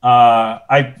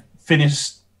 I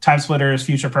finished Time Splitters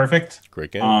Future Perfect.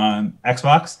 Great game. On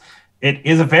Xbox. It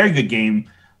is a very good game.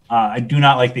 I do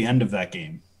not like the end of that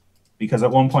game because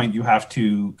at one point you have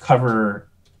to cover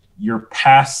your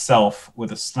past self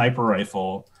with a sniper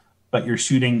rifle, but you're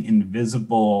shooting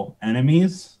invisible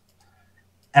enemies.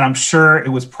 And I'm sure it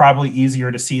was probably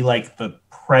easier to see the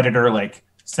Predator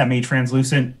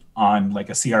semi-translucent on a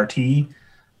CRT.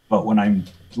 But when I'm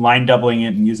line doubling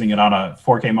it and using it on a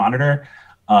 4K monitor,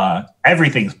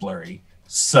 everything's blurry.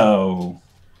 So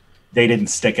they didn't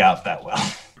stick out that well.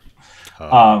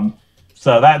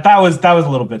 So that was a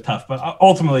little bit tough. But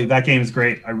ultimately, that game is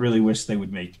great. I really wish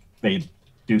they'd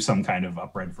do some kind of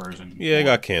up-res version. Yeah, it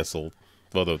got canceled.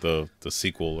 Well, the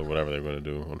sequel or whatever they're going to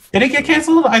do. Did it get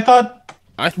canceled? I thought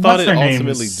it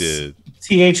ultimately did.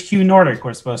 THQ Nordic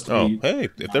was supposed to be. Oh, hey,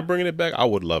 if they're bringing it back, I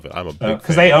would love it. I'm a big fan.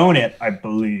 Because they own it, I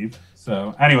believe.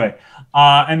 So anyway,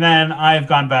 and then I've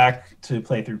gone back to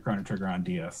play through Chrono Trigger on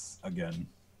DS again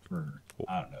for,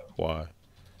 I don't know. Why?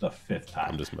 The 5th time.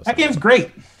 I'm just messing that game's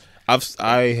great.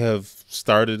 I have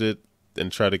started it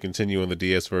and tried to continue on the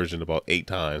DS version about 8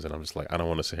 times, and I'm just like, I don't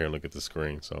want to sit here and look at the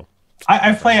screen. So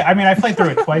I played through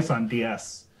it twice on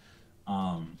DS.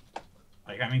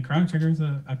 Chrono Trigger is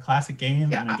a classic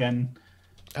game, and again,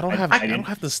 I don't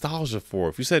have nostalgia for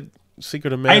it. If you said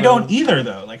Secret of Mana, I don't either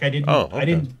though. I didn't. Oh,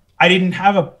 okay. I didn't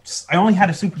have I only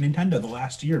had a Super Nintendo the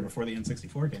last year before the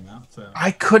N64 came out. So I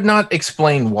could not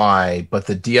explain why, but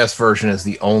the DS version is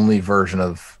the only version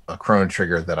of a Chrono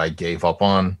Trigger that I gave up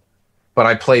on. But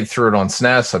I played through it on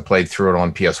SNES. I played through it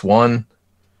on PS1.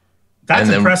 That's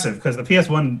impressive because the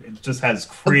PS1 just has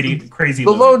crazy.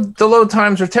 The load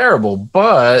times are terrible,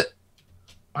 but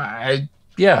I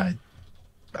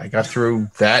got through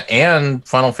that and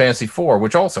Final Fantasy IV,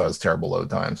 which also has terrible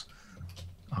load times.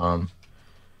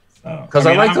 Because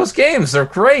I like those games; they're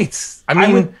great.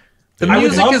 The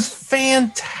music is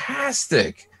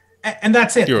fantastic, and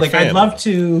that's it. I'd love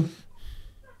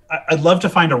to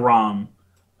find a ROM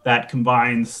that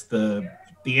combines the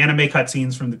anime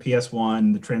cutscenes from the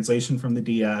PS1, the translation from the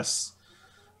DS,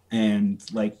 and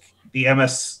the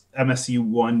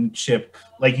MSU1 chip.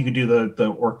 You could do the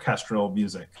orchestral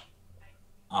music.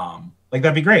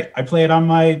 That'd be great. I play it on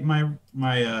my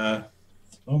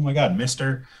oh my god,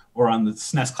 Mister, or on the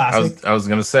SNES Classic. I was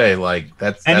gonna say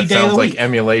that sounds like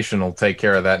emulation will take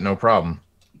care of that, no problem.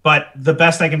 But the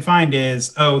best I can find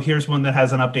is here's one that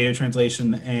has an updated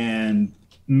translation and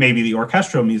maybe the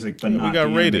orchestral music, but not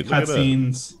the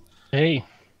cutscenes. Hey.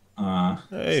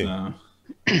 Hey.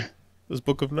 So, This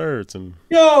Book of Nerds and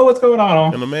yo, what's going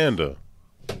on? And Amanda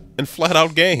and Flat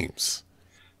Out Games.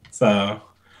 So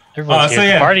everyone's here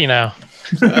at the party now.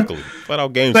 Exactly. Flat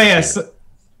Out Games.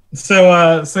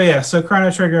 So Chrono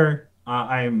Trigger.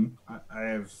 I'm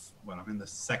in the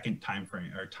second time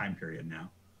period now.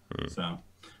 So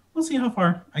we'll see how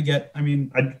far I get. I mean,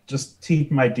 I just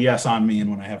keep my DS on me, and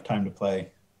when I have time to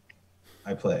play,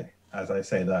 I play. As I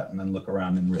say that, and then look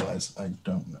around and realize I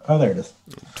don't know. Oh, there it is.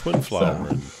 Twin Flower.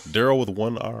 And Daryl with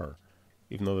one R,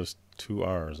 even though there's two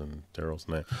R's in Daryl's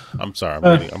name. I'm sorry.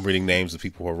 I'm reading names of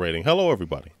people who are rating. Hello,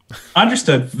 everybody.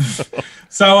 Understood.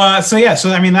 So I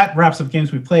mean, that wraps up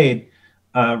games we played.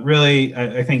 Really,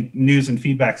 I think news and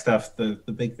feedback stuff. The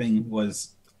big thing was,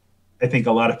 I think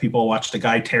a lot of people watched a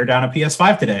guy tear down a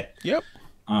PS5 today. Yep.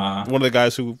 One of the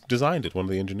guys who designed it, one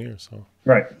of the engineers. So.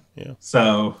 Right. Yeah.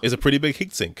 So it's a pretty big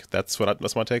heatsink. That's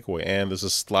my takeaway. And there's a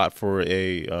slot for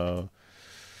an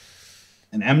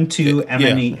M2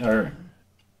 MNE or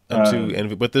M2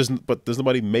 NV, but there's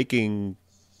nobody making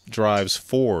drives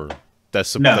for that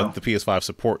the PS5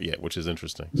 support yet, which is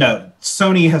interesting. No,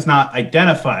 Sony has not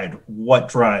identified what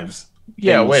drives.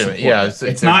 Yeah, wait a minute. Yeah,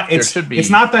 it's not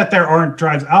that there aren't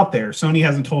drives out there. Sony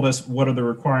hasn't told us what are the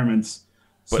requirements.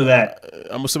 So that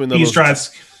I'm assuming these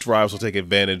drives will take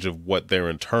advantage of what their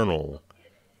internal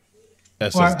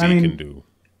SSD can do.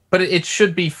 But it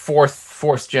should be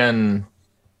fourth gen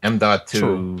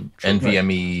M.2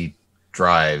 NVMe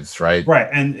drives, right? Right,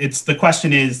 and the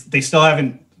question is they still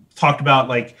haven't talked about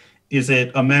like is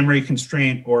it a memory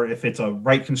constraint or if it's a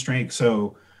write constraint.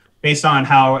 So based on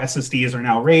how SSDs are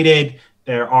now rated,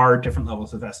 there are different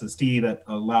levels of SSD that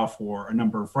allow for a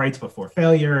number of writes before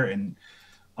failure and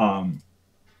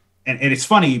it's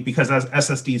funny because as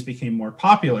SSDs became more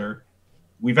popular,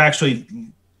 we've actually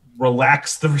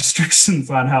relaxed the restrictions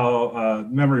on how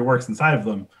memory works inside of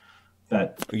them.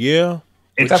 That's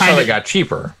how they got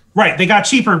cheaper. Right, they got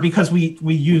cheaper because we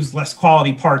use less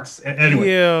quality parts.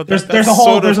 Anyway, yeah, there's a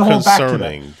whole back to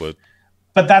that.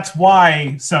 But that's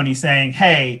why Sony's saying,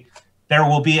 hey, there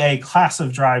will be a class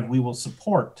of drive we will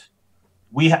support.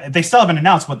 They still haven't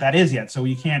announced what that is yet, so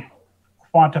we can't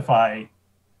quantify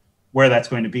where that's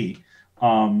going to be.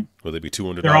 Will they be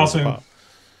 $200? They're also,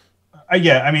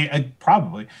 yeah, I mean,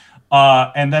 probably.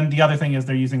 And then the other thing is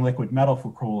they're using liquid metal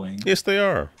for cooling. Yes, they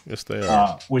are.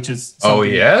 Which is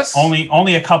yes.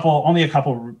 Only a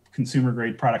couple consumer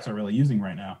grade products are really using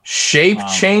right now. Shape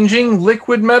changing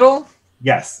liquid metal.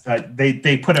 Yes,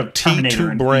 they put a Terminator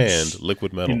T2 brand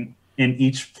liquid metal in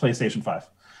each PlayStation 5.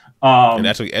 And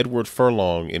actually, Edward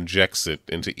Furlong injects it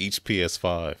into each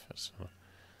PS5. That's why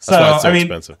it's so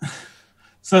expensive.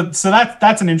 So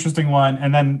that's an interesting one.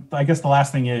 And then I guess the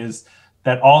last thing is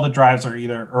that all the drives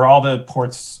are all the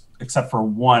ports except for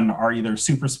one are either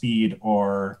super speed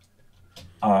or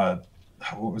what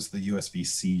was the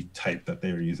USB-C type that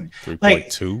they were using?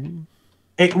 3.2?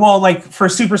 Like for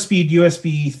super speed,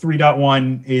 USB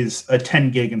 3.1 is a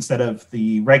 10 gig instead of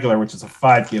the regular, which is a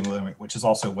 5 gig limit, which is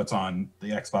also what's on the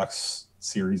Xbox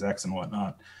Series X and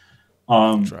whatnot.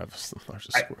 Drives the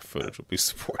largest square footage will be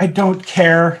supported. I don't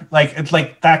care. It's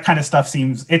like that kind of stuff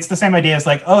seems. It's the same idea as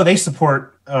like, oh, they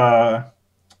support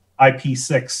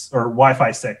IP6 or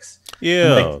Wi-Fi 6.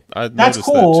 Yeah, that's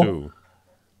cool. That too.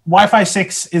 Wi-Fi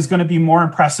 6 is going to be more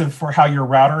impressive for how your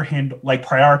router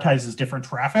prioritizes different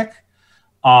traffic.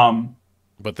 But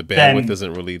the bandwidth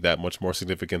isn't really that much more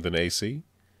significant than AC.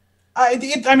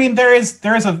 I mean, there is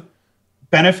a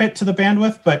benefit to the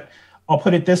bandwidth, but I'll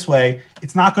put it this way: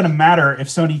 it's not going to matter if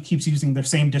Sony keeps using their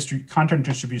same content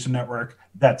distribution network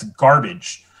that's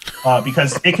garbage,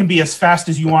 because it can be as fast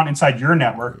as you want inside your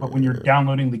network, but when you're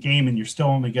downloading the game and you're still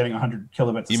only getting 100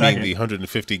 kilobits a second. You mean the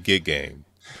 150 gig game?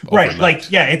 Right, overnight.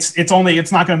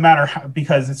 It's not going to matter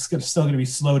because it's still going to be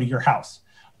slow to your house.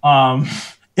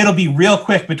 It'll be real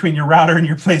quick between your router and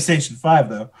your PlayStation 5,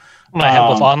 though. Might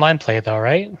help with online play, though,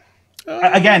 right?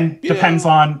 Depends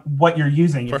on what you're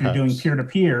using. Perhaps. If you're doing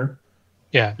peer-to-peer,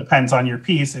 depends on your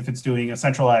piece. If it's doing a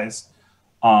centralized,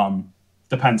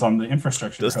 depends on the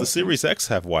infrastructure. Does the Series X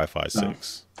have Wi-Fi 6? No,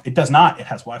 it does not. It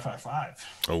has Wi-Fi 5.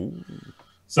 Oh.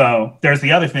 So there's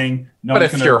the other thing. But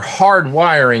if you're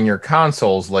hardwiring your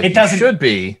consoles like you should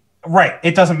be. Right.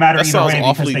 It doesn't matter that either way. That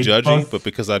sounds awfully judgy, but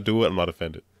because I do it, I'm not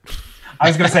offended. I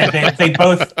was going to say they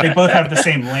both have the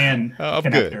same LAN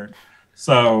connector. Good.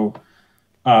 So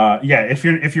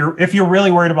if you're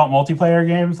really worried about multiplayer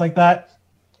games like that,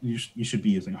 you should be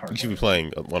using hardware. You should be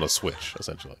playing on a Switch,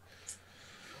 essentially.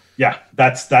 Yeah,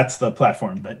 that's the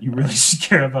platform that you really should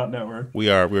care about network.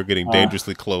 We're getting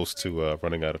dangerously close to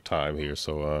running out of time here,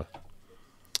 so.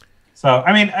 So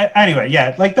I mean, anyway,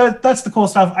 yeah, like that's the cool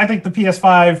stuff. I think the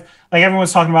PS5, like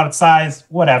everyone's talking about its size,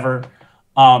 whatever.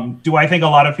 Do I think a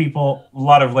lot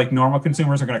of like normal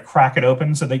consumers are going to crack it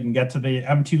open so they can get to the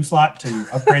M2 slot to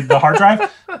upgrade the hard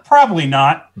drive? Probably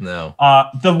not. No.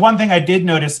 The one thing I did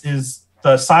notice is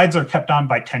the sides are kept on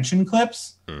by tension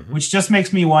clips, which just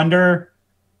makes me wonder,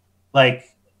 like,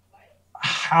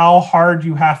 how hard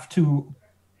you have to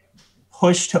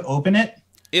push to open it.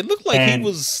 It looked like he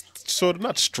was sort of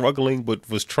not struggling, but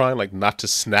was trying like not to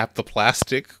snap the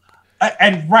plastic.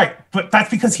 But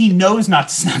that's because he knows not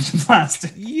to snap the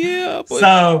plastic. Yeah. But,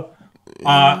 so,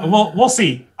 we'll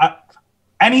see.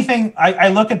 I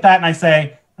look at that and I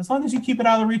say, as long as you keep it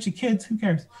out of the reach of kids, who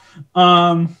cares?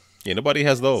 Yeah, nobody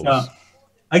has those.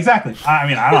 Exactly. I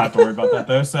mean, I don't have to worry about that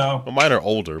though. So well, mine are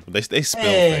older, but they spill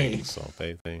things, so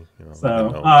they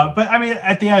but I mean,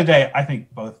 at the end of the day, I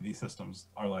think both of these systems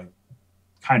are like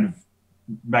kind of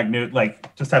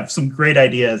like just have some great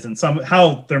ideas, and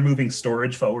how they're moving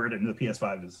storage forward in the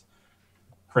PS5 is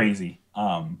crazy.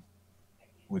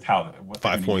 With how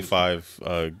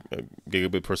 5.5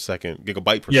 gigabyte per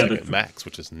second max,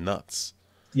 which is nuts.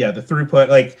 Yeah, the throughput,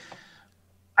 like.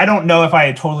 I don't know if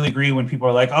I totally agree when people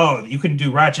are like, oh, you can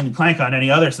do Ratchet and Clank on any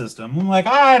other system. I'm like,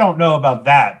 I don't know about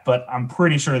that, but I'm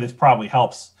pretty sure this probably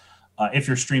helps if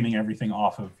you're streaming everything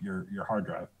off of your hard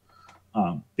drive.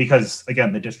 Because,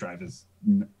 again, the disk drive is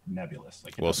nebulous.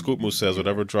 Like, well, Scoopmoo says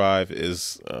whatever drive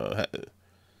has the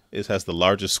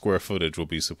largest square footage will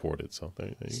be supported. So there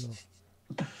you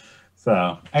go.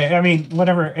 So, I mean,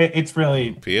 whatever. It's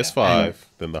really... PS5, anyway.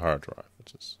 Then the hard drive,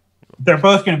 which is... They're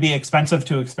both going to be expensive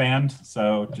to expand,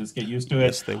 so just get used to it.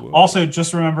 Yes, they will. Also,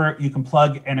 just remember, you can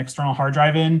plug an external hard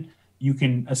drive in. You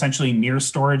can essentially near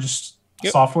storage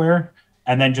software,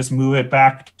 and then just move it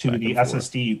back to the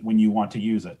SSD when you want to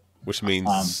use it. Which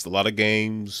means a lot of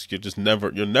games you're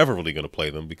never really going to play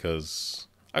them because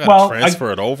I got to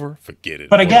transfer it over. Forget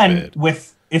it. But again,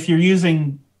 if you're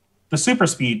using the super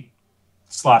speed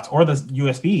slots or the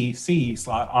USB-C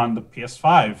slot on the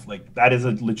PS5, like that is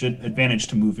a legit advantage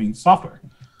to moving software.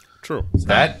 True.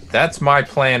 That's my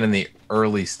plan in the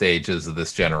early stages of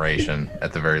this generation,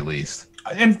 at the very least.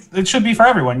 And it should be for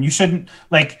everyone. You shouldn't,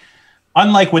 like,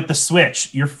 unlike with the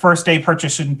Switch, your first day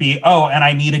purchase shouldn't be, oh, and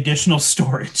I need additional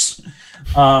storage.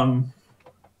 But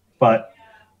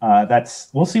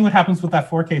we'll see what happens with that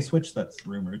 4K Switch that's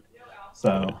rumored.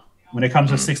 So when it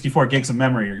comes to 64 gigs of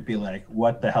memory, you'd be like,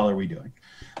 what the hell are we doing?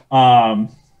 All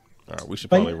right, we should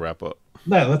probably wrap up.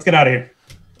 Yeah, let's get out of here.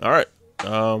 All right.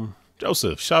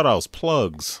 Joseph, shout outs,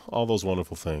 plugs, all those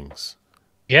wonderful things.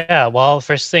 Yeah, well,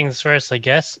 first things first, I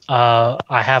guess.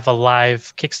 I have a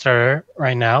live Kickstarter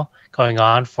right now going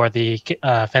on for the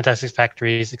Fantastic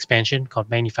Factories expansion called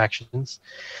Manufactions.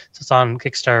 So it's on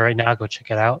Kickstarter right now. Go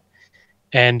check it out.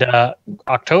 And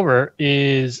October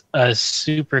is a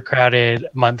super crowded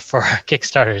month for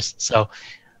Kickstarters. So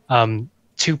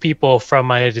 2 people from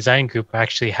my design group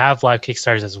actually have live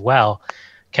Kickstarters as well.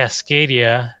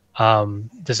 Cascadia,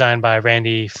 designed by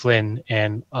Randy Flynn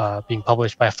and being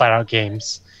published by Flat Out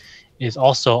Games, is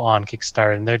also on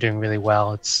Kickstarter, and they're doing really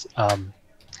well. It's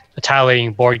a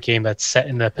tile-laying board game that's set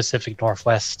in the Pacific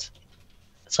Northwest.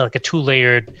 It's like a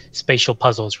 2-layered spatial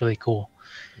puzzle. It's really cool.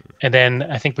 And then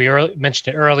I think we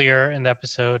mentioned it earlier in the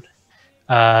episode,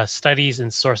 Studies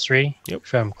in Sorcery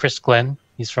from Chris Glenn.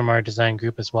 He's from our design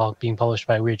group as well, being published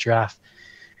by Weird Giraffe.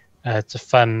 It's a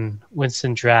fun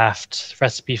Winston Draft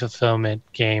recipe fulfillment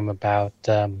game about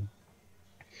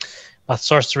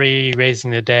sorcery, raising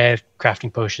the dead,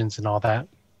 crafting potions, and all that.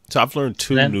 So I've learned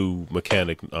 2 new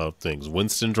mechanic things.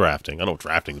 Winston drafting. I know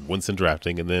drafting, Winston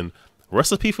drafting, and then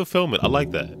recipe fulfillment. I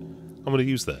like that. I'm going to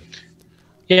use that.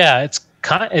 Yeah,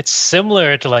 it's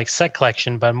similar to like set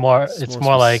collection, but more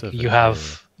like you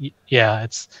have... Yeah,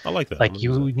 I like that. Like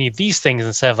you need these things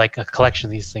instead of like a collection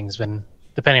of these things, when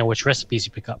depending on which recipes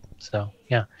you pick up. So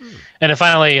yeah, and then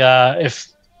finally, if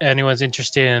anyone's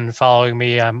interested in following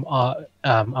me, I'm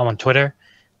on Twitter.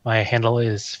 My handle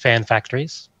is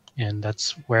FanFactories, and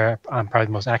that's where I'm probably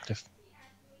the most active.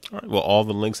 All right. Well, all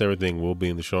the links, everything will be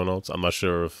in the show notes. I'm not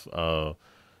sure if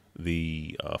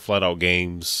the Flat Out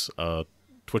Games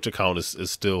Twitch account is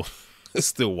still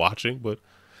watching, but.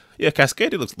 Yeah,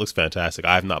 Cascadia looks fantastic.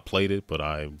 I have not played it, but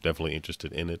I'm definitely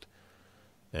interested in it.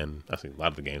 And I think a lot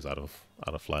of the games out of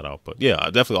Flat Out. But yeah,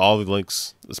 definitely all the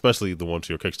links, especially the one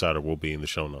to your Kickstarter, will be in the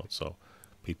show notes. So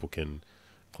people can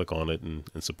click on it and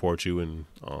support you, and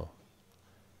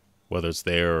whether it's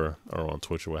there or on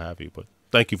Twitch or what have you. But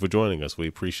thank you for joining us. We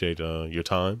appreciate your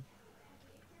time.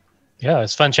 Yeah,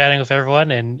 it's fun chatting with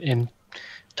everyone and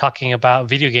talking about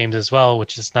video games as well,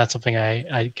 which is not something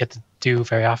I get to do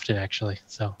very often, actually.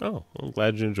 So I'm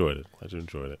glad you enjoyed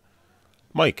it.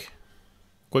 Mike,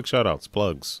 quick shout outs,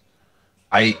 plugs.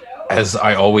 I as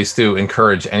I always do,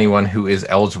 encourage anyone who is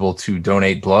eligible to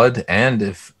donate blood, and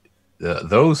if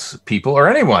those people or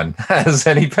anyone has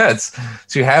any pets,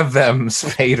 to have them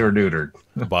spayed or neutered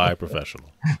by a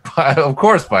professional. Of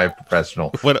course, by a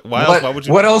professional.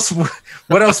 What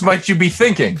else might you be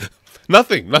thinking?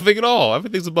 Nothing at all.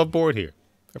 Everything's above board here.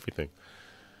 Everything.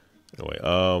 Anyway,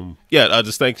 I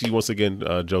just thank you once again,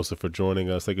 Joseph, for joining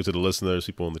us. Thank you to the listeners,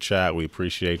 people in the chat. We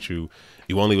appreciate you. If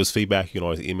you want to leave us feedback, you can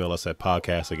always email us at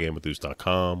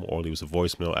podcast@GameEnthus.com or leave us a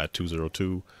voicemail at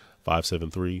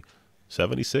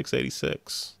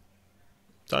 202-573-7686.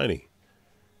 Tiny.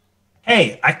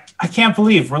 Hey, I can't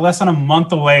believe we're less than a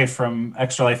month away from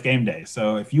Extra Life Game Day.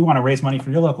 So if you want to raise money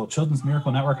for your local Children's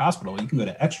Miracle Network hospital, you can go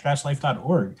to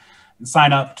extra-life.org and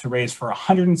sign up to raise for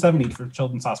 170 for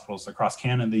children's hospitals across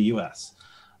Canada and the U.S.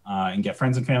 And get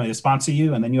friends and family to sponsor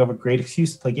you, and then you have a great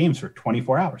excuse to play games for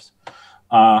 24 hours.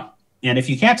 And if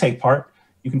you can't take part,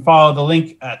 you can follow the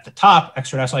link at the top,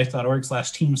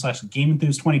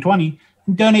 extra-life.org/team/GameEnthus2020,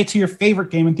 and donate to your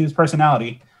favorite Game Enthus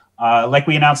personality. Like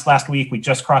we announced last week, we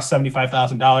just crossed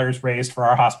 $75,000 raised for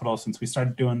our hospital since we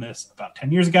started doing this about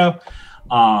 10 years ago.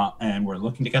 And we're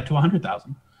looking to get to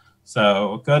 100,000.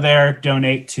 So go there,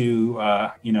 donate to,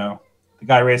 the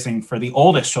guy raising for the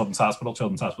oldest Children's Hospital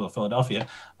of Philadelphia,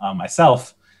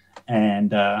 myself.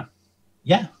 And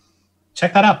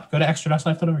check that out. Go to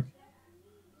extra-life.org.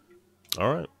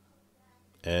 All right.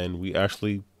 And we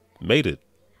actually made it.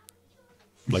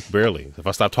 Like barely. If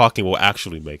I stop talking, we'll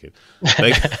actually make it.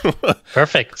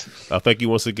 Perfect. Thank you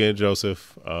once again,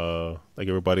 Joseph. Thank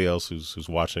everybody else who's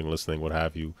watching, listening, what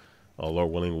have you.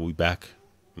 Lord willing, we'll be back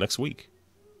next week.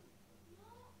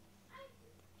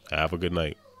 Have a good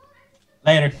night.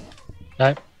 Later.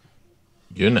 Night.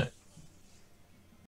 Good night.